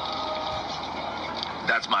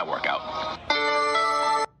 That's my workout.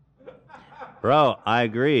 Bro, I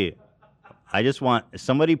agree. I just want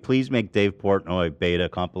somebody please make Dave Portnoy beta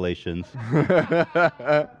compilations.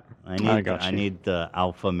 I need the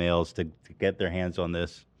alpha males to get their hands on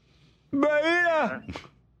this. Beta.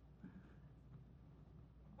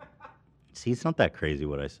 See, it's not that crazy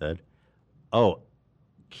what I said. Oh,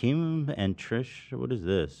 Kim and Trish, what is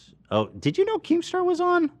this? Oh, did you know Keemstar was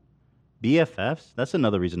on BFFs? That's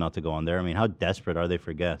another reason not to go on there. I mean, how desperate are they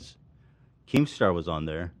for guests? Keemstar was on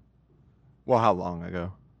there. Well, how long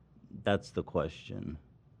ago? That's the question.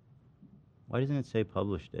 Why doesn't it say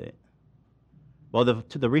publish date? Well,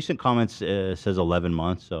 the recent comments says 11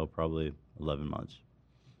 months, so probably 11 months.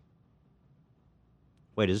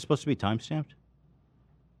 Wait, is this supposed to be timestamped?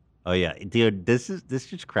 Oh yeah, dude, this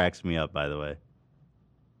just cracks me up, by the way.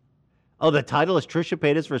 Oh, the title is Trisha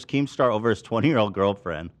Paytas versus Keemstar over his 20-year-old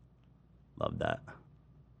girlfriend. Love that.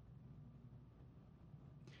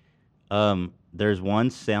 There's one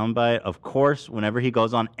soundbite. Of course, whenever he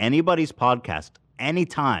goes on anybody's podcast,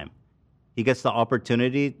 anytime he gets the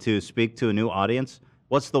opportunity to speak to a new audience,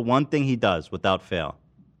 what's the one thing he does without fail?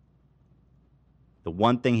 The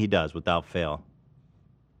one thing he does without fail.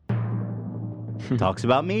 He talks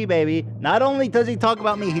about me, baby. Not only does he talk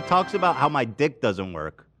about me, he talks about how my dick doesn't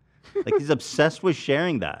work. Like, he's obsessed with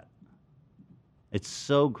sharing that. It's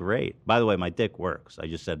so great. By the way, my dick works. I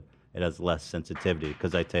just said it has less sensitivity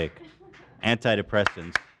because I take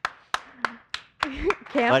antidepressants.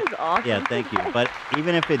 Cam is awesome. Yeah, thank you. But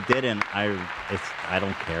even if it didn't, I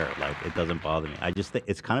don't care. Like, it doesn't bother me. I just think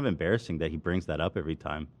it's kind of embarrassing that he brings that up every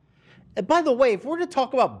time. And by the way, if we're to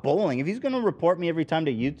talk about bowling, if he's going to report me every time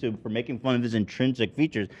to YouTube for making fun of his intrinsic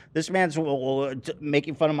features, this man's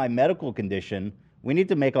making fun of my medical condition. We need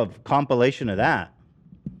to make a compilation of that.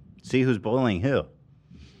 See who's bullying who.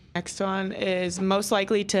 Next one is most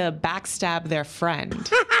likely to backstab their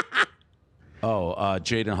friend.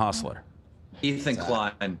 Jaden Hostler. Ethan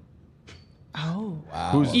Klein. Oh.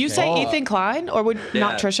 Wow. You say Ethan Klein or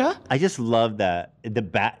not Trisha? I just love that.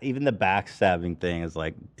 Even the backstabbing thing is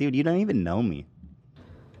like, dude, you don't even know me.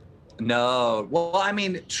 No. Well, I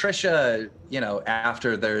mean, Trisha,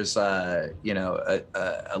 after there's, a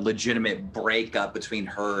legitimate breakup between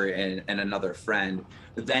her and another friend,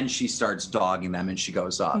 then she starts dogging them and she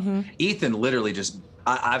goes off. Mhm. Ethan literally just,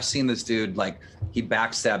 I've seen this dude, like, he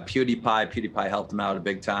backstabbed PewDiePie. PewDiePie helped him out a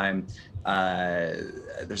big time.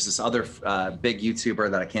 There's this other big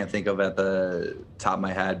YouTuber that I can't think of at the top of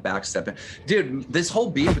my head, backstepping. Dude, this whole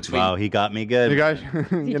beef between... Wow, he got me good. You guys,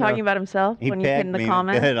 Is he talking about himself He when you pinned pegged the me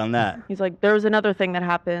comment? good on that. He's like, there was another thing that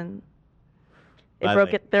happened. It By the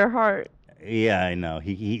broke way- their heart. Yeah, I know.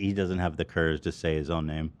 He doesn't have the courage to say his own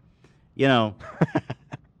name.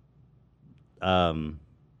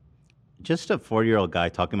 Just a 40-year-old guy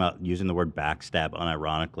talking about using the word backstab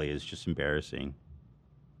unironically is just embarrassing,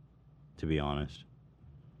 to be honest.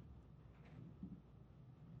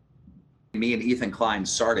 me and Ethan Klein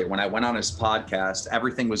started. When I went on his podcast,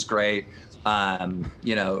 everything was great.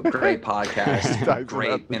 Great podcast,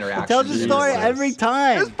 great interaction. Tells the story every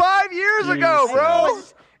time. It's 5 years ago, bro.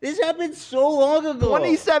 This happened so long ago.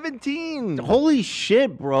 2017. Holy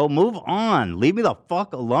shit, bro. Move on. Leave me the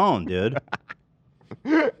fuck alone, dude.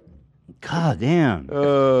 God damn.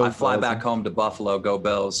 I fly back home to Buffalo. Go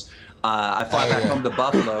Bills. I fly back home to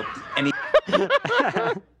Buffalo, and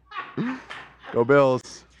Go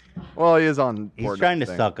Bills. Well, he is on. He's Portnoy trying to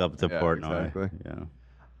thing. suck up to Yeah, Portnoy. exactly.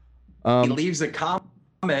 Yeah. he leaves a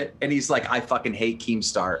comment, and he's like, "I fucking hate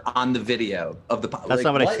Keemstar" on the video of the. That's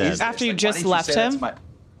not what I said. After you just left him?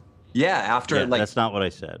 Yeah, after Yeah, like that's not what I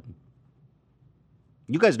said.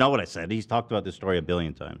 You guys know what I said. He's talked about this story a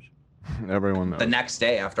billion times. Everyone knows. the next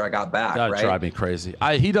day after I got back. That right? drive me crazy.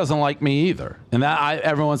 He doesn't like me either, and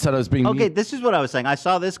everyone said I was being Okay, mean. this is what I was saying. I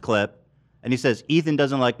saw this clip, and he says Ethan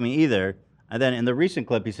doesn't like me either. And then in the recent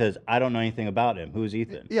clip, he says I don't know anything about him. Who's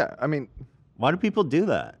Ethan? Yeah, I mean, why do people do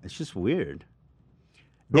that? It's just weird.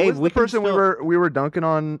 who Dave, was the we can person still- we were dunking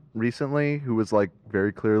on recently who was like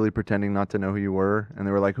very clearly pretending not to know who you were, and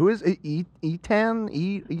they were like, "Who is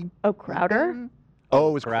Etan? Oh, Crowder? Oh,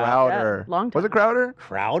 it was Crowder. Yeah, long Was it Crowder?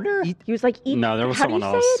 Crowder? He was like, No, there was how do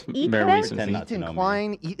someone you say else it? Ethan? very recently. Not to know Ethan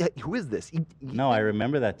me. Klein. Who is this? No, I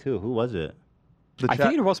remember that too. Who was it? I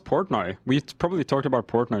think it was Portnoy. We probably talked about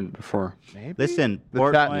Portnoy before. Maybe? Listen,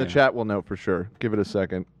 The chat will know for sure. Give it a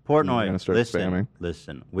second. I'm Portnoy, gonna start spamming.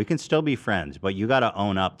 listen. We can still be friends, but you got to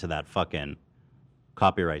own up to that fucking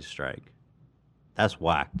copyright strike. That's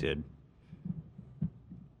whack, dude.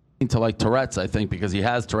 To like Tourette's, I think, because he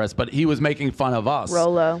has Tourette's, but he was making fun of us.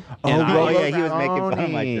 Rolo. Yeah, he was making fun of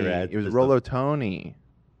my Tony. Tourette's. It was Rolo Tony.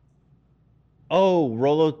 Oh,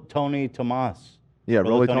 Rolo Tony Tomas. Yeah,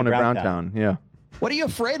 Rolo Tony Browntown. Browntown. Yeah. What are you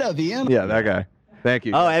afraid of, Ian? Yeah, that guy. Thank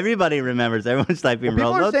you. Oh, everybody remembers. Everyone's typing Well,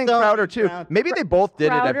 people Rolo are saying Tony Crowder too. Maybe they both did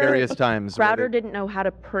it at Crowder- various times. where Crowder they- didn't know how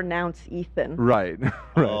to pronounce Ethan. Right.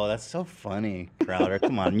 Oh, that's so funny, Crowder.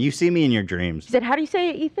 Come on, you see me in your dreams. He said, how do you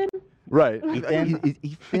say it, Ethan? Right. Ethan.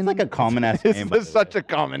 It's like a common ass name. It's such a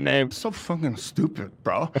common name. So fucking stupid,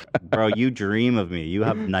 bro. Bro, you dream of me. You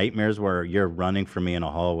have nightmares where you're running for me in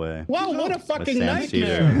a hallway. Wow, what a with fucking Sam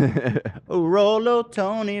nightmare. Cedar. Oh, Rolo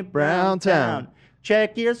Tony Browntown.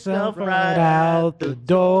 Check yourself right out the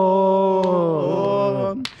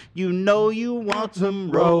door. You know you want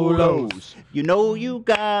some Rolos. You know you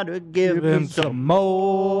gotta give him some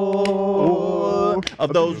more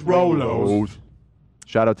of those Rolos.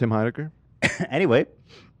 Shout out Tim Heidecker. Anyway,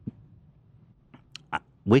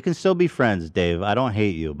 we can still be friends, Dave. I don't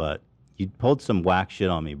hate you, but you pulled some whack shit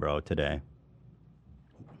on me, bro, today.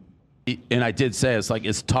 And I did say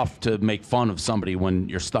it's tough to make fun of somebody when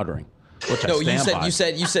you're stuttering. Which No, I stand by.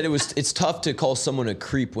 you said it's tough to call someone a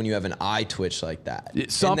creep when you have an eye twitch like that.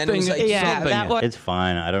 Something- And then it was like, Yeah, that one It's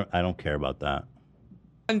fine. I don't care about that.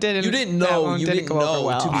 didn't. You didn't that know. one You didn't didn't go over know.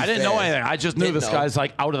 well. to be I didn't know fair. anything. I just knew Didn't this know. guy's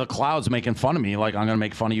like out of the clouds making fun of me. Like, I'm going to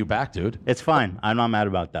make fun of you back, dude. It's fine. I'm not mad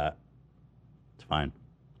about that. It's fine.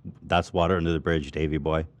 That's water under the bridge, Davey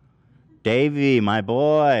boy. Davey, my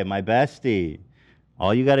boy, my bestie.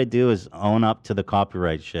 All you got to do is own up to the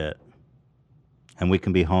copyright shit. And we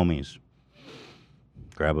can be homies.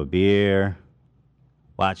 Grab a beer.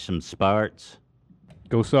 Watch some Sparts.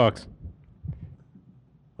 Go Sox.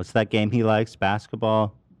 What's that game he likes?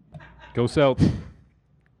 Basketball? Go Celts.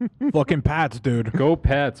 Fucking Pats, dude. Go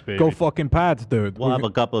Pats, baby. Go fucking Pats, dude. We'll have a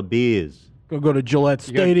couple of beers. Go to Gillette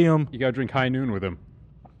Stadium. You gotta drink High Noon with him.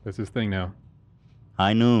 That's his thing now.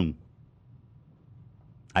 High Noon.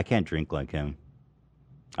 I can't drink like him.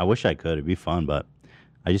 I wish I could. It'd be fun, but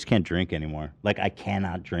I just can't drink anymore. Like, I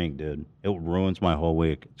cannot drink, dude. It ruins my whole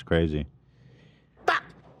week. It's crazy.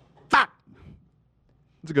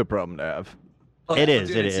 It's a good problem to have. It is.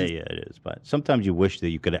 Yeah, it is. But sometimes you wish that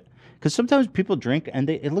you could, because sometimes people drink and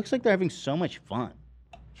it looks like they're having so much fun.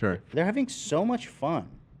 Sure. They're having so much fun.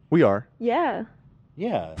 We are. Yeah.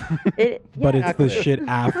 Yeah. But yeah. it's the shit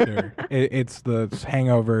after. It's the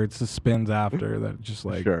hangover. It's the spins after that just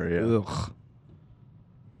like. Sure, yeah. Ugh.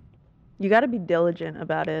 You got to be diligent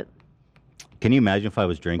about it. Can you imagine if I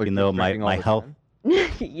was drinking, though? drinking all My the health.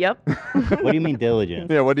 Yep. What do you mean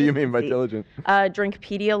diligent? Yeah, what do you mean by diligent? Drink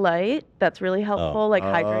Pedialyte. That's really helpful, like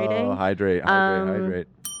hydrating. Oh, hydrate.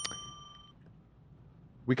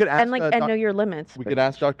 We could ask. And like, and know your limits. We could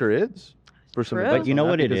ask Dr. Ids for some True. advice But you on know that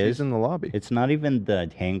what it because is? He's in the lobby. It's not even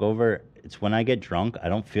the hangover. It's when I get drunk, I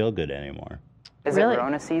don't feel good anymore. Is Really? it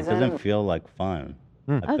Rona It season? doesn't feel like fun.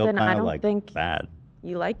 I Oh, feel then I kind of don't like think- bad.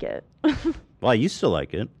 You like it. Well, I used to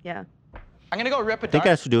like it. Yeah. I'm gonna go rip a I think dart. it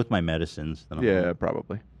has to do with my medicines. that I'm on. Yeah,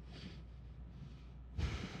 probably.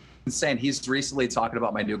 insane. He's recently talking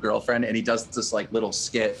about my new girlfriend, and he does this like little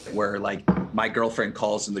skit where like my girlfriend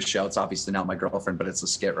calls in the show. It's obviously not my girlfriend, but it's a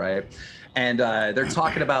skit, right? And they're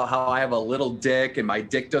talking about how I have a little dick and my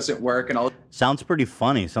dick doesn't work and all. Sounds pretty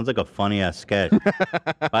funny. Sounds like a funny ass sketch.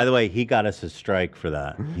 By the way, he got us a strike for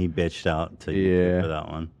that. He bitched out to you for that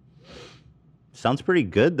one. Sounds pretty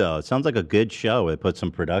good though. It sounds like a good show. They put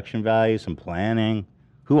some production value, some planning.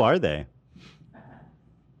 Who are they?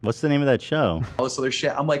 What's the name of that show? All this other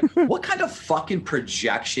shit. I'm like, what kind of fucking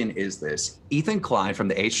projection is this? Ethan Klein from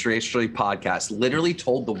the H3H3 podcast literally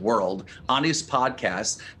told the world on his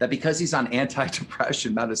podcast that because he's on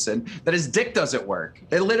anti-depression medicine, that his dick doesn't work.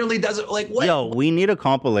 It literally doesn't. Like, what? Yo, we need a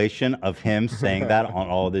compilation of him saying that on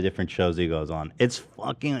all the different shows he goes on. It's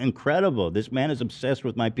fucking incredible. This man is obsessed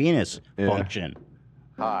with my penis function.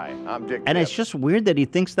 Hi, I'm Dick. And it's just weird that he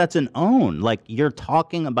thinks that's an own. Like, you're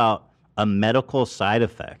talking about a medical side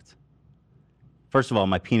effect. First of all,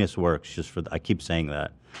 my penis works. I keep saying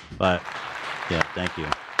that, but yeah, thank you.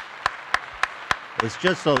 It's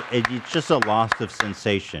just a loss of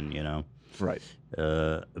sensation, you know. Right.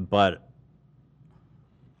 But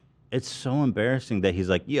it's so embarrassing that he's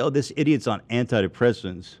like, yo, this idiot's on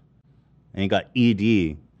antidepressants, and he got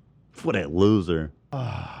ED. What a loser.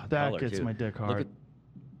 That gets my dick hard.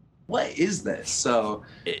 What is this? So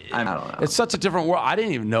I don't know. It's such a different world. I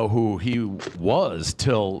didn't even know who he was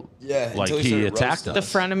till like until he he started attacked us. The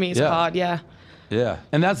Frenemies pod, yeah. Yeah,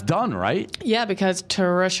 and that's done, right? Yeah, because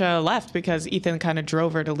Tarusha left because Ethan kind of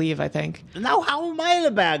drove her to leave, I think. Now, how am I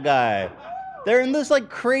the bad guy? They're in this like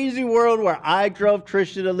crazy world where I drove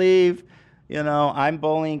Trisha to leave. You know, I'm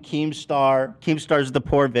bullying Keemstar. Keemstar's the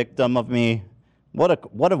poor victim of me. What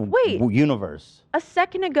a universe. A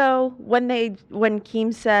second ago, when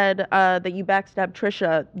Keem said that you backstabbed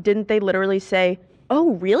Trisha, didn't they literally say,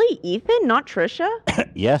 "Oh, really, Ethan, not Trisha"?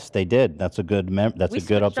 Yes, they did. That's a good that's We a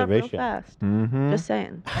good switched up real observation. fast. Mm-hmm. Just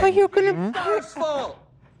saying. How are you gonna? How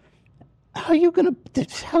are you gonna?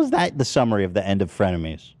 How's that the summary of the end of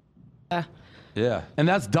Frenemies? Yeah, and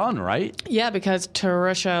that's done, right? Yeah, because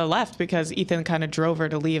Tarusha left because Ethan kind of drove her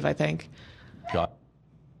to leave, I think.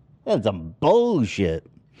 That's some bullshit.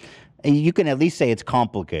 And you can at least say it's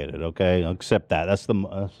complicated, okay? I'll accept that. That's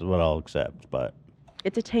what I'll accept. But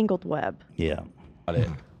It's a tangled web. yeah, Got it.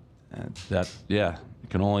 And you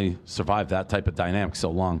can only survive that type of dynamic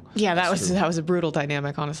so long. Yeah, that was a brutal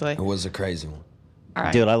dynamic, honestly. It was a crazy one. All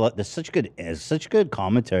right. dude, I love. There's such good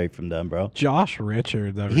commentary from them, bro. Josh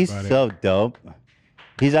Richards, everybody. He's so dope.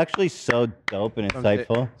 He's actually so dope and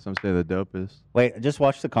insightful. Some say the dopest. Wait, just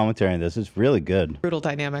watch the commentary on this. It's really good. Brutal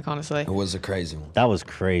dynamic, honestly. It was a crazy one. That was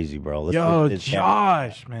crazy, bro. Let's Yo, look at this guy.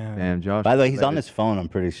 Josh, man. Damn, Josh. By the way, he's on his phone, I'm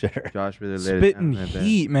pretty sure. Josh really Spitting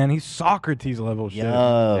heat, man. He's Socrates level shit.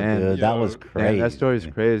 Yo, dude, that was crazy. That story's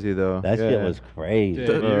crazy, though. That shit was crazy.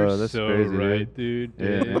 Dave, you're that's so crazy, right, dude.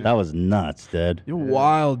 Yeah. That was nuts, dude. You're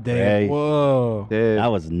wild, Dave. Crazy. Whoa. Dave, That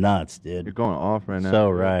was nuts, dude. you're going off right now.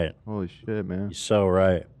 So dude. right. Holy shit, man. You're so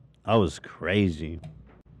right. That was crazy.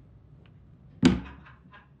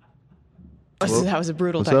 That was a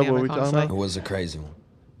brutal what's up? What dynamic, we talking honestly. about? It was a crazy one.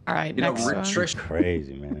 All right, You know, next one. Trish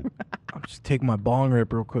Crazy, man. I'm just taking my bong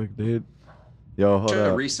rip real quick, dude. Yo, hold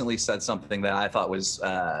up. recently said something that I thought was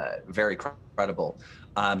very credible.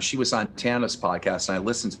 She was on Tana's podcast, and I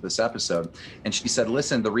listened to this episode, and she said,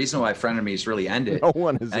 "Listen, the reason why Frenemies really ended, No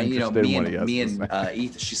one is and interested in what he has me to and say.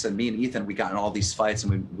 Ethan." She said, "Me and Ethan, we got in all these fights,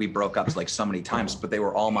 and we broke up like so many times, but they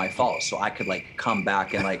were all my fault. So I could like come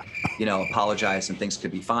back and like apologize, and things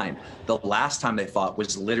could be fine. The last time they fought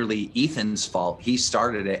was literally Ethan's fault. He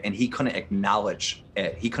started it, and he couldn't acknowledge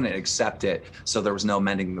it. He couldn't accept it. So there was no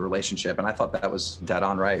mending the relationship. And I thought that was dead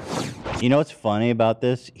on right." You know what's funny about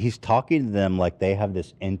this? He's talking to them like they have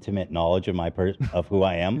this intimate knowledge of of who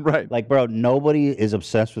I am. Right. Like, bro, nobody is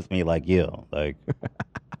obsessed with me like you. Like,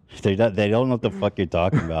 they don't know what the fuck you're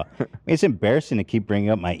talking about. I mean, it's embarrassing to keep bringing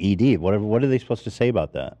up my ED. What are they supposed to say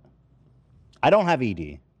about that? I don't have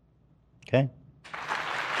ED. Okay.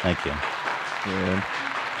 Thank you. Yeah.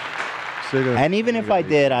 And even if I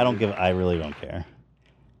did, I really don't care,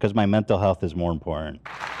 because my mental health is more important.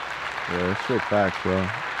 Yeah, that's straight facts, bro.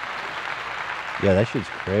 Yeah, that shit's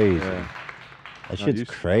crazy. Yeah. That No, shit's you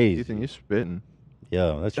crazy. think you're spitting?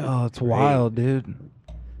 Yo, that's Oh, it's wild, dude.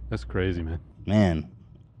 That's crazy, man. Man,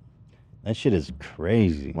 that shit is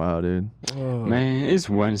crazy. Wow, dude. Man, it's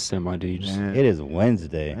Wednesday, my dudes. It is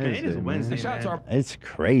Wednesday. It is Wednesday. Shout out to our It's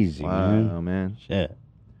crazy, Wow, man. Shit.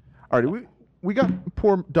 All right, we got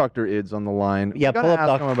poor Dr. Ids on the line. Yeah, we gotta pull up ask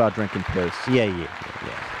Doc- him about drinking piss. Yeah.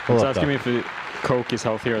 Pull It's up, asking me Doc. if Coke is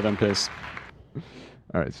healthier than piss.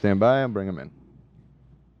 All right, stand by and bring him in.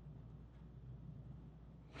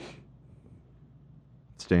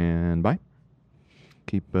 Stand by.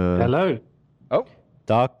 Keep. Hello. Oh,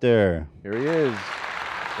 Doctor. Here he is.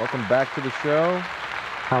 Welcome back to the show.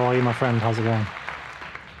 How are you, my friend? How's it going?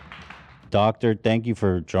 Doctor, thank you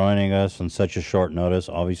for joining us on such a short notice.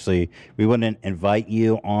 Obviously, we wouldn't invite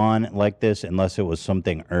you on like this unless it was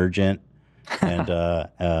something urgent and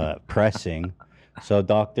pressing. So,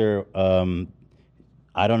 Doctor,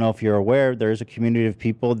 I don't know if you're aware, there's a community of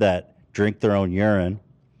people that drink their own urine.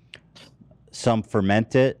 Some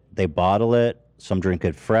ferment it, they bottle it, some drink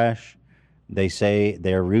it fresh. They say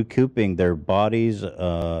they're recouping their body's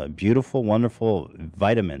beautiful, wonderful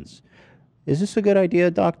vitamins. Is this a good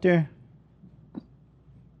idea, Doctor?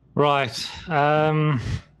 Right.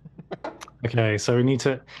 Okay, so we need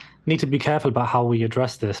to be careful about how we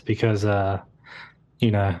address this because, I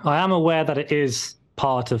am aware that it is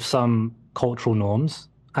part of some cultural norms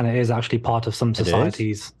and it is actually part of some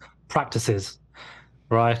societies' practices,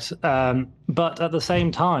 right? But at the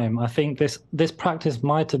same time, I think this practice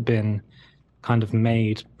might have been kind of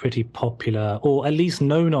made pretty popular, or at least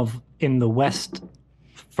known of in the West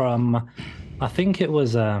from, I think it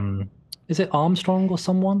was, is it Armstrong or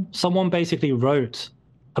someone? Someone basically wrote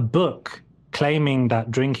a book claiming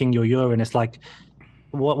that drinking your urine is like,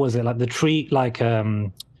 what was it? Like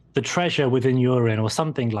the treasure within urine or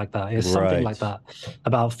something like that. It's something like that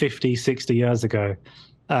about 50, 60 years ago.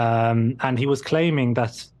 And he was claiming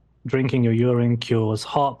that drinking your urine cures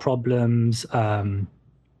heart problems,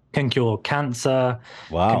 can cure cancer,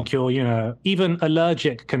 can cure, even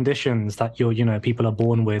allergic conditions that people are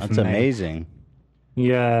born with. That's amazing.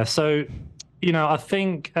 Yeah, so, I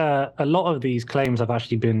think a lot of these claims have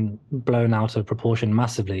actually been blown out of proportion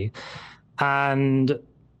massively. And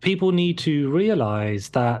people need to realize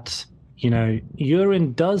that,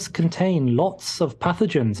 urine does contain lots of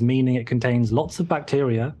pathogens, meaning it contains lots of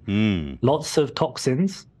bacteria, lots of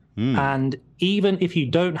toxins. And even if you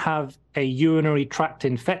don't have a urinary tract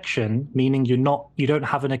infection, meaning you don't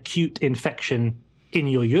have an acute infection in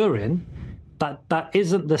your urine, that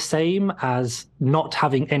isn't the same as not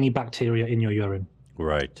having any bacteria in your urine.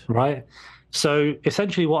 Right. So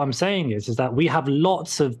essentially what I'm saying is that we have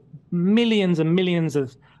lots of millions and millions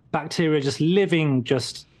of bacteria just living,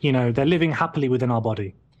 they're living happily within our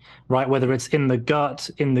body, right? Whether it's in the gut,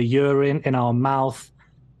 in the urine, in our mouth,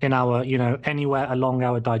 in our, anywhere along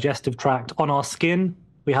our digestive tract, on our skin.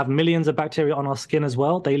 We have millions of bacteria on our skin as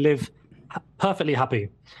well. They live perfectly happy.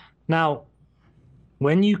 Now,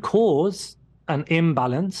 when you cause an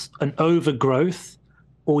imbalance, an overgrowth,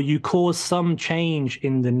 or you cause some change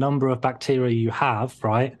in the number of bacteria you have,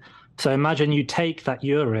 right? So imagine you take that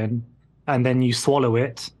urine and then you swallow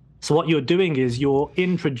it. So what you're doing is you're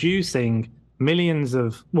introducing millions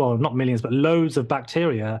of, well, not millions, but loads of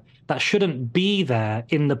bacteria that shouldn't be there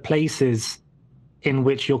in the places in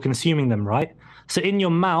which you're consuming them, right? So in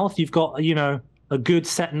your mouth, you've got, a good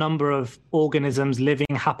set number of organisms living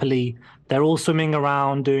happily. They're all swimming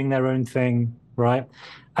around, doing their own thing, right?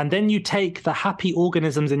 And then you take the happy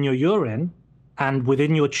organisms in your urine and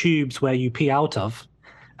within your tubes where you pee out of,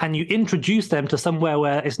 and you introduce them to somewhere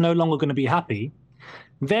where it's no longer going to be happy.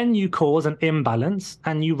 Then you cause an imbalance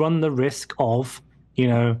and you run the risk of,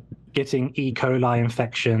 getting E. coli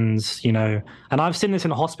infections, and I've seen this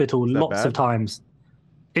in a hospital lots of times.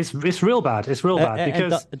 It's real bad. It's real bad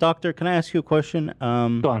because. Doctor, can I ask you a question?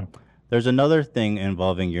 Go on. There's another thing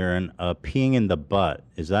involving urine, peeing in the butt.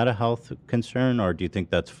 Is that a health concern, or do you think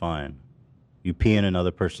that's fine? You pee in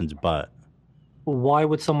another person's butt. Why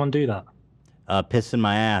would someone do that? Piss in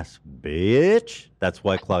my ass, bitch. That's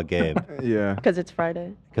White Claw Gabe. Yeah. Because it's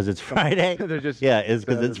Friday. Because it's Friday? They're just, it's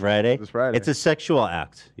because it's Friday. It's Friday. It's a sexual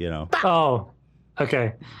act, Oh,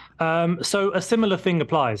 okay. So a similar thing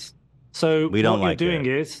applies. So we don't what like you're doing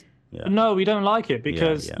is, no, we don't like it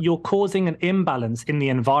because you're causing an imbalance in the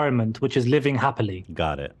environment, which is living happily.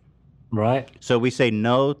 Got it. Right. So we say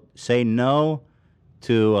no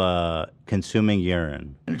to consuming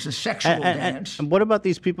urine. It's a sexual dance. And what about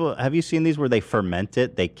these people? Have you seen these where they ferment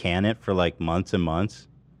it? They can it for like months and months.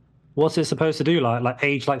 What's it supposed to do? Like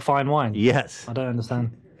age like fine wine? Yes. I don't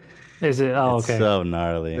understand. Is it? Oh, It's okay. so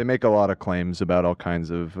gnarly. They make a lot of claims about all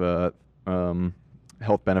kinds of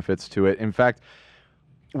health benefits to it. In fact,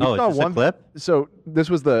 we is saw this one a clip? So this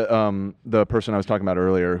was the person I was talking about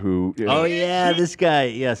earlier who. Oh yeah, this guy.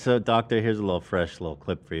 Yeah. So doctor, here's a little fresh little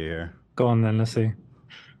clip for you here. Go on then. Let's see.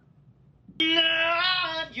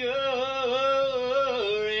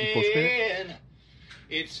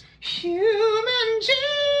 It's human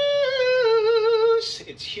juice.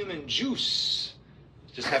 It's human juice.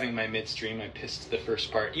 Just having my midstream, I pissed the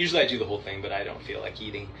first part. Usually I do the whole thing, but I don't feel like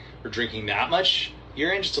eating or drinking that much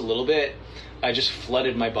urine just a little bit, I just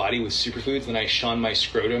flooded my body with superfoods, and I shone my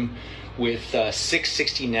scrotum with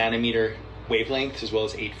 660 nanometer wavelengths as well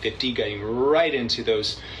as 850, getting right into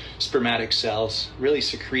those spermatic cells, really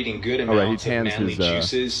secreting good amounts of manly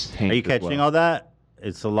juices. Are you catching all that?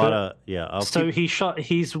 It's a lot of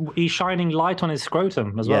He's shining light on his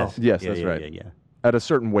scrotum as well. Yes, that's right. Yeah. At a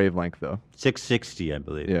certain wavelength, though. 660, I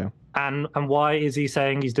believe. Yeah. And why is he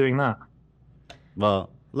saying he's doing that?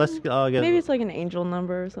 Well, let's get. Maybe it's like an angel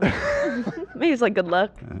number or something. Maybe it's like good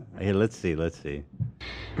luck. Hey, let's see.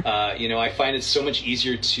 I find it so much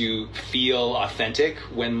easier to feel authentic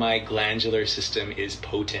when my glandular system is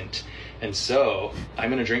potent. And so I'm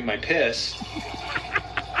going to drink my piss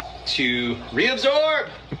to reabsorb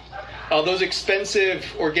all those expensive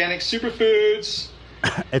organic superfoods.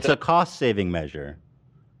 It's a cost-saving measure.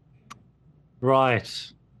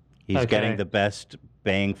 Right. He's getting the best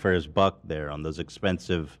bang for his buck there on those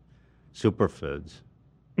expensive superfoods.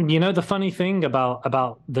 You know, the funny thing about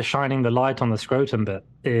the shining the light on the scrotum bit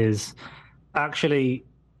is actually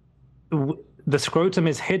the scrotum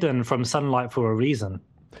is hidden from sunlight for a reason.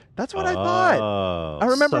 That's what I thought. I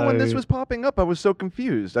remember when this was popping up, I was so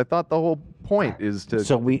confused. I thought the whole point is to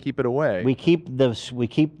keep it away. We keep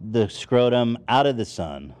the scrotum out of the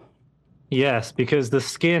sun. Yes, because the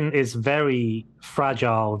skin is very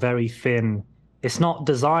fragile, very thin. It's not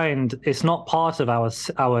designed. It's not part of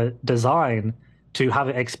our design to have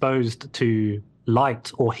it exposed to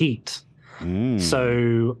light or heat.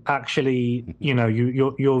 So actually,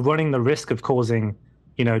 you're running the risk of causing,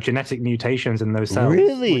 genetic mutations in those cells.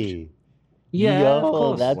 Really? Yeah, Yo, of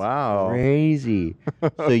course. that's crazy.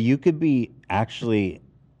 So you could be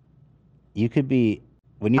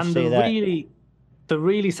when you And say the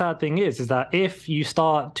really sad thing is that if you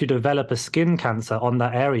start to develop a skin cancer on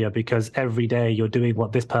that area because every day you're doing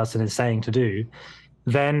what this person is saying to do,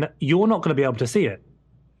 then you're not going to be able to see it.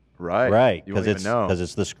 Right, You won't even know. because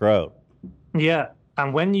it's the scrot. Yeah,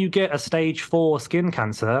 and when you get a stage 4 skin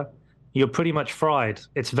cancer, you're pretty much fried.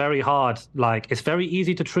 It's very hard. Like, it's very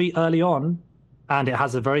easy to treat early on, and it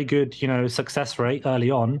has a very good, success rate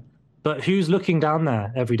early on. But who's looking down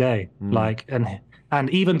there every day? And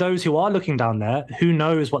even those who are looking down there, who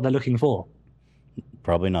knows what they're looking for?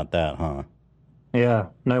 Probably not that, huh? Yeah,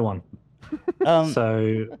 no one.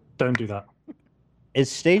 So don't do that. Is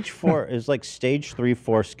stage 4 is like stage 3,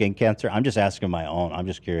 4 skin cancer? I'm just asking my own. I'm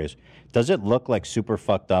just curious. Does it look like super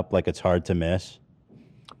fucked up, like it's hard to miss?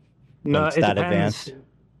 No, it's it that depends.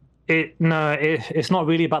 advanced? It's not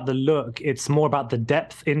really about the look. It's more about the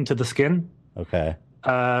depth into the skin. Okay.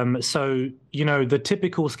 So the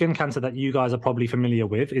typical skin cancer that you guys are probably familiar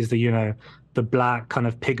with is the black kind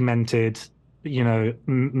of pigmented,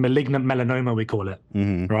 malignant melanoma, we call it,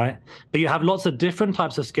 right? But you have lots of different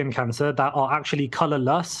types of skin cancer that are actually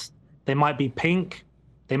colorless. They might be pink.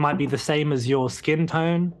 They might be the same as your skin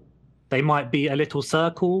tone. They might be a little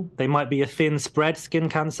circle. They might be a thin spread skin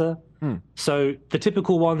cancer. So the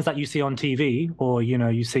typical ones that you see on TV or,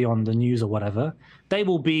 you see on the news or whatever, they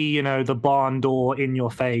will be, the barn door in your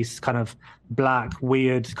face, kind of black,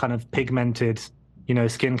 weird, kind of pigmented,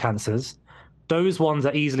 skin cancers. Those ones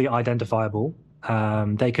are easily identifiable.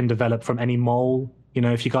 They can develop from any mole.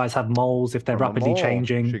 If you guys have moles, if they're rapidly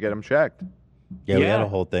changing. Should get them checked. Yeah, we had a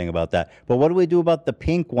whole thing about that. But what do we do about the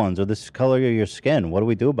pink ones or this color of your skin? What do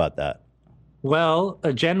we do about that? Well,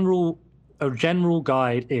 a general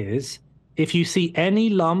guide is if you see any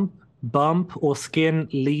lump, bump, or skin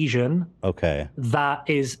lesion that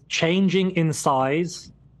is changing in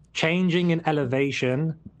size, changing in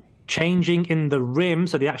elevation, changing in the rim,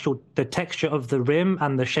 so the texture of the rim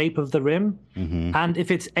and the shape of the rim, and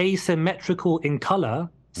if it's asymmetrical in color,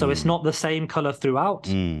 so it's not the same color throughout,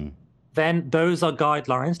 then those are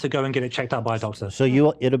guidelines to go and get it checked out by a doctor. So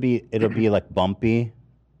it'll be like bumpy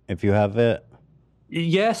if you have it.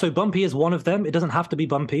 Yeah, so bumpy is one of them. It doesn't have to be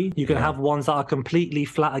bumpy. You can have ones that are completely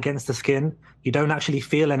flat against the skin. You don't actually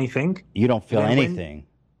feel anything. You don't feel anything.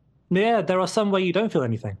 Yeah, there are some where you don't feel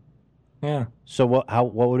anything. Yeah. So how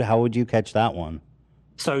would you catch that one?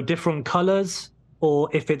 So different colors, or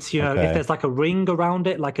if it's if there's like a ring around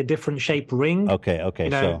it, like a different shaped ring. Okay.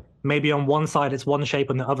 So maybe on one side it's one shape,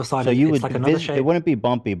 on the other side it's like another shape. It wouldn't be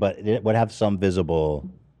bumpy, but it would have some visible.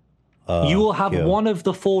 You will have one of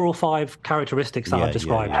the 4 or 5 characteristics that I've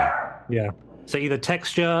described. Yeah. So either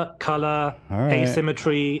texture, color,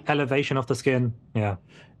 asymmetry, elevation of the skin. Yeah.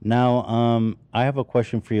 Now, I have a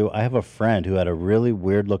question for you. I have a friend who had a really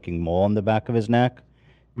weird looking mole on the back of his neck.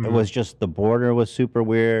 It was just the border was super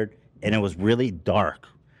weird and it was really dark.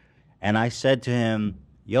 And I said to him,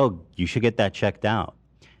 yo, you should get that checked out.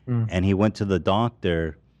 And he went to the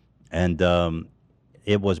doctor and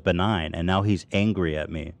it was benign, and now he's angry at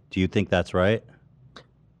me. Do you think that's right?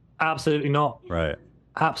 Absolutely not. Right.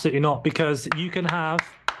 Absolutely not, because you can have.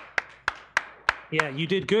 Yeah, you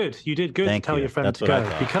did good. You did good Thank to tell you. your friend That's to what I go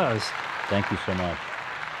thought. because Thank you so much.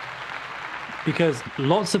 because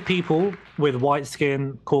lots of people with white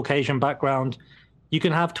skin, Caucasian background, you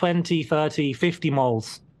can have 20, 30, 50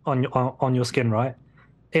 moles on your skin, right?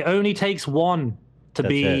 It only takes one to That's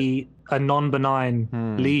be a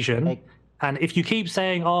non-benign lesion. And if you keep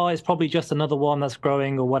saying, oh, it's probably just another one that's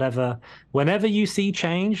growing or whatever, whenever you see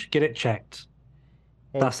change, get it checked.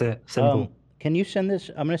 That's it. Simple. Can you send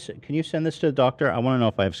this? Can you send this to the doctor? I want to know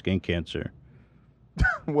if I have skin cancer.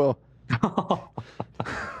 Well.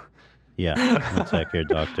 Yeah. One sec here,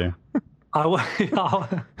 doctor. I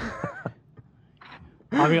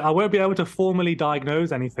mean, I won't be able to formally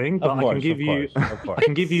diagnose anything, but I can give you, I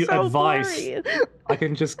can give you So advice. blurry. I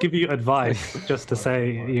can just give you advice, just to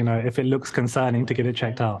say, you know, if it looks concerning, to get it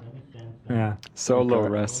checked out. Yeah. So low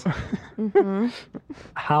res.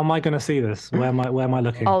 How am I going to see this? Where am I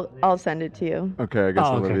looking? I'll send it to you. Okay, I guess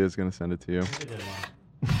Oh, okay. Olivia's gonna send it to you.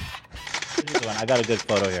 I got a good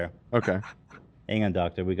photo here. Okay. Hang on,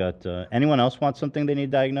 doctor. We got. Anyone else want something they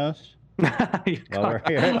need diagnosed? While we're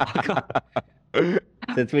here.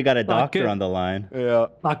 Since we got a doctor on the line. Yeah.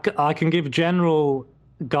 I can give general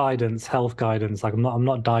guidance, health guidance. Like I'm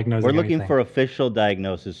not diagnosing. We're looking anything. for official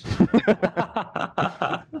diagnosis.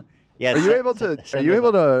 Yeah. Are you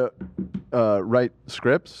able to write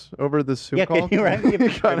scripts over this Zoom Yeah, call? can you write me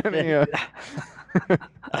a Got any,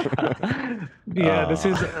 Yeah, this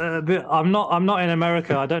is. I'm not in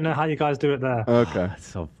America. I don't know how you guys do it there. Okay. That's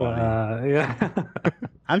so funny. Yeah.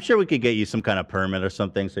 I'm sure we could get you some kind of permit or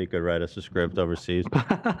something so you could write us a script overseas.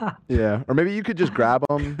 Yeah, or maybe you could just grab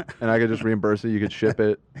them and I could just reimburse it. You could ship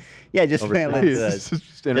it. Yeah, just overseas.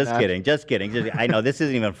 just kidding. Just kidding. I know this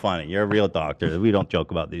isn't even funny. You're a real doctor. We don't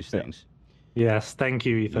joke about these things. Yes, thank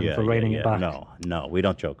you, Ethan, for reining it back. No, we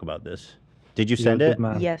don't joke about this. Did you You're send a it? good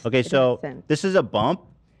man. Yes, Okay, it is so sent. this is a bump.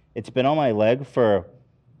 It's been on my leg for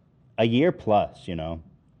a year plus. You know,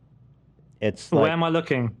 it's like Where am I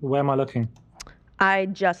looking? Where am I looking? I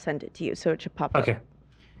just sent it to you, so it should pop up. Okay.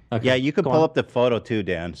 yeah. You could go pull on. up the photo too,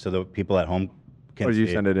 Dan, so the people at home can Or see you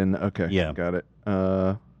send it in. Okay. Yeah. Got it.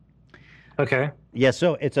 Okay. Yeah,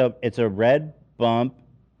 so it's a red bump,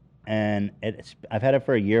 and I've had it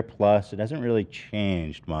for a year plus. It hasn't really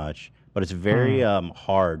changed much, but it's very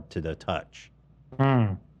hard to the touch.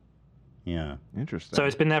 Hmm. Yeah. Interesting. So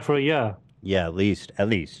it's been there for a year. Yeah, at least.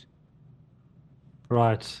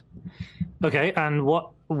 Right. Okay. And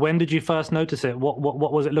when did you first notice it? What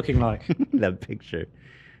was it looking like? That picture.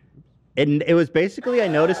 And it was basically I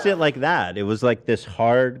noticed it like that. It was like this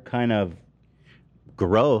hard kind of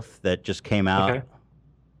growth that just came out Okay.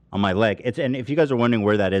 on my leg. And if you guys are wondering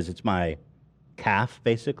where that is, it's my calf,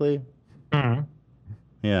 basically. Hmm.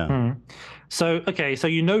 Yeah. Hmm. So okay. So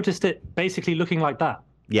you noticed it basically looking like that,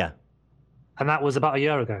 Yeah. and that was about a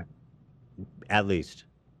year ago. At least.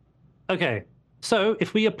 Okay. So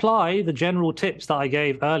if we apply the general tips that I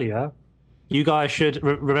gave earlier, you guys should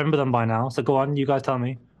remember them by now. So go on, you guys tell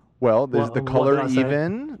me. Well, there's the What color did I say?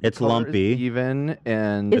 even. It's color is lumpy. even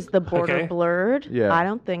and Is the border Okay. blurred? Yeah. I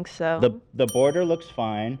don't think so. The border looks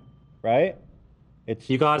fine, right? It's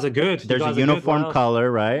You guys are good. You There's guys a are good. uniform What else?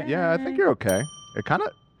 color, right? yeah, I think you're okay. It kind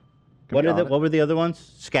of. What were the other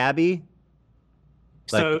ones? Scabby?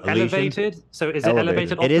 So Like a lesion? elevated. So is it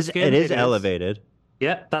elevated off It is the skin? it is elevated.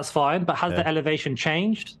 Yeah, that's fine. But has Okay. the elevation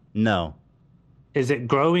changed? No. Is it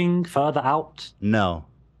growing further out? No.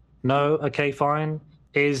 No. Okay, fine.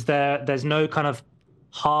 There's no kind of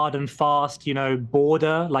hard and fast,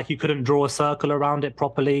 border, like you couldn't draw a circle around it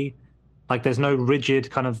properly. Like there's no rigid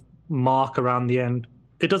kind of mark around the end.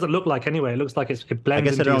 It doesn't look like anyway. It looks like it blends I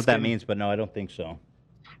guess I into don't know your what that skin. means, but no, I don't think so.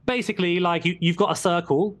 Basically, like you've got a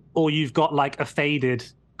circle or you've got like a faded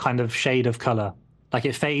kind of shade of color. Like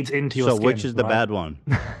it fades into your So skin. which is the right? bad one?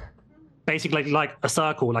 Basically, like a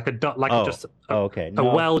circle, like a dot, like just okay. a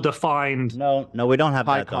No. well-defined. No, we don't have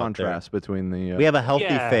high that, doctor. contrast between the. We have a healthy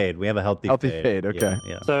Yeah. fade. We have a healthy fade. Okay.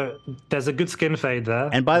 Yeah. So there's a good skin fade there.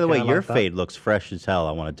 And by the Okay, way, I your like that. fade looks fresh as hell.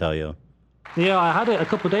 I want to tell you. Yeah, I had it a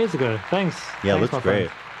couple of days ago. Thanks. Yeah, Thanks, looks my great.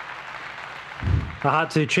 friend. I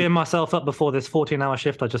had to cheer myself up before this 14-hour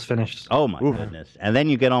shift I just finished. Oh my goodness! And then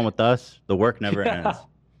you get on with us. The work never Yeah.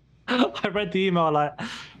 ends. I read the email like,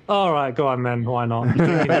 all right, go on, man. Why not?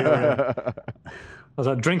 I was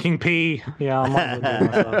like, drinking pee. Yeah, I might as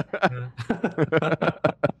well do it myself.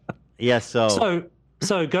 Yeah. So.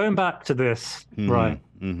 So going back to this, Mhm, right?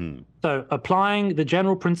 mhm. So applying the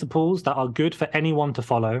general principles that are good for anyone to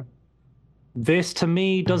follow. This to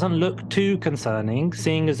me doesn't look too concerning,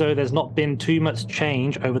 seeing as though there's not been too much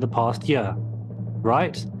change over the past year,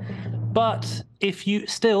 right? But if you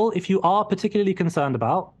are particularly concerned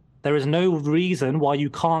about, there is no reason why you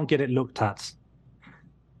can't get it looked at.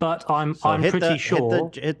 But I'm pretty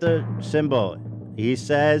sure. Hit the symbol. He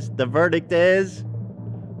says the verdict is.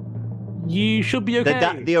 You should be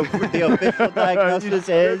okay. The official diagnosis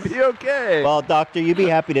is. Be okay. Well, doctor, you'd be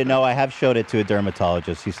happy to know I have showed it to a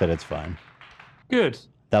dermatologist. He said it's fine. Good.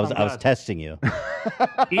 I was testing you.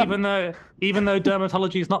 even though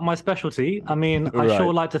dermatology is not my specialty, I mean, I Right.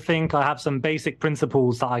 sure like to think I have some basic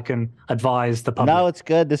principles that I can advise the public. No, it's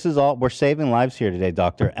good. This is all we're saving lives here today,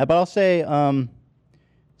 doctor. But I'll say,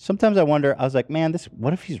 sometimes I wonder. I was like, man,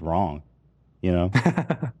 what if he's wrong? You know?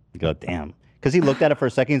 You go, damn. Because he looked at it for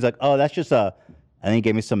a second. He's like, oh, that's just a. And then he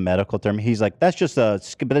gave me some medical term. He's like, that's just a. I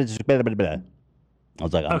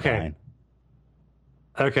was like, I'm fine.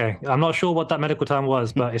 Okay, I'm not sure what that medical term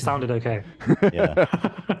was, but it sounded okay. Yeah.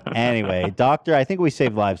 Anyway, doctor, I think we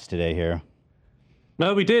saved lives today here.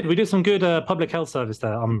 No, we did. We did some good public health service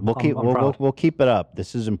there. We'll keep it up.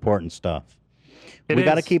 This is important stuff. We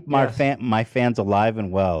got to keep my fans alive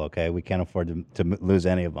and well. Okay, we can't afford to lose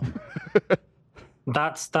any of them.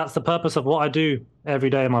 That's the purpose of what I do every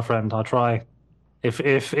day, my friend. I try.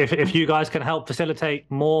 If you guys can help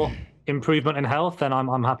facilitate more improvement in health, then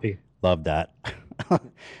I'm happy. Love that.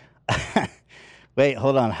 Wait,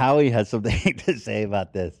 hold on. Howie has something to say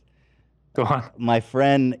about this. Go on. My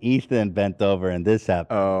friend Ethan bent over and this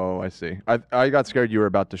happened. Oh, I see. I got scared you were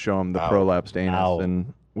about to show him the prolapsed anus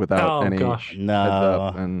and without any heads No,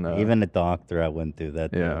 up and even the doctor, I wouldn't do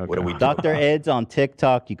that. Yeah, okay. What do we do? Dr. Ids on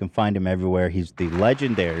TikTok. You can find him everywhere. He's the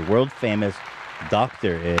legendary, world famous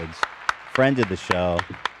Dr. Ids, friend of the show.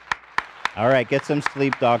 All right, get some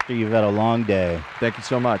sleep, doctor. You've had a long day. Thank you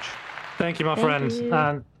so much. Thank you, my Thank friend. you.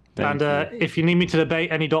 And if you need me to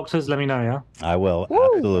debate any doctors, let me know, yeah? I will,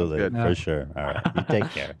 absolutely, for sure. All right, you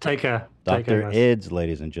take care. Take care. Take care, Dr. guys. Ids,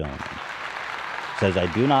 ladies and gentlemen, says, I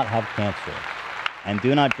do not have cancer and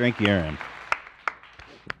do not drink urine.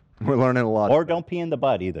 We're learning a lot. Or don't pee in the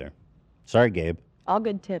butt either. Sorry, Gabe. All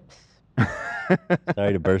good tips.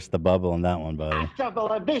 Sorry to burst the bubble on that one, buddy. Hasta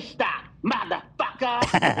la vista,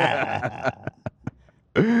 motherfucker.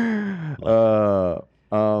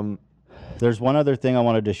 There's one other thing I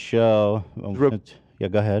wanted to show. Yeah,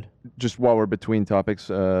 go ahead. Just while we're between topics,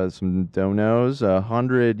 some donos.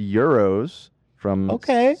 100 euros from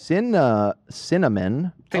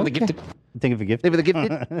Cinnamon. Think of a gift.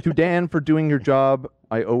 To Dan for doing your job.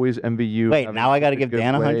 I always envy you. Wait, now I got to give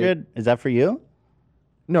Dan 100? Is that for you?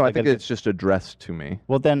 No, I think it's just addressed to me.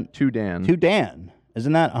 Well, then. To Dan. To Dan.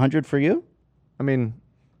 Isn't that 100 for you? I mean,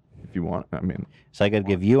 if you want. I mean. So I got to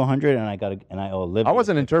give you 100 and I owe Olivia. I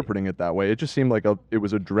wasn't interpreting it that way. It just seemed like it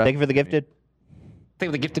was addressed. Thank you for the gifted. Thank you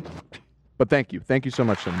for the gifted. But thank you. Thank you so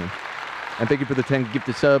much, Cinnamon. And thank you for the 10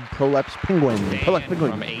 gifted sub, Prolapse Penguin. Prolapse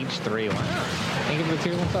Penguin. From age 3. Wow. Thank you for the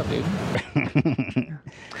 2. What's up, dude?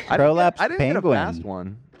 Prolapse I didn't Penguin. get a fast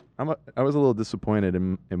one. I was a little disappointed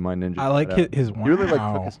in my ninja. I like his He really like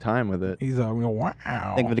wow. took his time with it. He's a wow.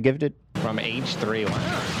 Thank you for the gifted. From age 3.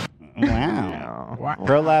 Wow. Wow.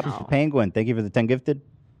 Prolapse Penguin. Thank you for the 10 gifted.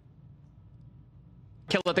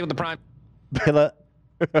 Kill that thing with the prime. Kill it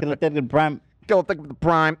with the prime. Kill it with the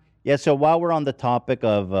prime. Yeah, so while we're on the topic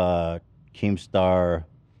of Keemstar,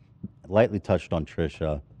 lightly touched on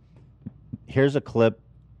Trisha, here's a clip.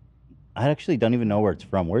 I actually don't even know where it's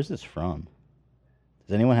from. Where's this from?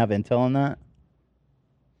 Does anyone have intel on that?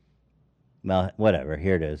 Well, whatever.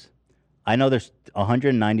 Here it is. I know there's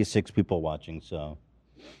 196 people watching, so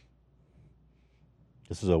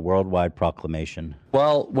this is a worldwide proclamation.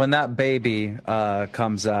 Well, when that baby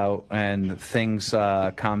comes out and things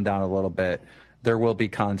calm down a little bit, there will be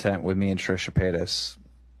content with me and Trisha Paytas.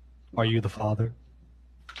 Are you the father?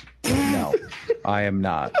 No, I am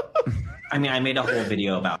not. I mean, I made a whole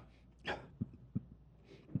video about.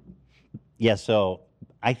 Yeah, so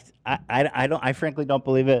I frankly don't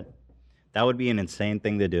believe it. That would be an insane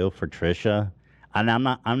thing to do for Trisha, and I'm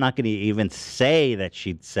not going to even say that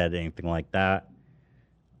she'd said anything like that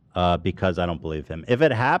because I don't believe him. If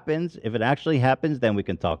it actually happens, then we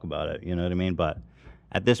can talk about it. You know what I mean? But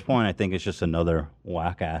at this point, I think it's just another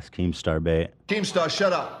whack ass Keemstar bait. Keemstar,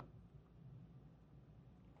 shut up.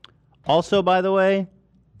 Also, by the way,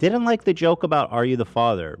 didn't like the joke about "Are you the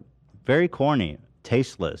father?" Very corny,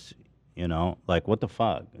 tasteless. You know, like what the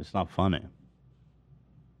fuck? It's not funny.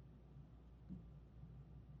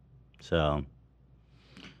 So,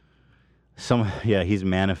 he's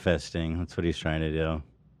manifesting. That's what he's trying to do.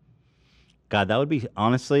 God, that would be,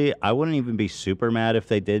 honestly, I wouldn't even be super mad if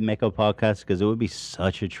they did make a podcast because it would be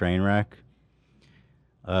such a train wreck.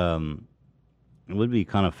 It would be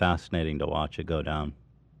kind of fascinating to watch it go down.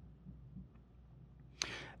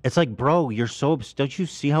 It's like, bro, you're so don't you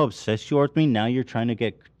see how obsessed you are with me? Now you're trying to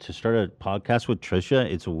get to start a podcast with Trisha.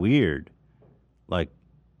 It's weird. Like,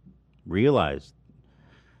 realize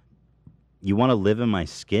you want to live in my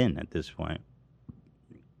skin at this point.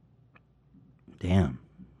 Damn,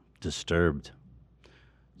 disturbed.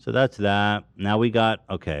 So that's that. Now we got,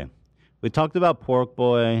 okay. We talked about Pork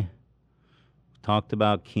Boy. Talked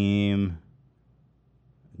about Keem.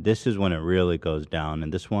 This is when it really goes down.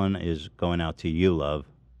 And this one is going out to you, love.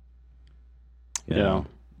 You know,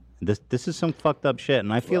 this is some fucked up shit.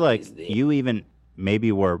 And I feel like you even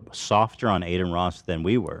maybe were softer on Aiden Ross than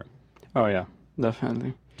we were. Oh, yeah,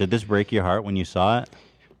 definitely. Did this break your heart when you saw it?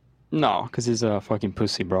 No, because he's a fucking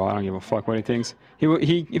pussy, bro. I don't give a fuck what he thinks.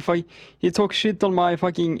 He talks shit on my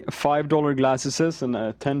fucking $5 glasses and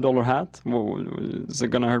a $10 hat. Well, is it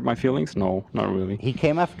gonna hurt my feelings? No, not really. He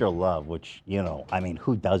came after love, which, you know, I mean,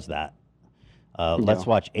 who does that? Let's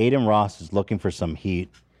watch. Aiden Ross is looking for some heat,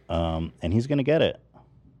 and he's gonna get it.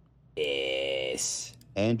 Yes.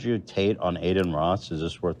 Andrew Tate on Aiden Ross. Is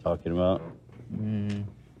this worth talking about?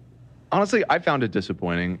 Honestly, I found it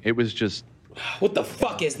disappointing. It was just... What the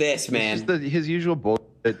fuck is this, man? It's just his usual bullshit.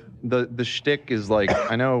 The shtick is like,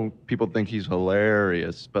 I know people think he's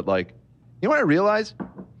hilarious, but like, you know what I realized?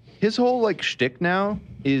 His whole like shtick now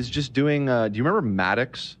is just doing. Do you remember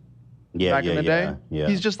Maddox? Yeah, back in the day. yeah.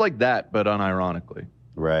 He's just like that, but unironically.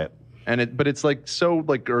 Right. But it's like so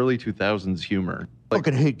like early 2000s humor. Like,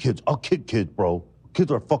 fucking hate kids. I'll kick kids, bro. Kids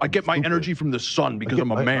are fucking. I get my energy from the sun because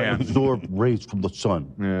I'm a man. I absorb rays from the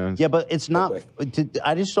sun. Yeah. Yeah, but it's not.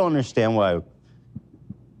 I just don't understand why.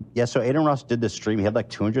 Yeah, so Aiden Ross did this stream. He had like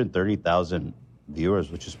 230,000 viewers,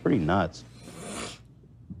 which is pretty nuts.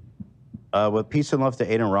 With peace and love to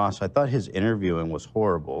Aiden Ross, I thought his interviewing was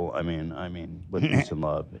horrible. I mean, with peace and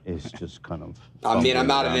love, it's just kind of. I mean, I'm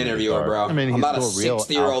not an interviewer, bro. I mean, I'm not a he's a real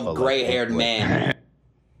 60-year-old alpha, gray-haired man.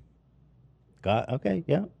 Okay,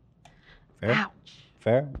 yeah. Fair.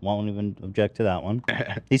 Fair. Won't even object to that one.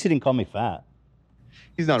 At least he didn't call me fat.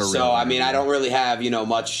 He's not a real. So, I mean, I don't really have,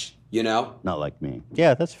 much, Not like me.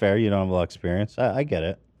 Yeah, that's fair. You don't have a lot of experience. I get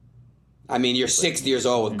it. I mean, you're 60 years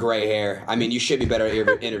old with gray hair. I mean, you should be better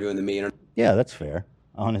at interviewing than me. You know Yeah, that's fair.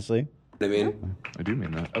 Honestly. what I mean? I do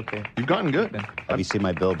mean that. Okay. You've gotten good. Have you seen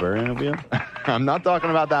my Bill Burr interview? I'm not talking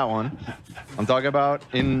about that one. I'm talking about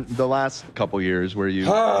in the last couple years where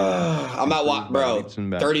you. I'm not bro.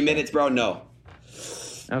 30 minutes, bro. No.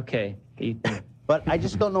 Okay. But I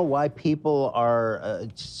just don't know why people are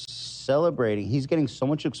celebrating. He's getting so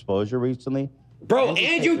much exposure recently. Bro,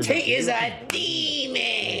 Andrew Tate is a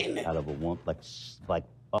demon. Out of a one, like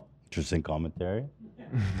interesting commentary.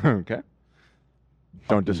 Okay.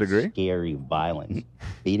 Don't disagree. Scary violence,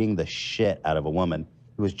 beating the shit out of a woman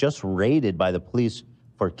who was just raided by the police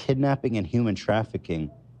for kidnapping and human trafficking.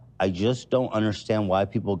 I just don't understand why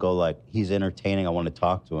people go like, he's entertaining, I want to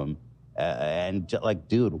talk to him. Like,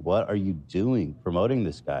 dude, what are you doing promoting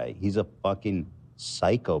this guy? He's a fucking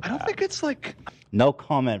psychopath. I don't think it's like... No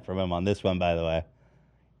comment from him on this one, by the way.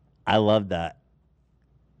 I love that.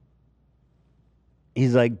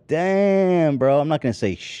 He's like, damn, bro, I'm not going to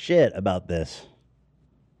say shit about this.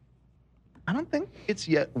 I don't think it's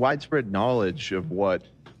yet widespread knowledge of what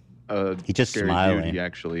He's just scary smiling. dude he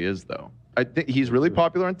actually is, though. I think he's really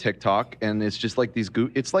popular on TikTok, and it's just like these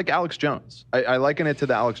it's like Alex Jones. I liken it to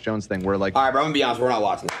the Alex Jones thing, where like, All right, bro, I'm going to be honest. We're not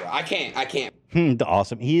watching this, bro. I can't.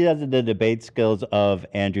 Awesome. He has the debate skills of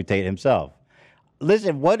Andrew Tate himself.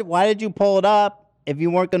 Listen, why did you pull it up if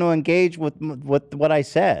you weren't going to engage with what I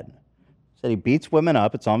said? Said he beats women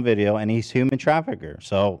up. It's on video, and he's a human trafficker.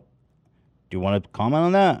 So, do you want to comment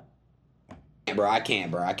on that? Bro, I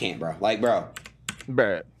can't, bro. Like, bro,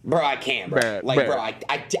 I can't, bro. Like, bro,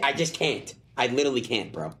 I just can't. I literally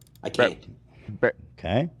can't, bro. I can't.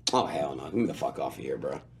 Okay. Oh, hell no. Get me the fuck off of here,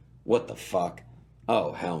 bro. What the fuck?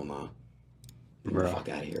 Oh, hell no. Get me the fuck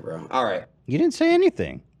out of here, bro. All right. You didn't say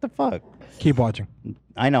anything. What the fuck? Keep watching.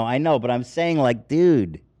 I know, but I'm saying, like,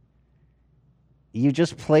 dude, you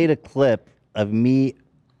just played a clip of me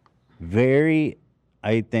very,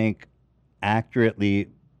 I think, accurately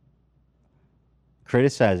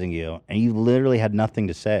criticizing you, and you literally had nothing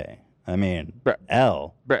to say. I mean,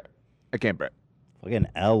 L. I can't, Brett. Fucking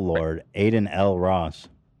L Lord, Aiden L. Ross.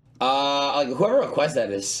 Like, whoever requests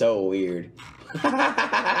that is so weird.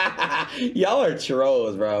 Y'all are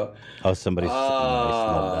trolls, bro. Oh, somebody's nice.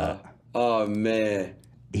 Love that. Oh, man.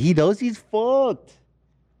 He knows he's fucked.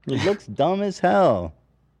 He looks dumb as hell.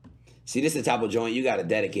 See, this is the type of joint you got to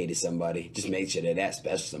dedicate to somebody. Just make sure that that's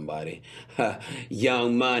special somebody.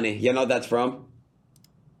 Young Money. You know what that's from?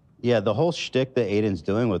 Yeah, the whole shtick that Aiden's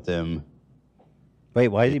doing with him. Wait,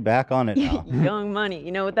 why is he back on it now? Young Money.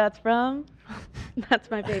 You know what that's from? That's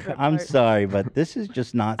my favorite I'm part. sorry, but this is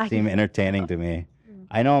just not I seem know. entertaining to me.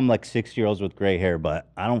 I know I'm like 6-year-olds with gray hair, but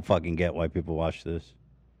I don't fucking get why people watch this.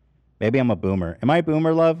 Maybe I'm a boomer. Am I a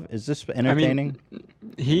boomer, love? Is this entertaining?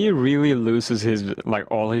 He really loses his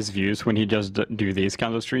all his views when he just do these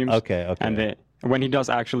kind of streams. Okay. And when he does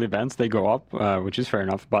actual events, they go up, which is fair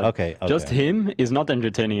enough. But just okay. him is not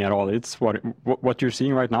entertaining at all. It's what you're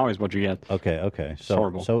seeing right now is what you get. Okay. It's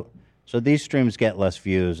horrible. So these streams get less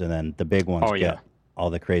views, and then the big ones get all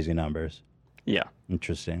the crazy numbers. Yeah.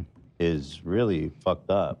 Interesting. Is really fucked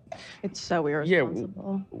up. It's so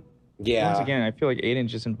irresponsible. Once again, I feel like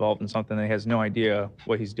Aiden's just involved in something that he has no idea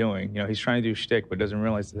what he's doing. You know, he's trying to do shtick, but doesn't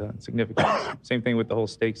realize the significance. Same thing with the whole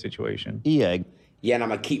stake situation. Yeah, and I'm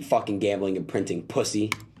gonna keep fucking gambling and printing pussy.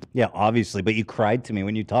 Yeah, obviously, but you cried to me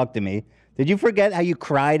when you talked to me. Did you forget how you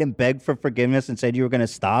cried and begged for forgiveness and said you were going to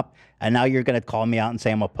stop, and now you're going to call me out and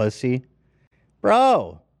say I'm a pussy?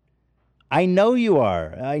 Bro, I know you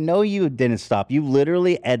are. I know you didn't stop. You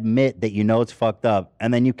literally admit that you know it's fucked up,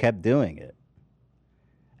 and then you kept doing it.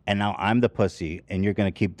 And now I'm the pussy, and you're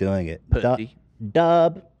going to keep doing it. Pussy.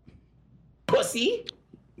 Dub. Pussy.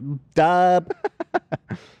 Dub.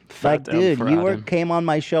 Like, L dude, for you Adam. came on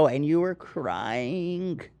my show, and you were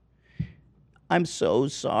crying. I'm so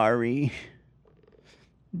sorry.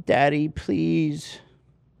 Daddy, please.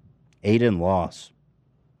 Aiden lost.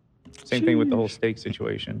 Same thing with the whole stake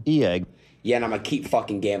situation. Yeah. And I'm gonna keep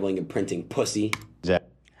fucking gambling and printing pussy.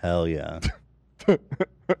 Hell yeah.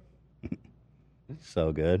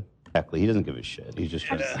 So good. Exactly. He doesn't give a shit. He's just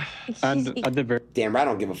trying to... And at the very Damn right, I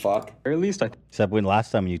don't give a fuck. least, Except when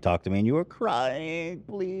last time you talked to me and you were crying,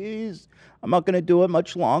 please. I'm not going to do it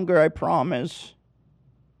much longer, I promise.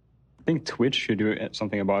 I think Twitch should do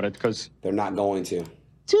something about it because they're not going to.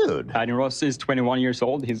 Dude. Aiden Ross is 21 years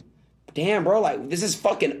old. He's Damn, bro, like this is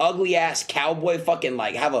fucking ugly ass cowboy fucking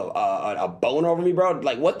like have a bone over me, bro.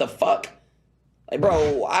 Like what the fuck? Like,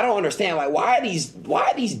 bro, I don't understand. Like, why are these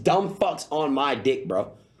dumb fucks on my dick,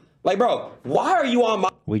 bro? Like, bro, why are you on my?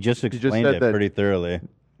 We just explained said it that- pretty thoroughly.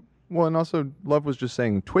 Well, and also, Love was just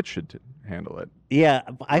saying Twitch should handle it. Yeah,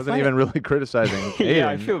 I wasn't even really criticizing. yeah,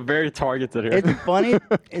 I Aiden. feel very targeted here. It's funny.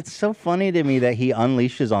 It's so funny to me that he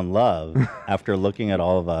unleashes on Love after looking at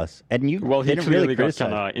all of us. And you Well, he didn't clearly really got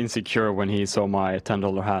criticize. kind of insecure when he saw my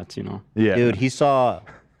 $10 hat, you know. Yeah. Dude, he saw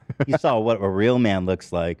what a real man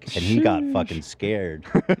looks like, and he got fucking scared.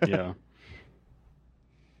 Yeah.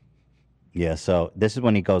 Yeah, so this is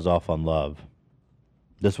when he goes off on Love.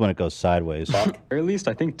 This is when it goes sideways. Or at least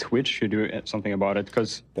I think Twitch should do something about it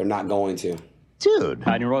because they're not going to. Dude.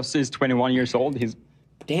 Aiden Ross is 21 years old. He's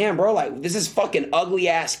Damn, bro, like this is fucking ugly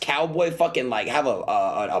ass cowboy fucking like have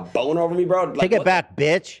a bone over me, bro. Like, Take it what back,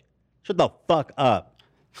 bitch. Shut the fuck up.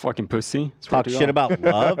 fucking pussy. Talk shit about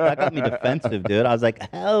Love? That got me defensive, dude. I was like,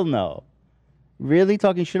 hell no. Really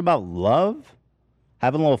talking shit about Love?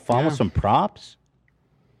 Having a little fun with Yeah. some props?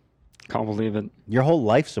 Can't believe it. Your whole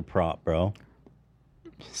life's a prop, bro.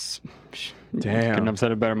 Damn. Couldn't have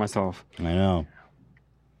said it better myself. I know.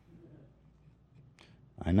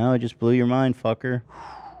 I know, it just blew your mind, fucker.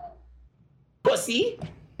 Pussy.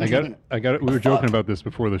 I got it. We were joking about this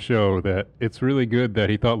before the show that it's really good that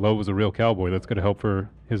he thought Love was a real cowboy. That's going to help for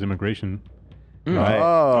his immigration. Right.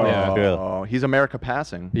 Oh, Yeah. he's America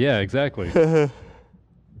passing. Yeah, exactly.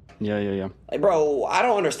 Yeah. Like, bro, I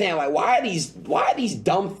don't understand. Like, why are these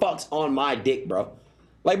dumb fucks on my dick, bro?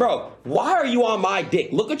 Like, bro, why are you on my dick?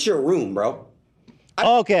 Look at your room, bro.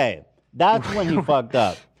 Okay, that's when he fucked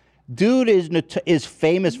up. Dude is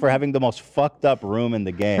famous for having the most fucked up room in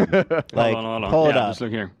the game. Like, Hold on. pull it Yeah, up. just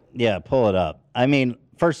look here. Yeah, pull it up. I mean,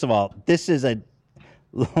 first of all, this is a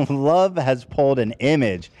Love has pulled an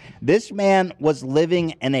image. This man was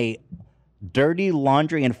living in a dirty,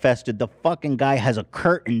 laundry infested. The fucking guy has a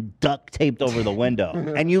curtain duct taped over the window,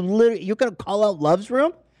 and you're gonna call out Love's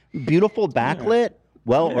room? Beautiful, backlit,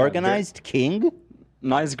 well organized, king.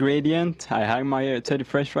 Nice gradient. I have my Teddy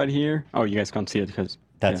Fresh right here. Oh, you guys can't see it because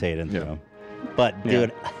That's Aiden's room. But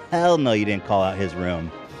dude, hell no, you didn't call out his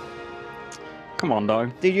room. Come on,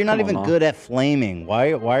 dog. Dude, you're not Come on, even dog. good at flaming.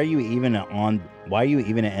 Why are you even Why are you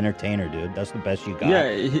even an entertainer, dude? That's the best you got.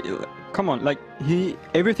 Yeah, come on. Like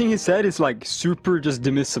everything he said is like super just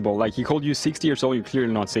dismissible. Like he called you 60 years old. You're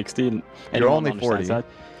clearly not 60. And You're anyone only understands 40. That.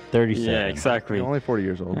 37. Yeah, exactly. You're only 40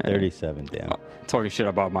 years old. 37, damn. Talking shit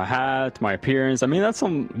about my hat, my appearance. I mean, that's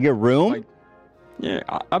some. Your room? Like, yeah,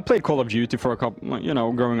 I played Call of Duty for a couple,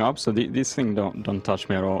 growing up. So these things don't touch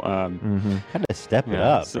me at all. Gotta step it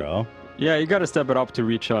up, bro. Yeah, you gotta step it up to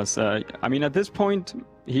reach us. I mean, at this point,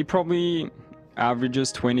 he probably.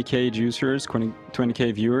 averages 20k users,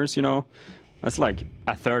 20k viewers. You know, that's like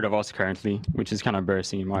a third of us currently, which is kind of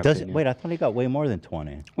embarrassing in my opinion. Wait, I thought he got way more than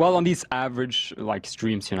 20. Well, on these average like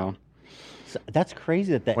streams, you know. That's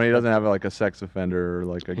crazy that when he doesn't have like a sex offender or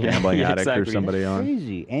like a gambling addict or somebody on.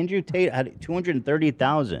 Crazy. Andrew Tate had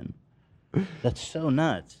 230,000. That's so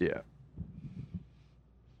nuts. Yeah.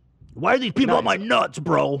 Why are these people on my nuts,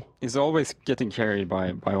 bro? He's always getting carried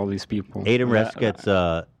by all these people. Aiden Rest gets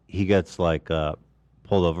pulled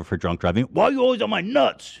over for drunk driving. Why are you always on my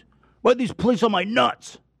nuts? Why are these police on my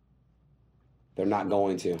nuts? They're not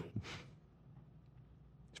going to. He's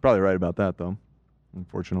probably right about that though.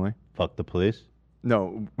 Unfortunately. Fuck the police?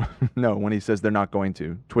 No, no. When he says they're not going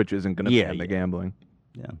to, Twitch isn't going to ban the gambling.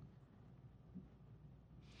 Yeah.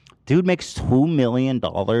 Dude makes $2 million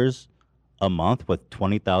a month with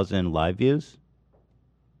 20,000 live views.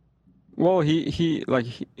 Well, he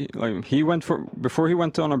went for before he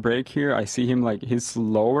went on a break here. I see him like his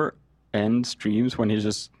lower end streams when he's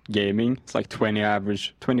just gaming. It's like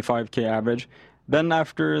 25k average. Then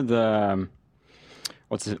after the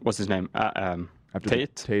what's his name? After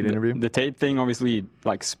Tate. the Tate interview? The Tate thing obviously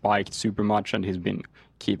like spiked super much, and he's been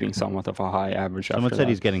keeping somewhat of a high average. Someone after said that.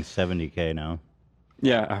 he's getting 70k now.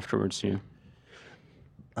 Yeah, afterwards, yeah.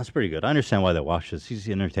 That's pretty good. I understand why they watch this. He's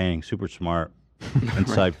entertaining, super smart,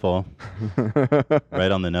 insightful,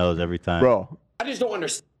 right on the nose every time. Bro, I just don't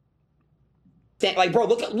understand. Like, bro,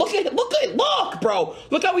 look, bro.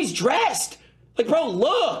 Look how he's dressed. Like, bro,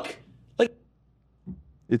 look. Like,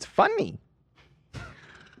 it's funny.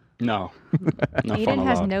 No. Aiden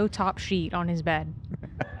has no top sheet on his bed.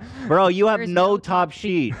 Bro, you have no top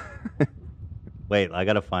sheet. Wait, I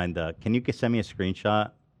gotta find can you send me a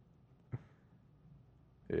screenshot?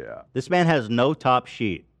 Yeah. This man has no top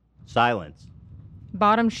sheet. Silence.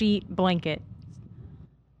 Bottom sheet, blanket.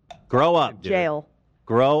 Grow up, dude. Jail.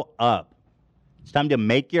 Grow up. It's time to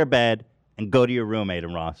make your bed and go to your room,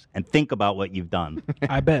 Aiden Ross, and think about what you've done.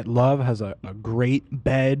 I bet Love has a great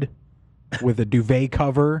bed with a duvet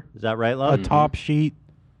cover. Is that right, Love? A top sheet,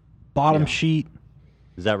 bottom sheet.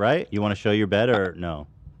 Is that right? You want to show your bed or no?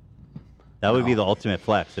 That would be the ultimate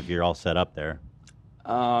flex if you're all set up there.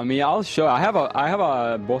 Yeah, I'll show. I have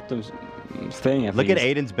a bottom thing. Look at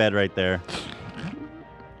Aiden's bed right there.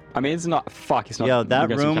 I mean, it's not. Fuck, it's not. Yeah, that I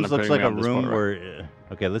guess you're room kinda looks putting like me a on the spot, room right? where.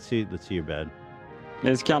 Okay, let's see your bed.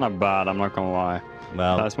 It's kind of bad. I'm not gonna lie.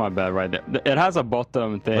 Well, that's my bed right there. It has a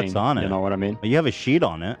bottom thing. What's on it? You know what I mean? You have a sheet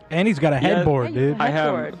on it. And he's got a headboard, dude. I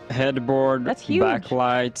have headboard. That's huge.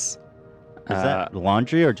 Backlights. Is that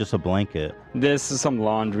laundry or just a blanket? This is some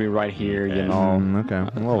laundry right here. You know. Okay.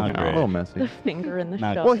 A little messy. The finger in the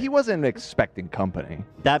Not shell. Well, he wasn't expecting company.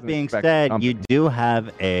 That being said, you do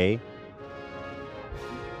have a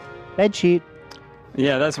bed sheet.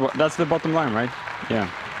 Yeah, that's the bottom line, right? Yeah.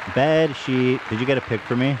 Bed sheet. Did you get a pic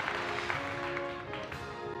for me?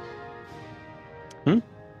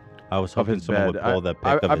 I was hoping his someone bed. would pull the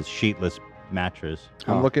pic of I'm- his sheetless mattress.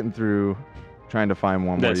 I'm looking through, trying to find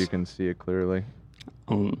one where This. you can see it clearly.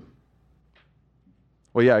 Well,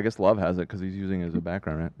 yeah, I guess Love has it because he's using it as a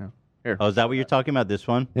background right now. Here. Oh, is that what you're talking about? This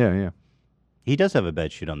one? Yeah, yeah. He does have a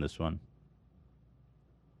bed sheet on this one.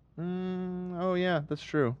 Oh, yeah, that's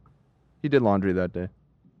true. He did laundry that day.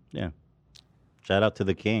 Yeah. Shout out to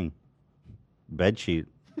the king. Bed sheet.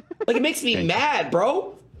 Like, it makes me mad,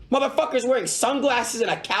 bro. Motherfucker's wearing sunglasses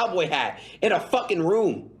and a cowboy hat in a fucking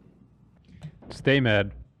room. Stay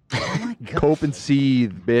mad. Cope and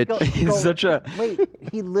seethe, bitch. He's such a. Wait,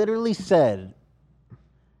 he literally said,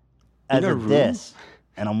 as In a a room? diss,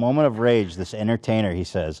 in a moment of rage, this entertainer, he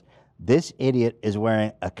says, this idiot is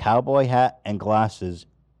wearing a cowboy hat and glasses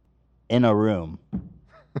in a room.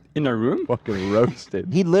 In a room? Fucking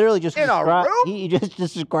roasted. He literally just In a described. room? He just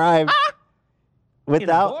described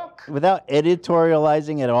without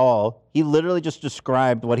editorializing at all. He literally just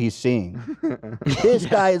described what he's seeing. This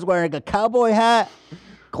guy is wearing a cowboy hat,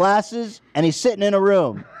 glasses, and he's sitting in a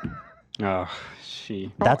room. Oh,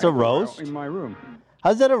 she. That's a roast? In my room.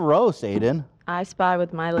 How's that a roast, Aiden? I spy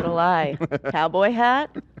with my little eye. Cowboy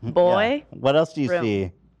hat, boy. Yeah. What else do you room. see?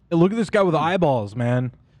 Hey, look at this guy with eyeballs,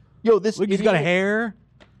 man. Yo, this. Look, he's got hair.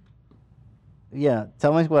 Yeah,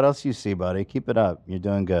 tell me what else you see, buddy. Keep it up. You're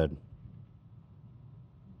doing good.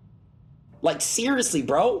 Like, seriously,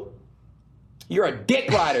 bro. You're a dick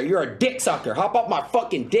rider. You're a dick sucker. Hop up my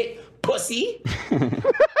fucking dick, pussy.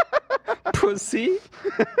 Pussy?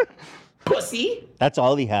 Pussy. That's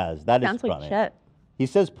all he has. That is Sounds like funny. Chet. He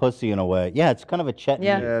says pussy in a way. Yeah, it's kind of a Chet.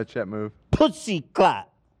 Yeah. move. Yeah, Chet move. Pussy clot.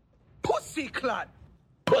 Pussy clot.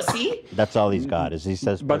 Pussy. That's all he's got. Is he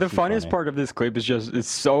says. But the pussy funniest funny. part of this clip is just it's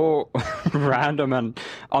so random and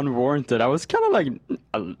unwarranted. I was kind of like,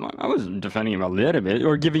 I was defending him a little bit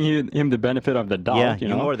or giving him the benefit of the doubt. Yeah, you you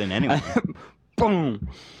know? more than anyone. Boom.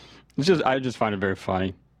 It's just I just find it very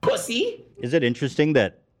funny. Pussy. Is it interesting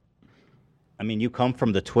that? I mean, you come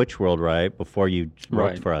from the Twitch world, right? Before you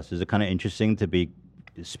worked Right. for us, is it kind of interesting to be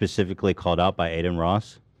specifically called out by Aiden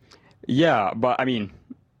Ross? Yeah, but I mean,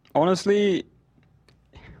 honestly,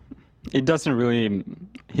 it doesn't really.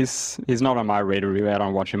 He's not on my radar. Really, I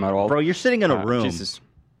don't watch him at all. Bro, you're sitting in a room. Jesus.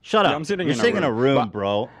 Shut Yeah, up. I'm sitting You're in sitting in a room, But-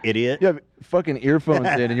 bro, idiot. You have fucking earphones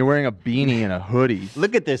in and you're wearing a beanie and a hoodie.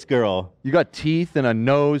 Look at this girl. You got teeth and a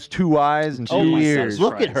nose, 2 eyes, and 2 Oh my ears. God,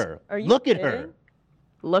 look at her. Are you Look at kidding? her.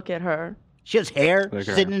 Look at her. She has hair, Look at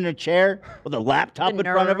her. sitting in a chair with a laptop The in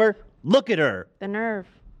front of her. Look at her. The nerve.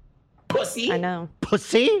 Pussy. I know.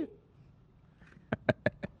 Pussy?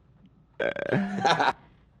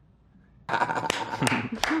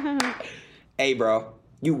 Hey, bro.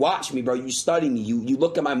 You watch me, bro. You study me. You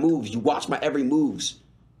look at my moves. You watch my every moves.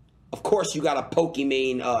 Of course, you got a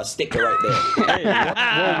Pokemon sticker right there.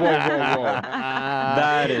 Whoa.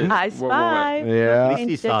 That is. I spy. At least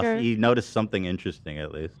he saw. Sticker. He noticed something interesting,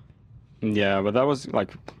 at least. Yeah, but that was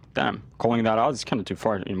like, damn, calling that out is kind of too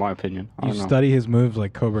far, in my opinion. I You don't know. study his moves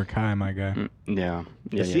like Cobra Kai, my guy. Yeah.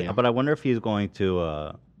 Yeah, Is yeah, he- But I wonder if he's going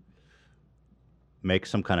to make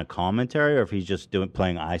some kind of commentary, or if he's just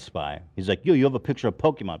playing I Spy. He's like, yo, you have a picture of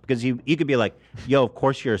Pokemon, because you could be like, yo, of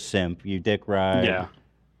course you're a simp. You dick ride. Yeah.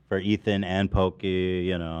 For Ethan and Pokey,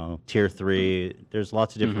 you know, tier 3. There's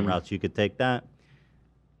lots of different routes you could take that.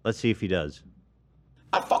 Let's see if he does.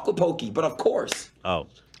 I fuck with Pokey, but of course. Oh.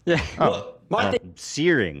 Yeah. What? My thing.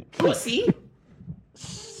 Searing. Pussy.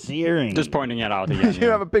 Searing. Just pointing it out again. You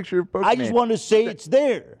have a picture of Pokemon. I just want to say it's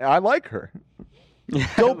there. I like her.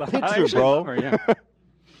 Dope I picture, actually bro. love her, yeah.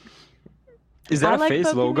 Is that I a like face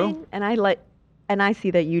Pokemon, logo? and I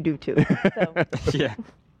see that you do too. So. Yeah.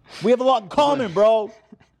 We have a lot in common, bro.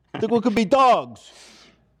 I think we could be dogs.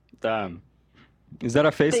 Damn. Is that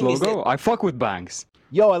a face Thing is logo? I fuck with Banks.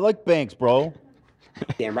 Yo, I like Banks, bro.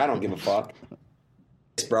 Damn right, I don't give a fuck.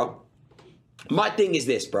 This, bro. My thing is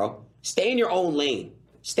this, bro. Stay in your own lane.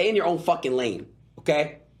 Stay in your own fucking lane.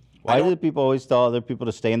 Okay? Why do people always tell other people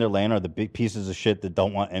to stay in their lane, or the big pieces of shit that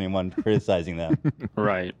don't want anyone criticizing them?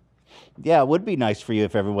 Right. Yeah, it would be nice for you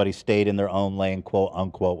if everybody stayed in their own lane, quote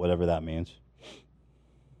unquote, whatever that means.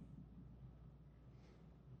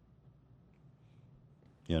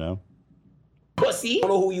 You know? Pussy. You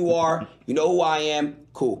know who you are. You know who I am.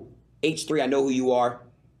 Cool. H3, I know who you are.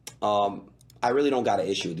 I really don't got an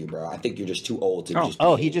issue with you, bro. I think you're just too old to just.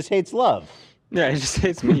 Oh, he just hates love. Yeah, he just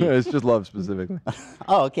hates me. It's just love specifically.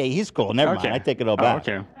 Oh, okay, he's cool. Never Okay. mind. I take it all Oh, back.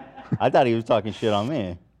 okay. I thought he was talking shit on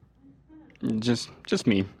me. Just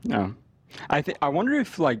me. No. I wonder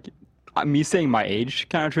if like me saying my age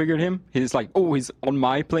kind of triggered him. He's like, oh, he's on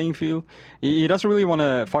my playing field. He doesn't really want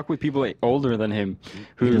to fuck with people older than him,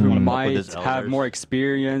 who doesn't wanna fuck with might his have elders. more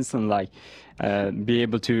experience and like be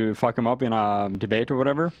able to fuck him up in a debate or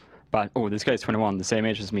whatever. But oh, this guy's 21, the same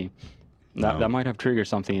age as me. That might have triggered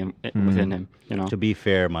something within him. You know. To be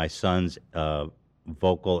fair, my son's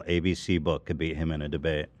vocal ABC book could beat him in a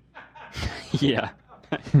debate. Yeah.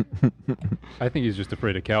 I think he's just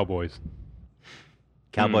afraid of cowboys.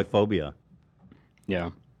 Cowboy phobia. Yeah.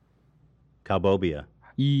 Cowbobia.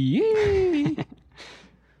 Yeah.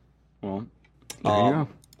 Well, there you go.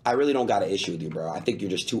 I really don't got an issue with you, bro. I think you're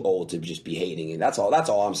just too old to just be hating, and that's all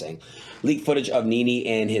I'm saying. Leaked footage of Nene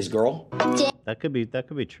and his girl. That could be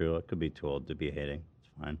true. It could be too old to be hating. It's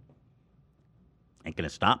fine. Ain't gonna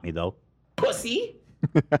stop me though. Pussy.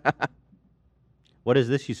 What is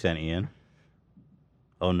this you sent, Ian?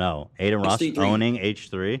 Oh no, Aiden Ross H3. owning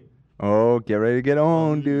H3. Oh, get ready to get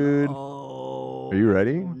on, dude. Oh, Are you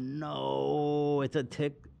ready? no, it's a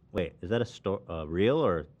tick. Wait, is that a reel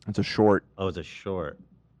or? It's a short. Oh, it's a short.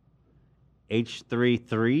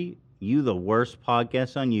 H33, you the worst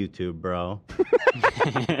podcast on YouTube, bro.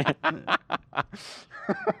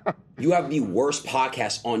 You have the worst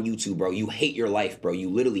podcast on YouTube, bro. You hate your life, bro. You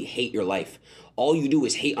literally hate your life. All you do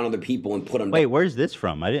is hate on other people and put them. Wait, where's this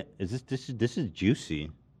from? I didn't. Is this is juicy?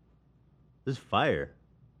 This is fire.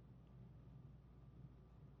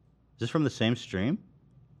 Is this from the same stream?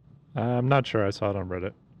 I'm not sure. I saw it on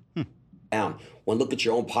Reddit. down. When look at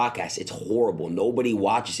your own podcast, it's horrible. Nobody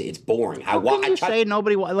watches it. It's boring. How can you say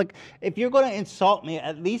nobody like if you're gonna insult me,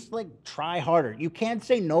 at least like try harder. You can't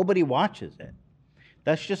say nobody watches it.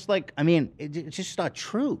 That's just like it's just not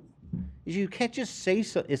true. You can't just say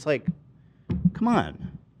so. It's like, come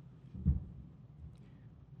on.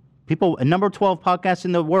 People, number 12 podcast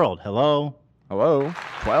in the world. Hello. Hello?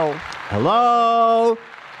 12. Hello?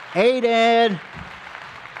 Aiden!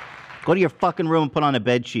 Go to your fucking room and put on a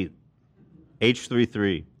bed sheet.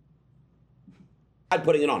 H33. I'm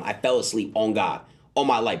putting it on. I fell asleep on God. All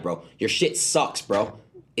my life, bro. Your shit sucks, bro.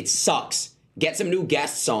 It sucks. Get some new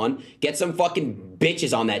guests on. Get some fucking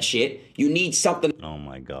bitches on that shit. You need something. Oh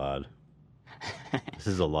my God. This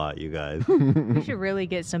is a lot, you guys. We should really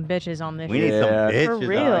get some bitches on this. We need shit. some bitches For on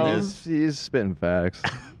real. this. He's spitting facts.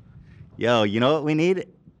 Yo, you know what we need?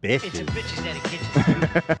 Bitches.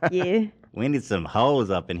 Yeah. We need some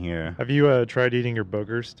hoes up in here. Have you tried eating your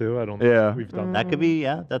boogers too? I don't think we've done That could be,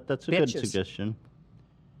 yeah, that's a good Bitches. suggestion.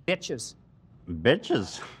 Bitches.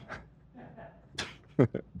 Bitches.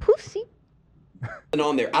 Pussy.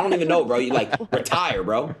 On there. I don't even know, bro. You like retire,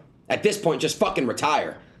 bro. At this point, just fucking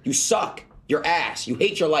retire. You suck. You're ass. You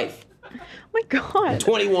hate your life. Oh my God.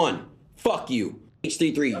 21. Fuck you.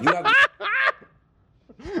 H33.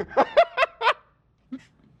 You have.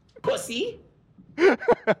 Pussy.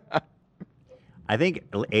 I think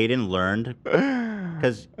Aiden learned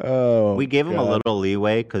because Oh, we gave him a God. little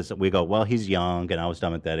leeway because we go, well, he's young and I was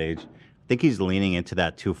dumb at that age. I think he's leaning into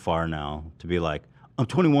that too far now to be like, I'm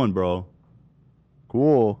 21, bro.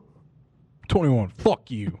 Cool. 21.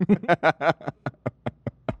 Fuck you.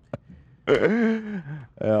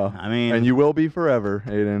 Yeah. I mean, and you will be forever,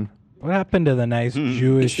 Aiden. What happened to the nice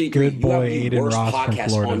Jewish H33, good you boy have the Aiden worst Ross from podcast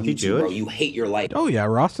Florida? on YouTube, bro. You hate your life. Oh yeah,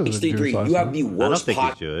 Ross is a H33, Jewish. you have the I don't worst think he's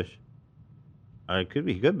podcast. Jewish. He could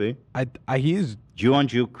be. He could be. He's Jew on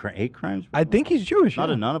Jew hate crimes. I think he's Jewish. Not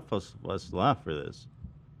yeah. none of us laugh for this.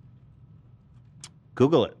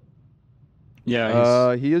 Google it.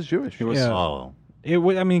 Yeah. He is Jewish. He was. Yeah. Oh.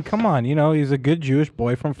 I mean, come on. You know, he's a good Jewish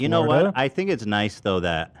boy from Florida. You know what? I think it's nice though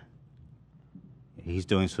that he's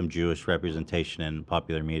doing some Jewish representation in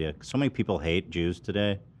popular media. So many people hate Jews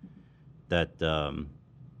today that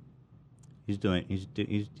he's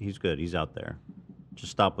good. He's out there.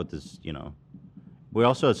 Just stop with this, you know. We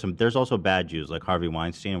also have there's also bad Jews like Harvey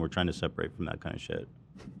Weinstein, and we're trying to separate from that kind of shit.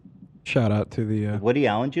 Shout out to the. Woody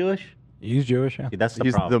Allen Jewish? He's Jewish. Yeah. See, that's the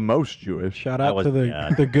He's problem. the most Jewish. Shout That out was- to the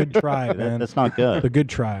yeah. the good tribe, That- man. that's not good. The good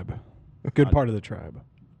tribe. Good part of the tribe.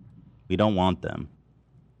 We don't want them.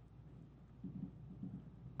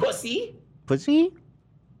 Pussy. Pussy?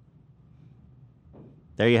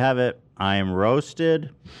 There you have it. I am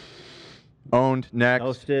roasted. Owned next.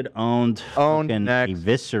 Roasted, owned, Owned fucking next.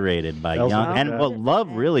 eviscerated by Elsa Young. did And that. well, Love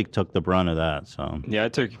really took the brunt of that. So Yeah, I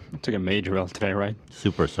took a major L today, right?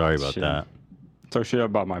 super sorry about Shit. that. Talk shit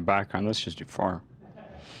about my background. That's just too far.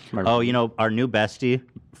 Oh, you know, our new bestie,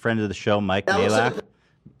 friend of the show, Mike Malak,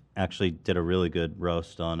 actually did a really good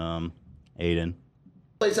roast on Aiden.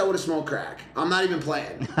 Place I would have smoked crack. I'm not even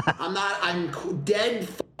playing. I'm dead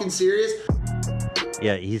fucking serious.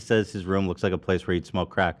 Yeah, he says his room looks like a place where he'd smoke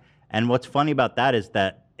crack. And what's funny about that is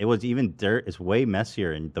that it was even dirt. It's way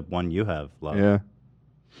messier in the one you have, Love. Yeah.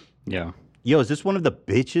 Yeah. Yo, is this one of the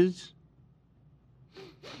bitches?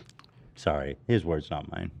 Sorry, his words, not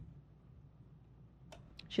mine.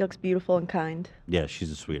 She looks beautiful and kind. Yeah, she's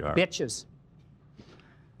a sweetheart. Bitches.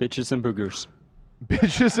 Bitches and boogers.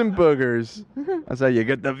 Bitches and boogers. That's how you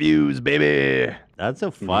get the views, baby. That's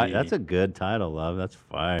a That's a good title, Love. That's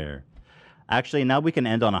fire. Actually, now we can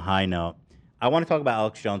end on a high note. I want to talk about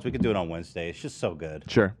Alex Jones. We could do it on Wednesday. It's just so good.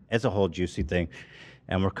 Sure. It's a whole juicy thing,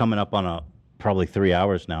 and we're coming up on probably 3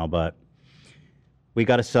 hours now. But we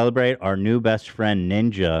got to celebrate our new best friend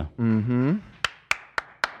Ninja. Mm-hmm.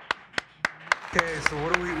 Okay, so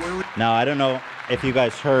what do we? Now I don't know if you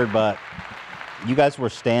guys heard, but you guys were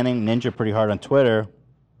standing Ninja pretty hard on Twitter,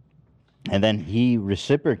 and then he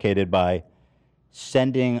reciprocated by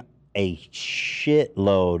sending a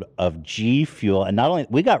shitload of G Fuel, and not only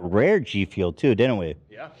we got rare G Fuel too, didn't we?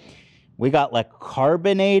 Yeah. We got like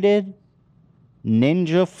carbonated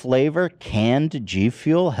Ninja flavor canned G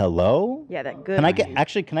Fuel. Hello. Yeah, that good.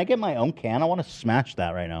 Can I get my own can? I want to smash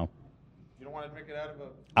that right now. You don't want to drink it out of a.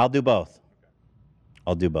 I'll do both.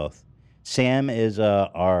 I'll do both. Sam is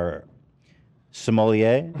our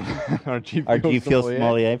sommelier. Our G Fuel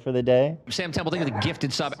sommelier for the day. Sam Temple, think of the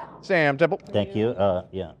gifted sub. Sam Temple. Thank you.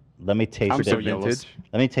 Yeah. Let me taste I'm it. so jealous.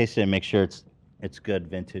 Let me taste it and make sure it's good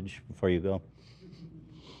vintage before you go.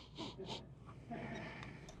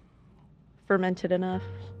 Fermented enough.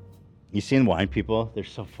 You seen wine people? They're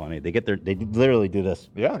so funny. They literally do this.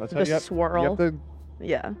 Yeah, that's how The you have, swirl. You have to,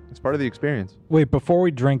 Yeah. it's part of the experience. Wait, before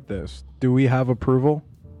we drink this, do we have approval?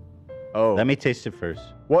 Oh. Let me taste it first.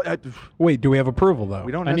 What? Wait, do we have approval though?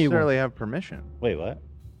 We don't I need one. necessarily have permission. Wait, what?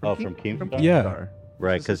 From Keemstar? Yeah.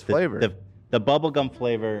 Right, It's just because flavor. the bubblegum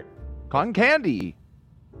flavor. Cotton candy.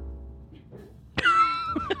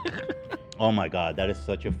 Oh my God, that is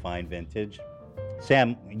such a fine vintage.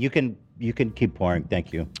 Sam, you can keep pouring.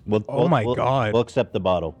 Thank you. Oh my God. We'll accept the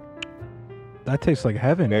bottle. That tastes like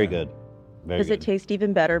heaven. Very good. Very Does good. it taste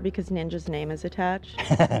even better because Ninja's name is attached?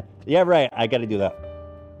 Yeah, right. I got to do that.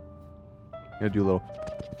 Yeah, do a little.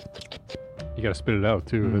 You gotta spit it out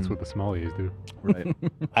too. That's what the sommeliers do. Right.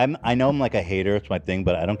 I know I'm like a hater. It's my thing,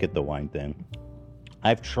 but I don't get the wine thing.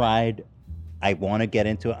 I've tried. I want to get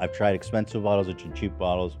into it. I've tried expensive bottles or cheap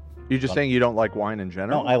bottles. You're just saying you don't like wine in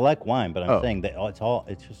general? No, I like wine, but I'm Oh. saying that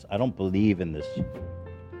it's just I don't believe in this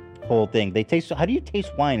whole thing. They taste. How do you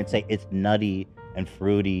taste wine and say it's nutty and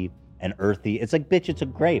fruity and earthy? It's like, bitch, it's a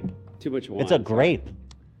grape. Too much wine. It's a grape.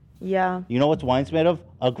 Yeah. You know what's wine's made of?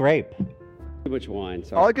 A grape. Too much wine.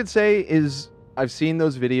 All I could say is I've seen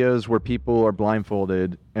those videos where people are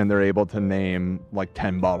blindfolded and they're able to name like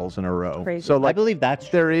 10 bottles in a row. Crazy. So like, I believe that's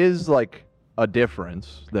there is like a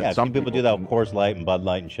difference that Yeah, some people do that with Coors Light and Bud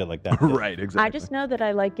Light and shit like that. too. Right, exactly. I just know that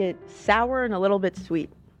I like it sour and a little bit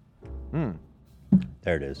sweet. Hmm.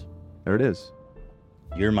 There it is. There it is.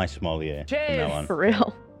 You're my sommelier from now on. For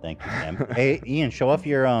real. Thank you, Sam. Hey, Ian, show off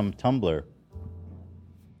your tumbler.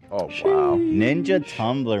 Oh wow. Ninja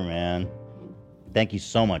tumbler, man. Thank you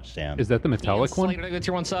so much, Sam. Is that the metallic one? That's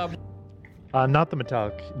your one sub. Not the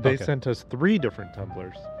metallic. They Okay. sent us 3 different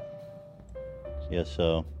tumblers. Yeah,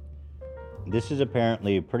 so this is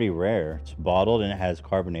apparently pretty rare. It's bottled and it has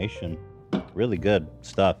carbonation. Really good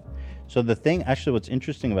stuff. So the thing, actually, what's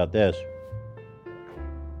interesting about this,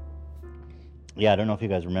 yeah, I don't know if you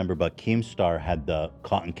guys remember, but Keemstar had the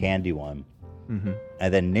cotton candy one. Mm-hmm.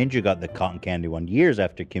 And then Ninja got the cotton candy one years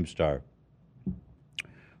after Keemstar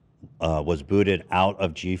was booted out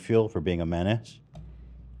of G Fuel for being a menace.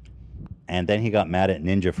 And then he got mad at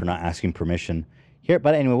Ninja for not asking permission. Here,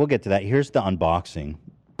 but anyway, we'll get to that. Here's the unboxing.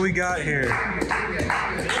 We got here.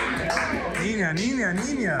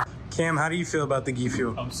 Nina. Cam, how do you feel about the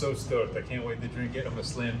Gifu? I'm so stoked. I can't wait to drink it. I'm gonna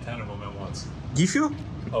slam 10 of them at once. Gifu?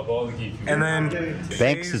 Of all the Gifu. And then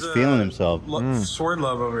Banks is feeling himself. Sword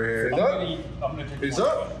love over here. I'm gonna drink He's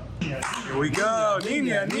up. Here we go.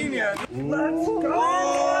 Nina. Let's go.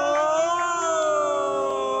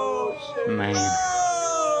 Man.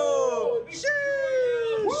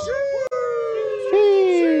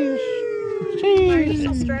 Why are you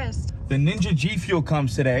so stressed? The Ninja G Fuel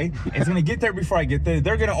comes today. It's gonna get there before I get there.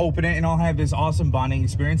 They're gonna open it and I'll have this awesome bonding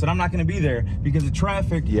experience. And I'm not gonna be there because of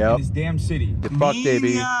traffic in this damn city. Get fucked,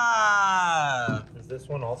 baby. Is this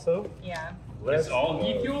one also? Yeah. It's all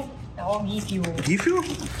G Fuel? All G Fuel. Gifu?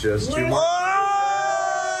 Just 2 more.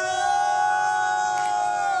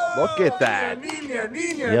 Look at that.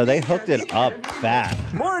 Yo, they hooked it up fast.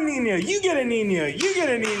 More Nina. You get a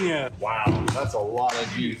Nina. Wow, that's a lot of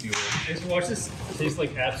G Fuel. Just watch this. It tastes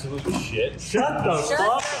like absolute shit. Shut the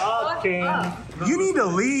fuck up, Cam. You need to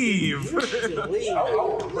leave.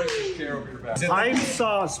 I'll break this chair over your back. Time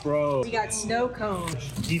sauce, bro. We got snow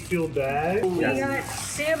cones. G Fuel bag. We got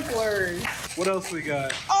samplers. What else we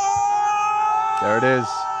got? There it is.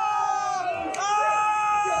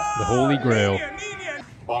 The Holy Grail.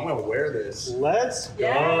 Oh, I'm gonna wear this. Let's go.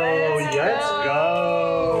 Yes, Let's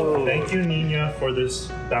go. Thank you, Nina, for this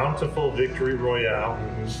bountiful victory royale.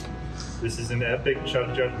 This is an epic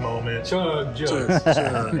Chug Jug moment. Chug.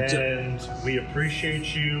 And we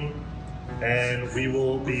appreciate you, and we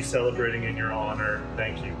will be celebrating in your honor.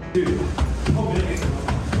 Thank you.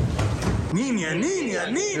 Nina.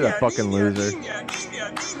 You're a fucking loser.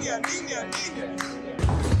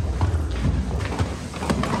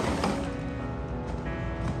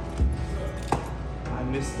 I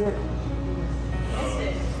missed it.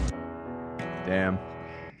 Damn.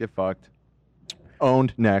 Get fucked.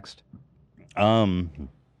 Owned next. Man.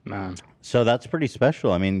 So that's pretty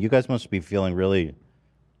special. I mean, you guys must be feeling really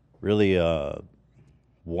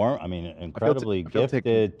warm. I mean, incredibly I feel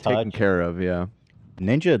gifted, taken care of, yeah.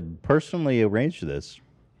 Ninja personally arranged this.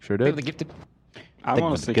 Sure did. I'm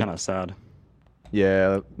honestly kind of sad.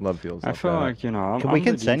 Yeah, love feels I like feel that. like, you know, We I'm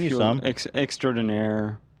can the send you G-Fuel some.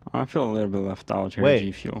 Extraordinaire. I feel a little bit left out here Wait. at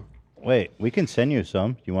G Fuel. Wait, we can send you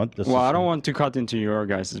some. You want this? Well, I don't want to cut into your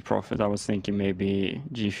guys' profit. I was thinking maybe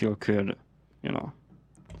G Fuel could, you know,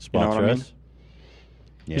 Sponsor what I mean? us?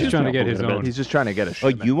 Yeah. He's trying to get his a little own. bit. He's just trying to get a Oh,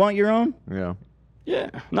 shipment. you want your own? Yeah. Yeah.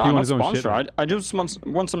 No, He I'm not wants his own sponsor. shipment. I just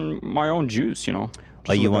want some my own juice, you know.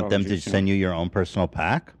 Oh, you want them to send you your own personal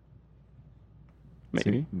pack?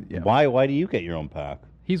 Maybe. Why do you get your own pack?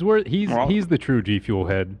 He's the true G Fuel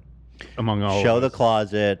head among all. Show of the us.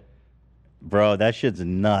 closet, bro. That shit's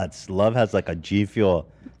nuts. Love has like a G Fuel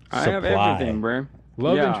I supply. have everything, bro.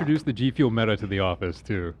 Love Yeah. introduced the G Fuel meta to the office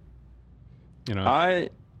too. You know.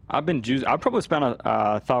 I've been juiced. I probably spent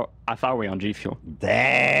a Thoway on G Fuel.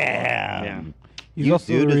 Damn. Yeah. He's You also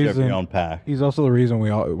do the deserve reason. your own pack. He's also the reason we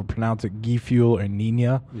all pronounce it Gefuel or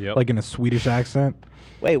Nina, Yep. like in a Swedish accent.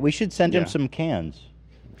 Wait, we should send him Yeah. some cans.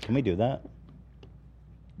 Can we do that?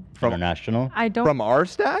 International? I don't. From our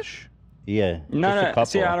stash? Yeah. No, just a no. couple.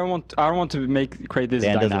 See, I don't want to create this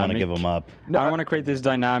Dan dynamic. doesn't want to give them up. I don't want to create this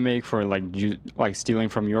dynamic for like stealing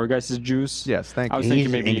from your guys' juice. Yes, thank I was He's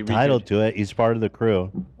thinking maybe entitled to it. He's part of the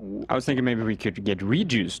crew. I was thinking maybe we could get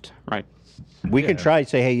rejuiced, right? We could try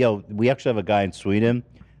say, hey, yo, we actually have a guy in Sweden.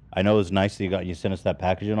 I know it was nice that you sent us that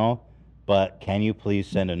package and all, but can you please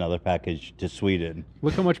send another package to Sweden?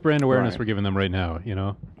 Look how much brand awareness Right. we're giving them right now. You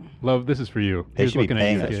know, love. This is for you. They Here's should be looking at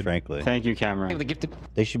paying you, us, kid. frankly. Thank you, Cameron.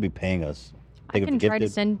 They should be paying us. I can try to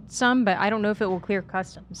send some, but I don't know if it will clear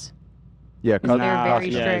customs. Yeah, They're very yeah,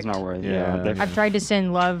 strict. it's not worth it. Yeah. Yeah, I've tried to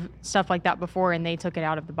send love stuff like that before, and they took it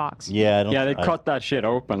out of the box. Yeah, they cut that shit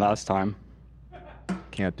open last time.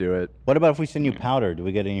 Can't do it. What about if we send you powder? Do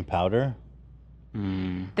we get any powder?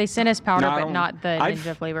 They sent us powder, No, I but don't- not the I've-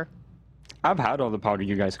 ninja flavor. I've had all the powder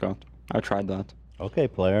you guys got. I tried that. Okay,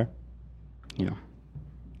 player. Yeah.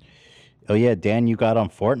 Oh yeah, Dan, you got on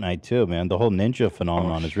Fortnite too, man. The whole ninja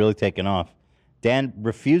phenomenon is really taking off. Dan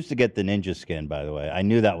refused to get the ninja skin, by the way. I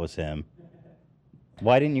knew that was him.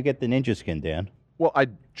 Why didn't you get the ninja skin, Dan? Well, I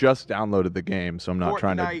just downloaded the game, so I'm not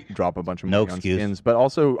trying to Fortnite. drop a bunch of No money on excuse. skins. But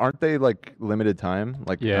also, aren't they like limited time?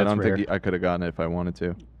 Like, Yeah, I it's don't rare. think I could have gotten it if I wanted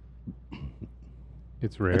to.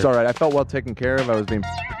 It's rare. It's all right. I felt well taken care of. I was being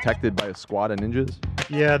protected by a squad of ninjas.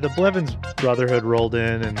 Yeah, the Blevins Brotherhood rolled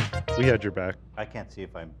in, and we had your back. I can't see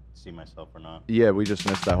if I see myself or not. Yeah, we just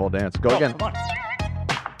missed that whole dance. Go again. Come on.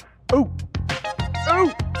 Oh!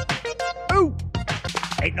 Oh! Oh!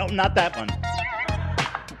 Hey, no, not that one.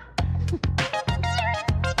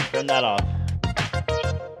 Turn that off.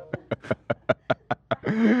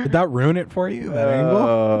 Did that ruin it for you? That angle?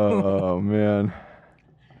 Oh man.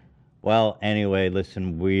 Well, anyway,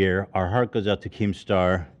 listen, our heart goes out to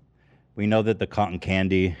Keemstar. We know that the cotton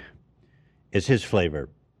candy is his flavor.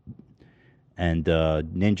 And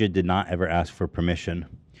Ninja did not ever ask for permission.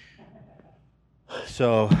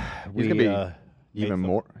 So He's we gonna be even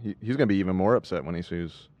more. He's gonna be even more upset when he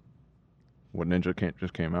sees what Ninja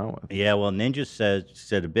just came out with. Yeah, well, Ninja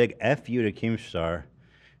said a big F you to Keemstar.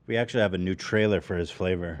 We actually have a new trailer for his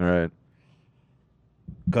flavor. All right.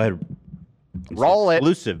 Go ahead. Roll it.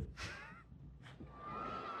 Exclusive.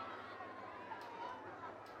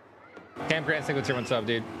 Cam Grant Singletary, what's up,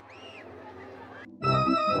 dude?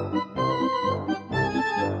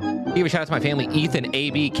 Give a shout out to my family: Ethan,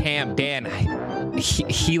 AB, Cam, Dan,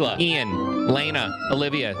 Gila, Ian, Lena,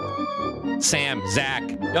 Olivia, Sam, Zach,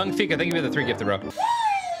 Young Fika. Thank you for the 3 gifted, bro.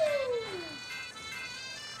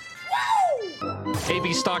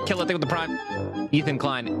 AB Stock Killer, thank you for the prime. Ethan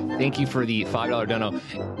Klein, thank you for the $5 dono.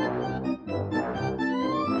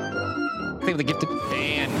 Thank you for the gifted.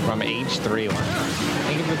 Dan from H3. Wow.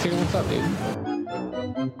 Thank you for the 2. What's up,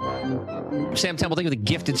 dude? Sam Temple, thank you for the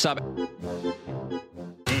gifted sub.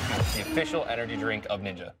 The official energy drink of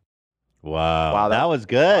Ninja. Wow, that was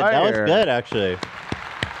good. That was fire. good, actually.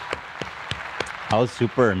 I was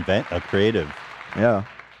super creative. Yeah.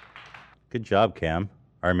 Good job, Cam.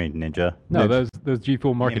 I mean, Ninja. No, those G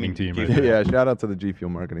Fuel marketing team. Right there. Yeah, shout out to the G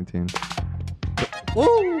Fuel marketing team.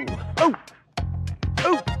 Woo! Oh!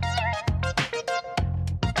 Oh!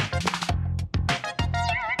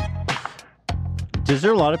 Is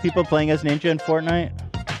there a lot of people playing as Ninja in Fortnite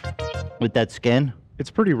with that skin? It's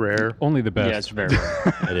pretty rare. Only the best. Yeah, it's very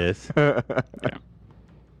rare. It is. The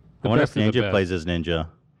I wonder if best of the Ninja best. plays as Ninja.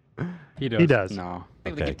 He does. He does. No.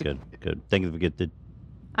 Okay, good, good. Thank you for gifted.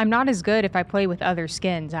 I'm not as good if I play with other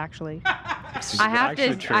skins. Actually, I have actually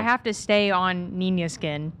to. true. I have to stay on Nina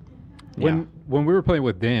skin. When we were playing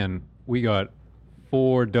with Dan, we got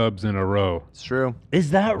 4 dubs in a row. It's true.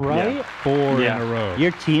 Is that right? Yeah, 4 Yeah. in a row.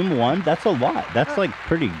 Your team won? That's a lot. That's like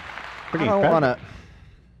pretty I don't incredible. wanna.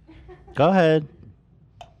 Go ahead.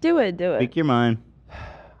 Do it. Do it. Speak your mind.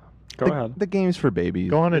 Go ahead. The game's for babies.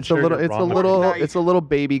 Go on and it's a share little. your It's a ramen. little. It's a little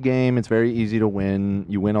baby game. It's very easy to win.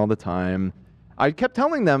 You win all the time. I kept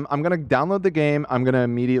telling them I'm gonna download the game. I'm gonna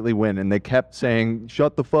immediately win, and they kept saying,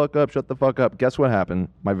 "Shut the fuck up! Shut the fuck up!" Guess what happened?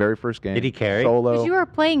 My very first game. Did he carry? Solo. Because you were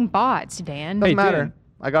playing bots, Dan. Doesn't Hey, matter. Dan.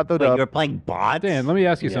 I got the Wait, dub. you're playing bots? Dan, let me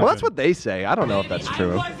ask you something. Well, that's what they say. I don't know if that's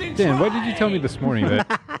true. Dan, what did you tell me this morning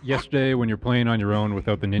that yesterday when you're playing on your own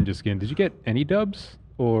without the ninja skin, did you get any dubs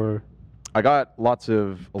or I got lots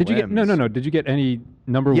of. did you get no? Did you get any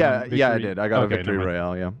number Yeah, one? yeah, I victory? did. I got Okay, a victory never mind.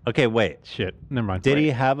 royale. Yeah. Okay, wait. Shit, never mind. Did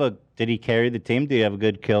he carry the team? Did he have a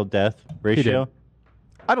good kill death ratio?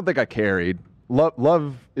 I don't think I carried.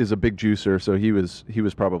 Love is a big juicer, so he was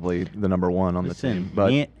probably the number one on the team. But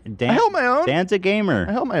Dan, I held my own. Dan's a gamer.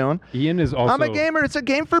 I held my own. Ian is also. I'm a gamer. It's a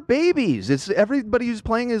game for babies. It's everybody who's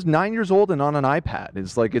playing is 9 years old and on an iPad.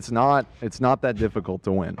 It's like it's not that difficult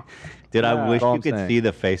to win. Dude, I wish That's all you I'm could saying. see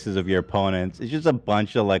the faces of your opponents. It's just a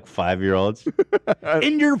bunch of like 5-year-olds.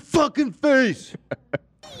 In your fucking face.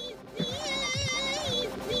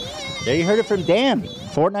 There you heard it from Dan.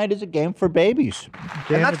 Fortnite is a game for babies.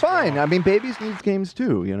 And that's fine. I mean, babies need games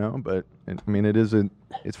too, you know. But I mean,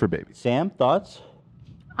 it's for babies. Sam, thoughts?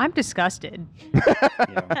 I'm disgusted.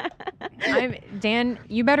 Dan,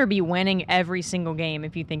 you better be winning every single game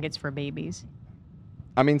if you think it's for babies.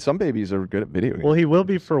 I mean, some babies are good at video games. Well, he will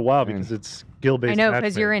be for a while because it's skill-based. I know,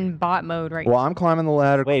 because you're in bot mode right Well, I'm climbing the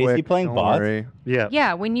ladder. Wait, is he quick, playing don't bots? worry. Yeah.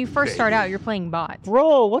 Yeah, when you first start out, you're playing bots.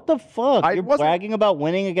 Bro, what the fuck? You're bragging about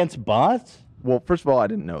winning against bots? Well, first of all, I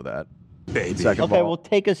didn't know that. Second of Okay, all, well,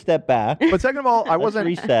 take a step back. but second of all, I Let's wasn't.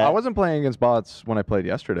 reset. I wasn't playing against bots when I played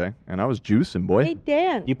yesterday, and I was juicing, boy. Hey,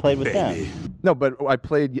 Dan. You played with them No, but I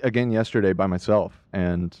played again yesterday by myself,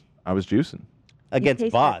 and I was juicing. against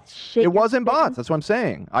bots. It wasn't bots. That's what I'm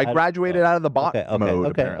saying. I graduated out of the bot Okay, mode.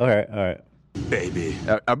 okay, apparently. all right. Baby.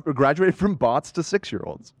 I graduated from bots to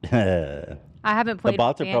 6-year-olds. The I haven't played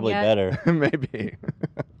bots with are Dan probably yet. better. Maybe.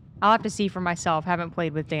 I'll have to see for myself. Haven't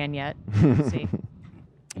played with Dan yet. See.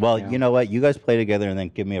 Well, you know what? You guys play together and then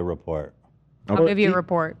give me a report. I'll give you a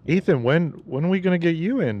report. Ethan, when are we gonna get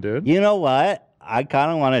you in, dude? You know what? I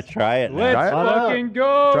kind of want to try it now. Let's fucking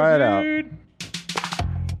go, Try it out. dude.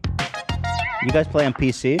 You guys play on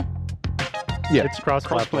PC? Yeah. It's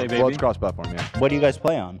cross-platform. Well, it's cross-platform, yeah. What do you guys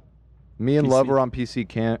play on? Me and PC. Love are on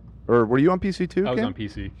PC. Or were you on PC too? I was Cam? on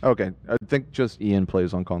PC. Okay. I think just Ian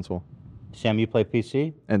plays on console. Sam, you play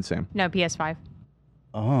PC? And Sam. No, PS5.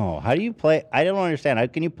 Oh, how do you play? I don't understand. How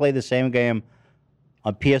can you play the same game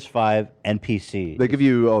on PS5 and PC? They give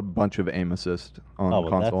you a bunch of aim assist on Oh, well,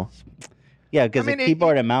 console. Yeah, because I mean, the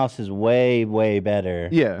keyboard and mouse is way, way better.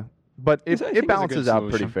 Yeah, but I think it it's a balances good out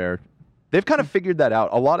pretty solution. fair. They've kind of figured that out.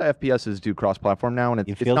 A lot of FPSs do cross-platform now, and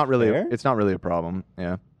it's feels not really fair? it's not really a problem.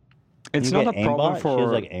 Yeah. It's You not get a problem aimbot? for.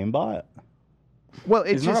 Feels like aimbot. Well,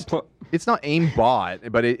 it's It's not a just pl- it's not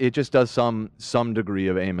aimbot, but it just does some degree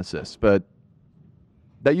of aim assist. But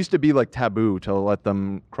that used to be like taboo to let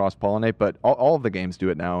them cross-pollinate, but all of the games do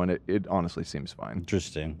it now, and it honestly seems fine.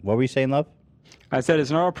 Interesting. What were you saying, Love? I said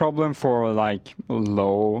it's not a problem for like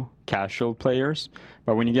low casual players,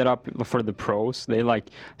 but when you get up for the pros, they like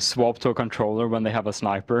swap to a controller when they have a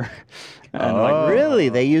sniper. And Really?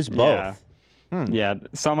 They use both? Yeah. Yeah,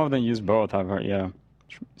 some of them use both, I've heard, yeah.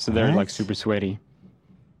 So they're like What? super sweaty.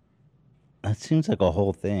 That seems like a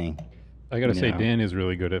whole thing. I gotta say, Yeah. Dan is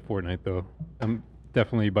really good at Fortnite, though. I'm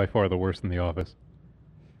definitely by far the worst in the office.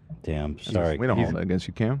 Damn, sorry. We don't hold it against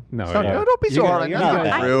you, Cam. No, Sorry, yeah. no, don't be You so guys- hard on you're you. not Come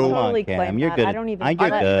that on, bad. Drew. Come on, totally Cam. claim You're that. good. I don't even-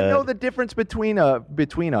 You're I good. know the difference between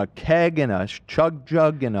a keg and a chug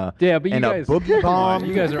jug and a Yeah, but you and guys, a boogie come on, bomb.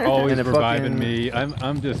 you guys are always and a reviving fucking- me.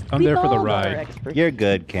 I'm there for the ride. You're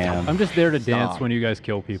good, Cam. I'm just there to dance Stop. when you guys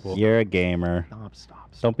kill people. You're a gamer.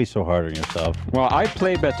 Stop. Don't be so hard on yourself. Well, I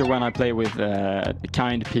play better when I play with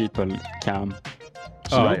kind people, Cam.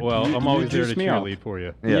 Oh, Right. well, I'm always there to juice me up. cheerlead for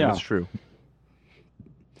you. Yeah, Yeah. that's true.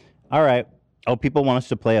 All right. Oh, people want us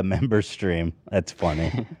to play a member stream. That's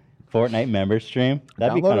funny. Fortnite member stream.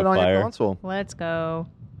 That'd be Download kind it of on your fire. console. Let's go.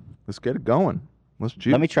 Let's get it going. Let's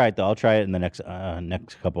juice. Let me try it though. I'll try it in the next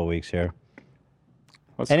couple of weeks here.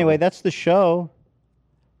 Let's Anyway, go. that's the show.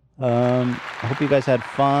 I hope you guys had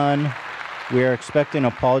fun. We are expecting an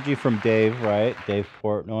apology from Dave, right? Dave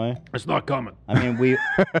Portnoy. It's not coming. I mean,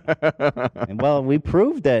 well, we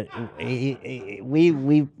proved that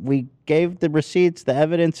we gave the receipts. The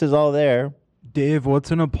evidence is all there. Dave,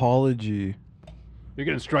 what's an apology? You're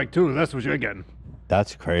getting strike two. That's what you're getting.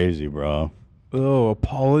 That's crazy, bro. Oh,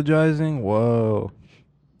 apologizing? Whoa.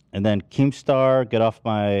 And then Keemstar, get off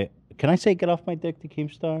my. Can I say get off my dick to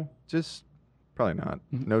Keemstar? Just probably not.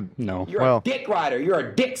 No. You're Well, a dick rider. You're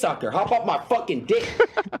a dick sucker. Hop up my fucking dick.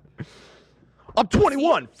 I'm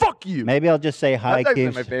 21. Fuck you. Maybe I'll just say hi, That's actually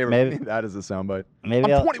Keemstar. my favorite. Maybe, That is a soundbite. maybe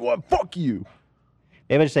I'm I'll, 21. Fuck you.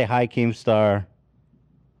 maybe I'll just say hi, Keemstar.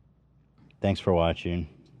 Thanks for watching.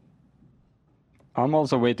 I'm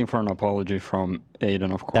also waiting for an apology from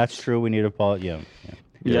Aiden, of course. That's true. We need to apologize. Yeah.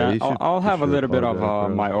 Yeah, you should- I'll you have a should little bit of apologize,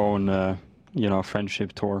 bro. my own,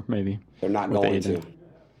 friendship tour, maybe. They're not with going Aiden. to.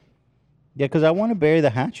 Yeah, because I want to bury the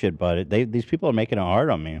hatchet, but these people are making it hard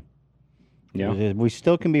on me. Yeah. We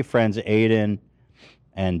still can be friends, Aiden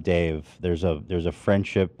and Dave. There's a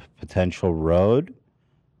friendship potential road,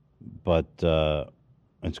 but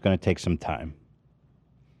it's going to take some time.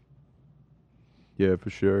 Yeah,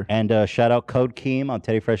 for sure. And shout out Code Keem on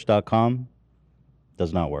teddyfresh.com.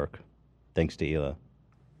 Does not work. Thanks to Hila.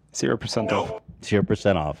 0% off.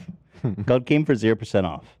 0% off. Code Keem for 0%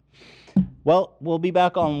 off. Well, we'll be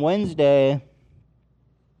back on Wednesday.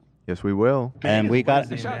 Yes, we will. And we got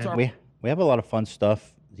Wednesday, man. we have a lot of fun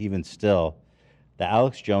stuff even still. The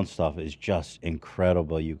Alex Jones stuff is just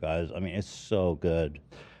incredible, you guys. I mean, it's so good.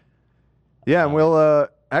 Yeah, and we'll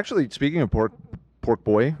actually, speaking of Pork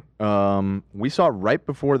Boy, we saw right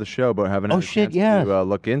before the show, but haven't had a chance to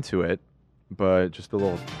look into it. But just a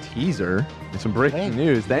little teaser and some breaking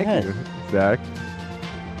news. Thank you, Zach.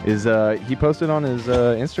 Is he posted on his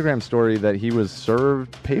Instagram story that he was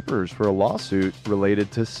served papers for a lawsuit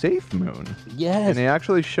related to SafeMoon. Yes. And it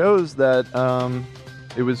actually shows that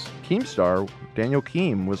it was Keemstar, Daniel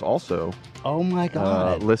Keem, was also oh my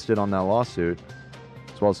God listed on that lawsuit,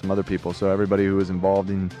 as well as some other people. So everybody who was involved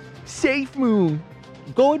in SafeMoon,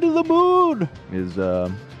 going to the moon, is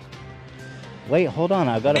wait, hold on,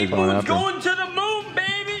 I got to going to the moon,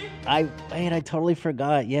 baby. I totally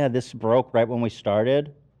forgot. Yeah, this broke right when we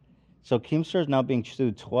started. So Keemstar is now being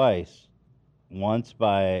sued twice. Once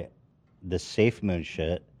by the SafeMoon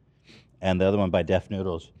shit, and the other one by Def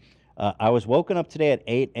Noodles. I was woken up today at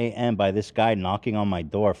 8 a.m. by this guy knocking on my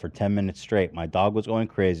door for 10 minutes straight. My dog was going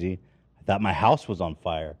crazy. I thought my house was on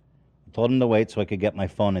fire. I told him to wait so I could get my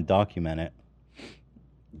phone and document it.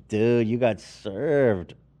 Dude, you got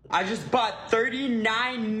served. I just bought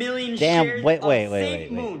 39 million Damn, shares wait. of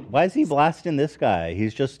SafeMoon. Why is he blasting this guy?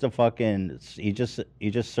 He's just a fucking, he's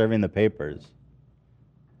just serving the papers.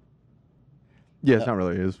 Yeah, it's not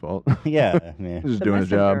really his fault. Yeah, I mean, He's just doing his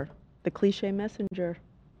job. The cliche messenger.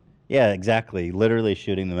 Yeah, exactly. Literally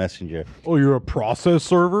shooting the messenger. Oh, you're a process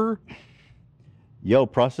server? Yo,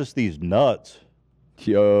 process these nuts.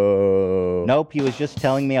 Yo. Nope, he was just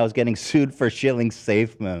telling me I was getting sued for shilling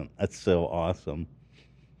SafeMoon. That's so awesome.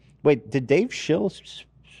 Wait, did Dave shill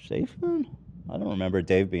SafeMoon? I don't remember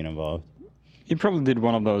Dave being involved. He probably did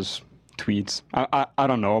one of those tweets. I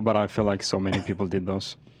don't know, but I feel like so many people did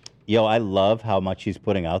those. Yo, I love how much he's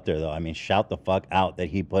putting out there, though. I mean, shout the fuck out that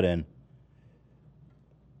he put in.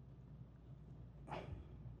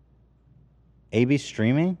 AB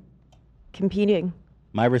streaming? Competing.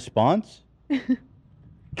 My response?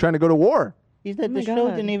 Trying to go to war. He said Oh my the show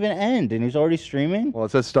God. didn't even end, and he's already streaming? Well,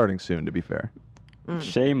 it says starting soon, to be fair.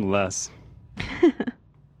 Shameless.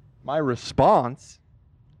 My response?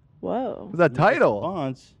 Whoa. What's that title?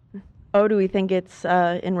 Response? Oh, do we think it's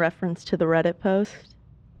in reference to the Reddit post?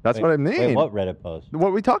 That's what I mean. Wait, what Reddit post?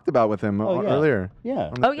 What we talked about with him Oh, yeah. earlier.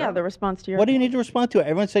 Yeah. Oh, yeah, the response to your. What do you need to respond to?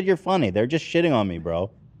 Everyone said you're funny. They're just shitting on me,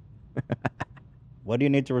 bro. What do you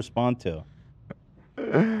need to respond to?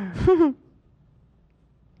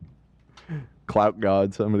 Clout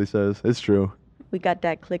God, somebody says. It's true. We got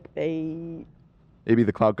that clickbait. Maybe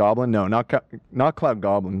the Clout Goblin? No, not Clout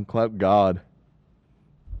Goblin. Clout God.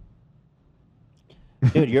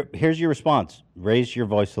 Dude, here's your response. Raise your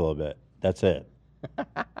voice a little bit. That's it.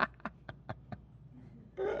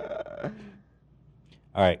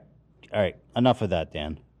 All right. Enough of that,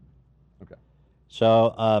 Dan. Okay.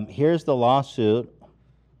 So here's the lawsuit.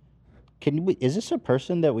 Is this a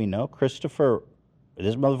person that we know? Christopher,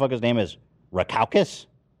 this motherfucker's name is Rakaukas?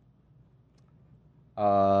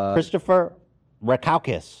 Christopher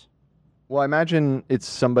Rakaukas. Well, I imagine it's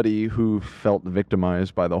somebody who felt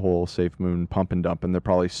victimized by the whole SafeMoon pump and dump, and they're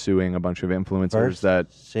probably suing a bunch of influencers First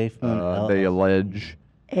that SafeMoon they allege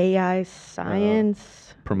AI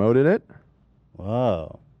science. promoted it.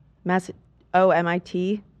 Whoa.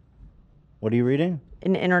 MIT. What are you reading?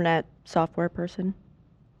 An internet software person.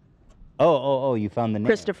 Oh, you found the name.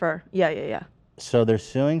 Christopher. Yeah. So they're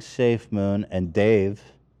suing SafeMoon and Dave.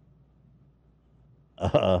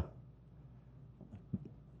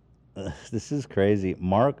 This is crazy.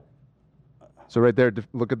 Mark. So right there,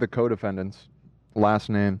 look at the co-defendants. Last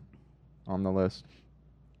name on the list.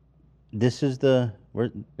 This is the...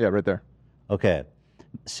 Yeah, right there. Okay.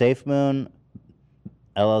 SafeMoon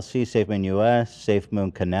LLC, SafeMoon US,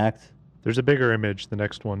 SafeMoon Connect. There's a bigger image, the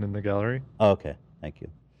next one in the gallery. Oh, okay, thank you.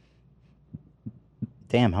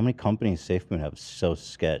 Damn, how many companies SafeMoon have? So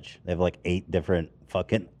sketch. They have like 8 different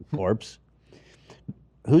fucking corps.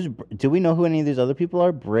 Do we know who any of these other people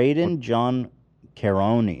are? Braden John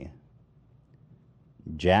Caroni.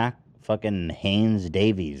 Jack fucking Haynes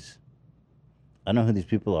Davies. I don't know who these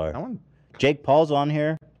people are. Jake Paul's on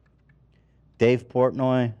here. Dave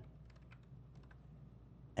Portnoy.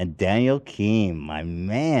 And Daniel Keem, my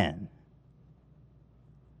man.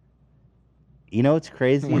 You know what's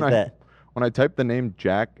crazy is that when I type the name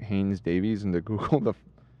Jack Haynes Davies into Google,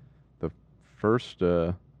 the first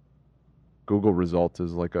Google result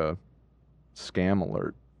is like a scam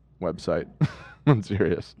alert website. I'm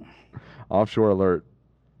serious. Offshore alert.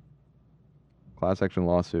 Class action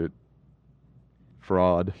lawsuit.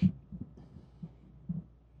 Fraud.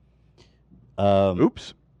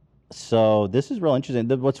 Oops. So this is real interesting.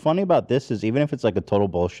 What's funny about this is even if it's like a total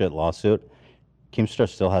bullshit lawsuit, Keemstar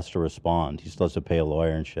still has to respond. He still has to pay a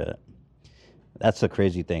lawyer and shit. That's the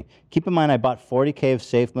crazy thing. Keep in mind, I bought 40K of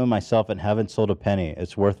SafeMoon myself and haven't sold a penny.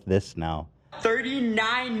 It's worth this now.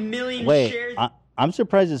 39 million Wait, shares. I'm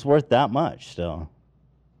surprised it's worth that much still.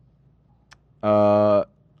 Yeah.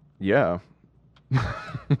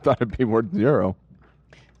 Thought it'd be worth 0.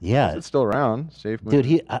 Yeah. It's still around. SafeMoon.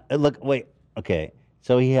 Dude, look, wait, okay.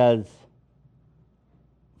 So he has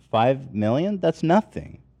 5 million? That's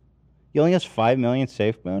nothing. He only has 5 million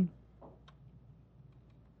SafeMoon?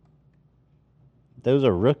 Those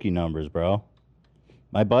are rookie numbers, bro.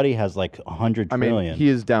 My buddy has like 100 I trillion. mean, he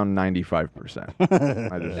is down 95%.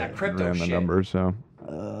 I just That crypto ran the shit. numbers, so.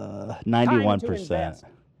 91%.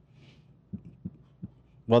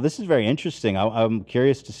 Well, this is very interesting. I'm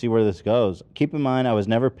curious to see where this goes. Keep in mind, I was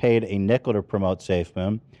never paid a nickel to promote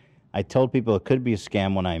SafeMoon. I told people it could be a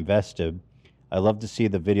scam when I invested. I love to see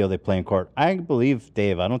the video they play in court. I believe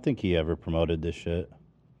Dave. I don't think he ever promoted this shit.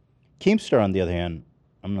 Keemstar, on the other hand,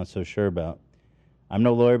 I'm not so sure about. I'm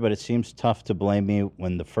no lawyer, but it seems tough to blame me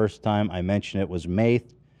when the first time I mentioned it was May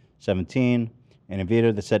 17, and a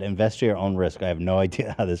video that said invest at your own risk. I have no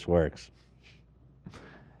idea how this works.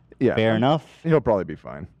 Yeah. Fair enough. He'll probably be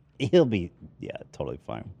fine. He'll be, yeah, totally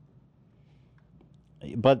fine.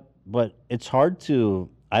 But it's hard to.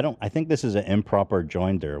 I think this is an improper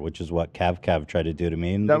joinder, which is what Cav tried to do to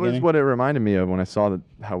me in the That was beginning. what it reminded me of when I saw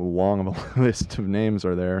how long of a list of names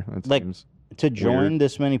are there. It Like, seems to join weird.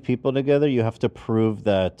 this many people together, you have to prove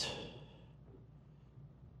that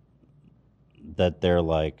they're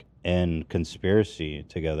like in conspiracy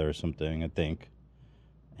together or something, I think.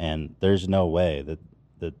 And there's no way that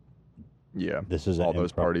Yeah. this is all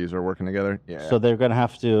those parties are working together. Yeah. So they're gonna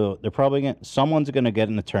have to. They're probably gonna. Someone's gonna get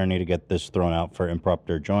an attorney to get this thrown out for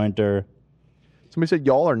improper jointer. Somebody said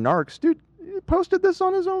y'all are narcs, dude. He posted this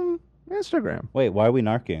on his own Instagram. Wait, why are we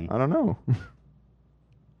narking? I don't know.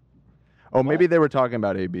 Oh, maybe they were talking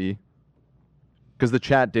about AB. Because the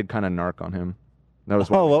chat did kind of narc on him. That was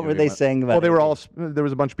Oh, we what knew were he they went- saying about Well, they were AB? all. There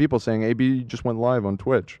was a bunch of people saying AB just went live on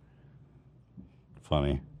Twitch.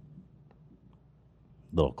 Funny.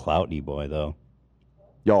 Little clouty boy though.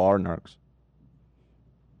 Y'all are narcs.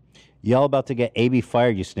 Y'all about to get AB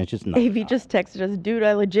fired, you snitches. No. AV just texted us, dude,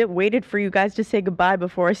 I legit waited for you guys to say goodbye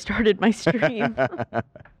before I started my stream.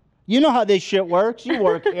 You know how this shit works. You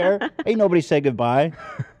work here. Ain't nobody say goodbye.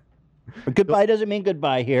 Goodbye doesn't mean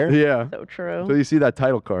goodbye here. Yeah. So true. So you see that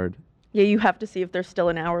title card. Yeah, you have to see if there's still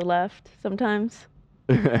an hour left sometimes.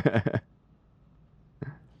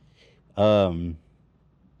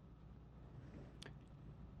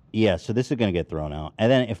 Yeah, so this is going to get thrown out.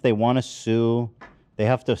 And then if they want to sue, they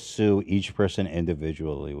have to sue each person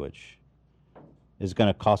individually, which is going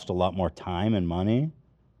to cost a lot more time and money.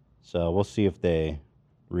 So we'll see if they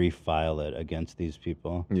refile it against these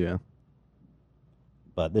people. Yeah.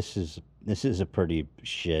 But this is a pretty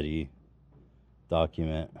shitty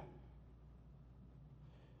document.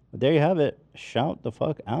 But there you have it. Shout the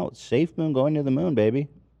fuck out. SafeMoon going to the moon, baby.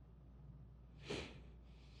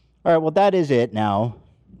 All right, well, that is it now.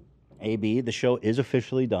 AB, the show is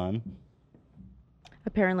officially done.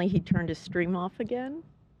 Apparently he turned his stream off again.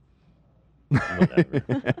 Whatever.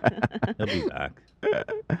 He'll be back.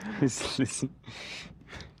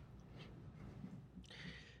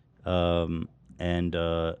 And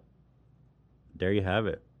there you have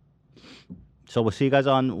it. So we'll see you guys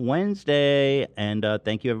on Wednesday. And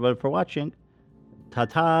thank you, everybody, for watching.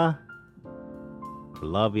 Ta-ta.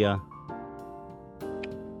 Love ya.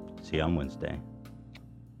 See you on Wednesday.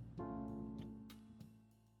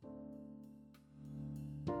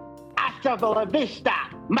 Hasta la vista,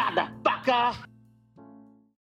 motherfucker.